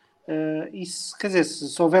 e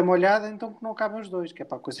se houver uma olhada, então que não acabem os dois, que é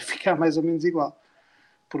para a coisa ficar mais ou menos igual,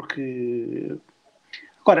 porque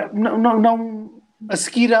agora não a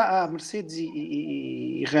seguir à Mercedes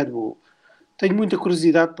e Red Bull, tenho muita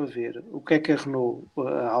curiosidade para ver o que é que a Renault,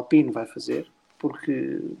 a Alpine vai fazer,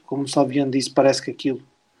 porque como o Salviano disse, parece que o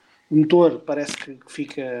motor parece que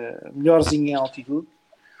fica melhorzinho em altitude.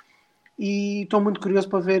 E estou muito curioso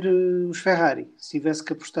para ver os Ferrari. Se tivesse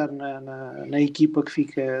que apostar na equipa que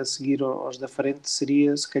fica a seguir aos da frente,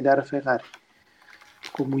 seria se calhar a Ferrari.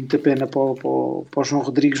 Com muita pena para o João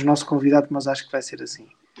Rodrigues, nosso convidado, mas acho que vai ser assim.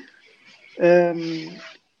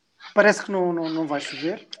 Parece que não vai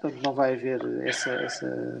chover, portanto não vai haver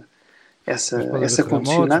essa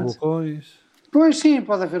condicionante. Pois sim,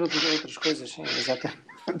 pode haver outras coisas, sim,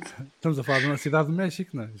 exatamente. Estamos a falar de uma cidade do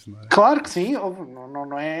México, não é? Claro que sim,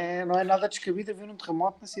 não é nada descabido haver um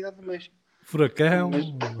terremoto na cidade do México. Furacão.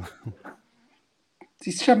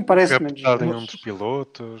 Isso já me parece menos. Raptarem um dos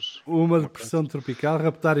pilotos. Uma depressão tropical,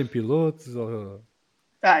 raptarem pilotos.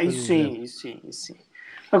 Isso sim.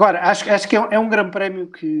 Agora, acho que é um grande prémio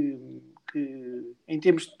que, em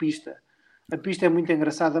termos de pista, a pista é muito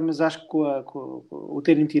engraçada, mas acho que com o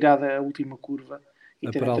terem tirado a última curva e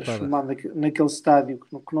terem transformado naquele estádio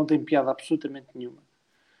que não tem piada absolutamente nenhuma.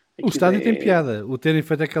 O estádio tem piada. O terem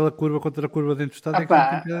feito aquela curva contra a curva dentro do estádio é que não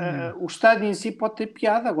tem piada nenhuma. O estádio em si pode ter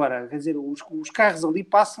piada. Agora, quer dizer, os carros ali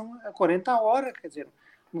passam a 40 a hora, quer dizer,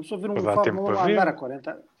 uma pessoa ver um Fórmula 1 andar a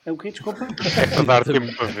 40. É o quê? Desculpa? É para dar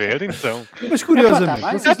tempo para ver, então. Mas curiosamente,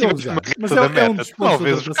 vocês estão a usar. Mas é um dos pontos não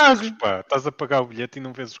vês os carros, pá. Estás a pagar o bilhete e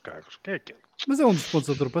não vês os carros. O que é aquilo? Mas é um dos pontos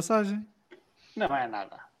de ultrapassagem. Não é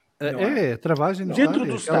nada. É travagem. Dentro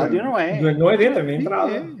do estádio, não é? Não é dentro, é na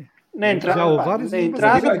entrada. Na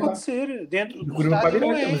entrada pode ser. Dentro do curva estádio para a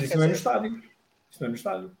não direita, é. mas isso não é no estádio. Isso não é no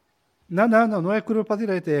estádio. Não é curva para a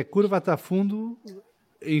direita. É curva até a fundo,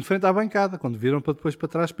 em frente à bancada, quando viram para depois para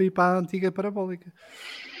trás para ir para a antiga parabólica.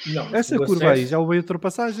 Não, essa curva aí já houve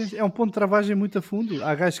ultrapassagens. É um ponto de travagem muito a fundo.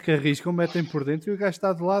 Há gajos que arriscam, metem por dentro e o gajo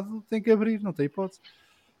está de lado, tem que abrir, não tem hipótese.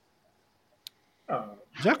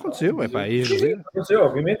 Já aconteceu, aconteceu,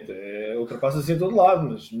 obviamente, ultrapassa-se em todo lado,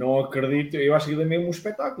 mas não acredito, eu acho que ele é mesmo um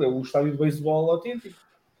espetáculo, é um estádio de beisebol autêntico.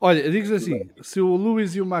 Olha, digo-vos assim, se o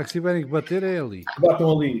Lewis e o Max tiverem que bater, é ali.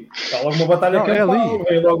 Batam ali, está logo uma batalha campal,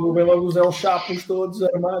 vem logo os El Chapos todos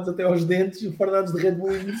armados até aos dentes, fardados de Red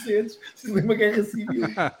Bull e Mercedes, se uma guerra civil.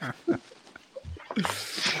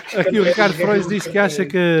 Aqui o Ricardo Freud diz que acha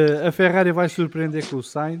que a Ferrari vai surpreender com o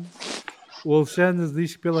Sainz. O Alexandre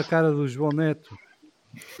diz que pela cara do João Neto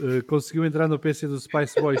conseguiu entrar no PC do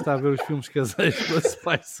Spice Boy e está a ver os filmes caseiros com a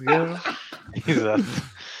Spice Girl. Exato.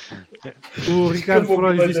 O Ricardo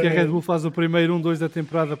Freud diz que a Red Bull faz o primeiro 1-2 da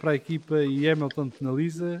temporada para a equipa e Hamilton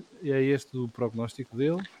penaliza, e é este o prognóstico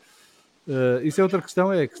dele. Isso é outra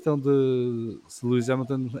questão, é a questão de se Lewis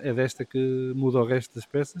Hamilton é desta que muda o resto das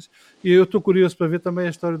peças. E eu estou curioso para ver também a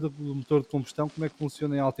história do motor de combustão, como é que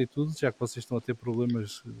funciona em altitude, já que vocês estão a ter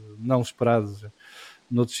problemas não esperados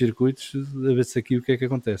noutros circuitos, a ver se aqui o que é que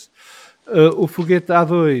acontece. O foguete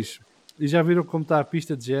A2, e já viram como está a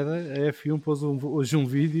pista de Jeddah? A F1 pôs hoje um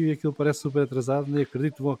vídeo e aquilo parece super atrasado, nem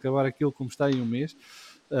acredito que vão acabar aquilo como está em um mês.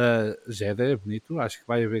 Jeddah é bonito, acho que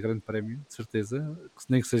vai haver grande prémio, de certeza,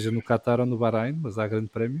 nem que seja no Qatar ou no Bahrein, mas há grande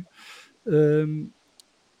prémio.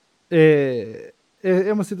 É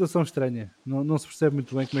uma situação estranha, não se percebe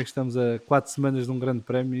muito bem como é que estamos a 4 semanas de um grande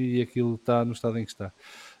prémio e aquilo está no estado em que está.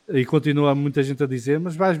 E continua muita gente a dizer,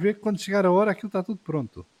 mas vais ver que quando chegar a hora aquilo está tudo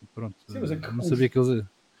pronto. Sim, mas não sabia que eles...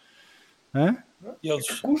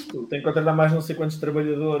 Que custo? Tem que contratar mais não sei quantos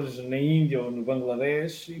trabalhadores na Índia ou no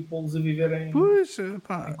Bangladesh e pô-los a viver em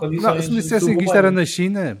condições. Se me dissessem que isto era na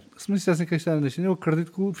China, eu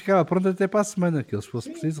acredito que ficava pronto até para a semana, que eles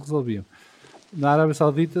fossem precisos resolviam. Na Arábia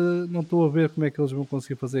Saudita não estou a ver como é que eles vão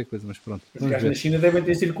conseguir fazer a coisa, mas pronto. Os gajos na China devem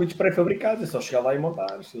ter circuitos pré-fabricados, é só chegar lá e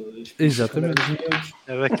montar. Exatamente.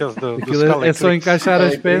 É daqueles é só encaixar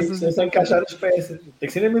as peças. É só encaixar as peças. Tem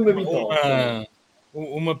que ser a mesma bitola.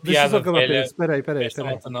 Uma piada velha. Espera aí.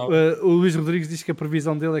 O Luís Rodrigues diz que a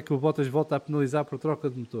previsão dele é que o Bottas volta a penalizar por troca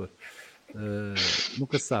de motor.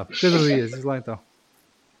 Nunca se sabe. Pedro Dias, diz lá então.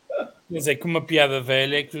 Mas é que uma piada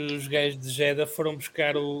velha é que os gajos de Jeddah foram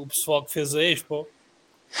buscar o pessoal que fez a Expo.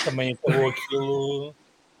 Também acabou aquilo.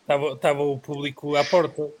 Estava o público à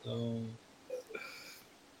porta.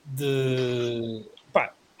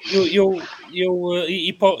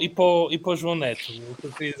 E para o João Neto, o que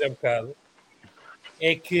eu queria dizer há bocado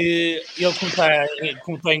é que ele,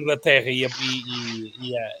 como está em Inglaterra e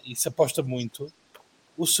se aposta muito,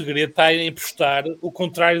 o segredo está em apostar o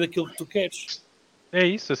contrário daquilo que tu queres. É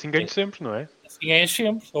isso, assim ganho sempre, não é? Assim ganhas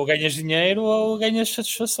sempre. Ou ganhas dinheiro ou ganhas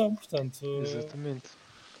satisfação, portanto... Exatamente.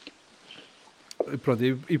 Pronto,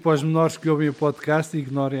 e para os menores que ouvem o podcast,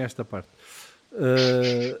 ignorem esta parte.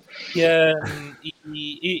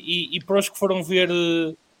 E para os que foram ver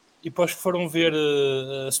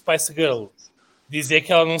Spice Girl, dizer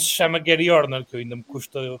que ela não se chama Gary Horner, que eu ainda me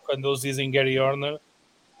custa, quando eles dizem Gary Horner,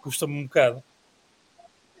 custa-me um bocado.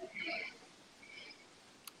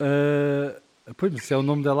 Pois, se é o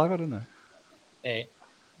nome dela agora, não é? É.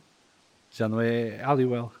 Já não é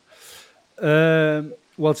Halliwell.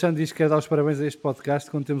 O Alexandre diz que quer dar os parabéns a este podcast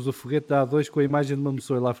quando temos o foguete da A2 com a imagem de uma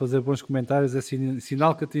pessoa lá a fazer bons comentários. É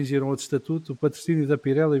sinal que atingiram outro estatuto. O patrocínio da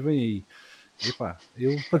Pirelli vem aí. Epá,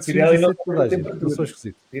 eu patrocínio aceito toda a gente. Não sou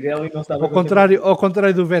esquisito. Ao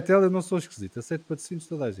contrário do Vettel, eu não sou esquisito. Aceito patrocínios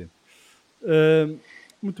toda a gente.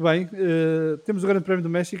 Muito bem. Temos o Grande Prémio do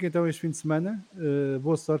México então este fim de semana.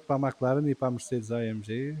 Boa sorte para a McLaren e para a Mercedes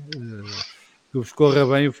AMG. Que vos corra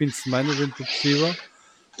bem o fim de semana dentro do possível.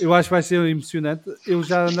 Eu acho que vai ser emocionante. Eu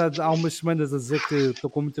já ando há umas semanas a dizer que estou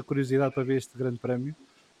com muita curiosidade para ver este grande prémio.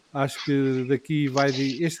 Acho que daqui vai...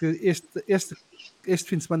 Este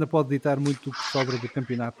fim de semana pode ditar muito o que sobra do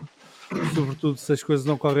campeonato. Sobretudo se as coisas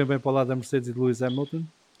não correm bem para o lado da Mercedes e de Lewis Hamilton.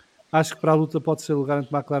 Acho que para a luta pode ser lugar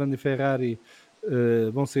entre McLaren e Ferrari.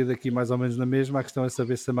 Vão sair daqui mais ou menos na mesma. A questão é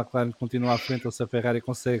saber se a McLaren continua à frente ou se a Ferrari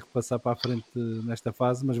consegue passar para a frente nesta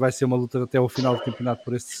fase, mas vai ser uma luta até ao final do campeonato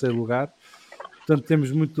por esse terceiro lugar. Portanto,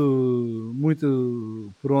 temos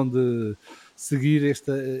muito por onde seguir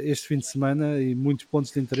este fim de semana e muitos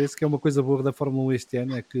pontos de interesse, que é uma coisa boa da Fórmula 1 este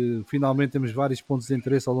ano, é que finalmente temos vários pontos de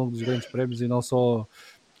interesse ao longo dos grandes prémios e não só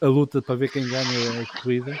a luta para ver quem ganha a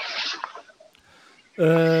corrida.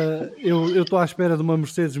 Eu estou à espera de uma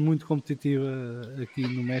Mercedes muito competitiva aqui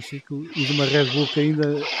no México e de uma Red Bull que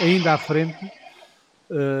ainda à frente,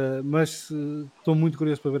 mas estou muito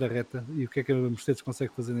curioso para ver a reta e o que é que a Mercedes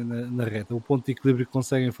consegue fazer na reta, o ponto de equilíbrio que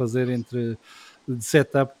conseguem fazer de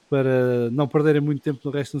setup para não perderem muito tempo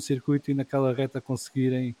no resto do circuito e naquela reta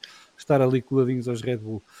conseguirem estar ali coladinhos aos Red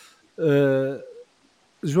Bull.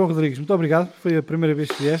 João Rodrigues, muito obrigado. Foi a primeira vez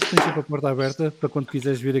que vieste. Tens sempre a porta aberta para quando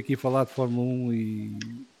quiseres vir aqui falar de Fórmula 1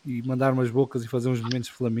 e mandar umas bocas e fazer uns momentos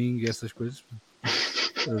de Flamingo e essas coisas.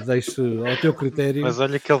 Deixo ao teu critério. Mas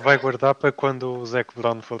olha que ele vai guardar para quando o Zac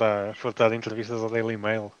Brown for dar entrevistas ao Daily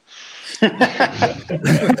Mail.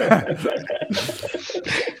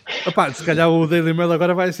 Opa, se calhar o Daily Mail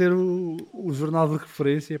agora vai ser o jornal de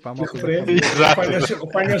referência. Pá, o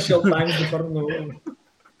Financial Times da Fórmula 1.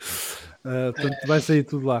 Portanto, vai sair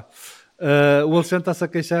tudo lá. O Alexandre está-se a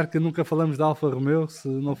queixar que nunca falamos de Alfa Romeo. Se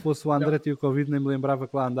não fosse o Andretti e o Covid, nem me lembrava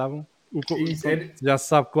que lá andavam. Já se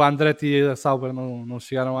sabe que o Andretti e a Sauber não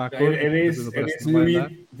chegaram a acordo.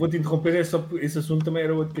 Vou-te interromper, esse assunto também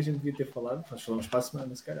era outro que a gente devia ter falado. Nós falamos para a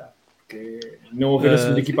semana, se calhar. Porque não haver a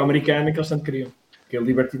segunda equipa americana que eles tanto queriam. Que a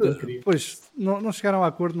Liberty tanto queria. Pois, não chegaram a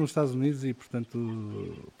acordo nos Estados Unidos e,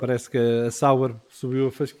 portanto, parece que a Sauber subiu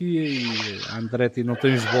a fasquia e a Andretti não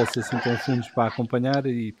tem os bolsos assim tão fundos para acompanhar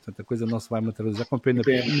e, portanto, a coisa não se vai materializar. Com pena,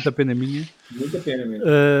 muita pena minha. Muita pena mesmo.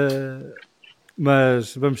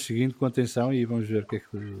 Mas vamos seguindo com atenção e vamos ver o que é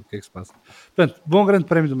que se passa. Portanto, bom grande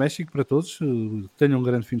prémio do México para todos. Tenham um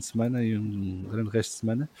grande fim de semana e um grande resto de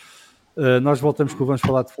semana. Nós voltamos com o Vamos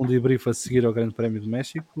Falar de Fundo e Brief a seguir ao Grande Prémio do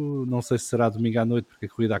México. Não sei se será domingo à noite, porque a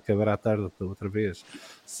corrida acabará à tarde outra vez,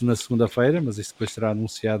 se na segunda-feira, mas isso depois será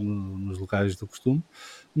anunciado nos locais do costume.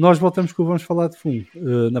 Nós voltamos com o Vamos Falar de Fundo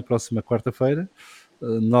na próxima quarta-feira,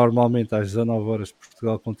 normalmente às 19 horas por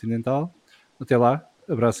Portugal Continental. Até lá,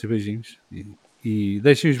 abraços e beijinhos. E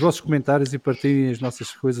deixem os vossos comentários e partilhem as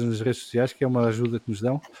nossas coisas nas redes sociais, que é uma ajuda que nos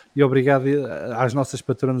dão. E obrigado às nossas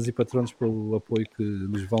patronas e patronos pelo apoio que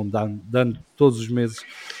nos vão dando todos os meses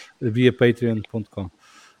via patreon.com.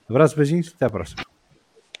 Abraço, beijinhos, até à próxima.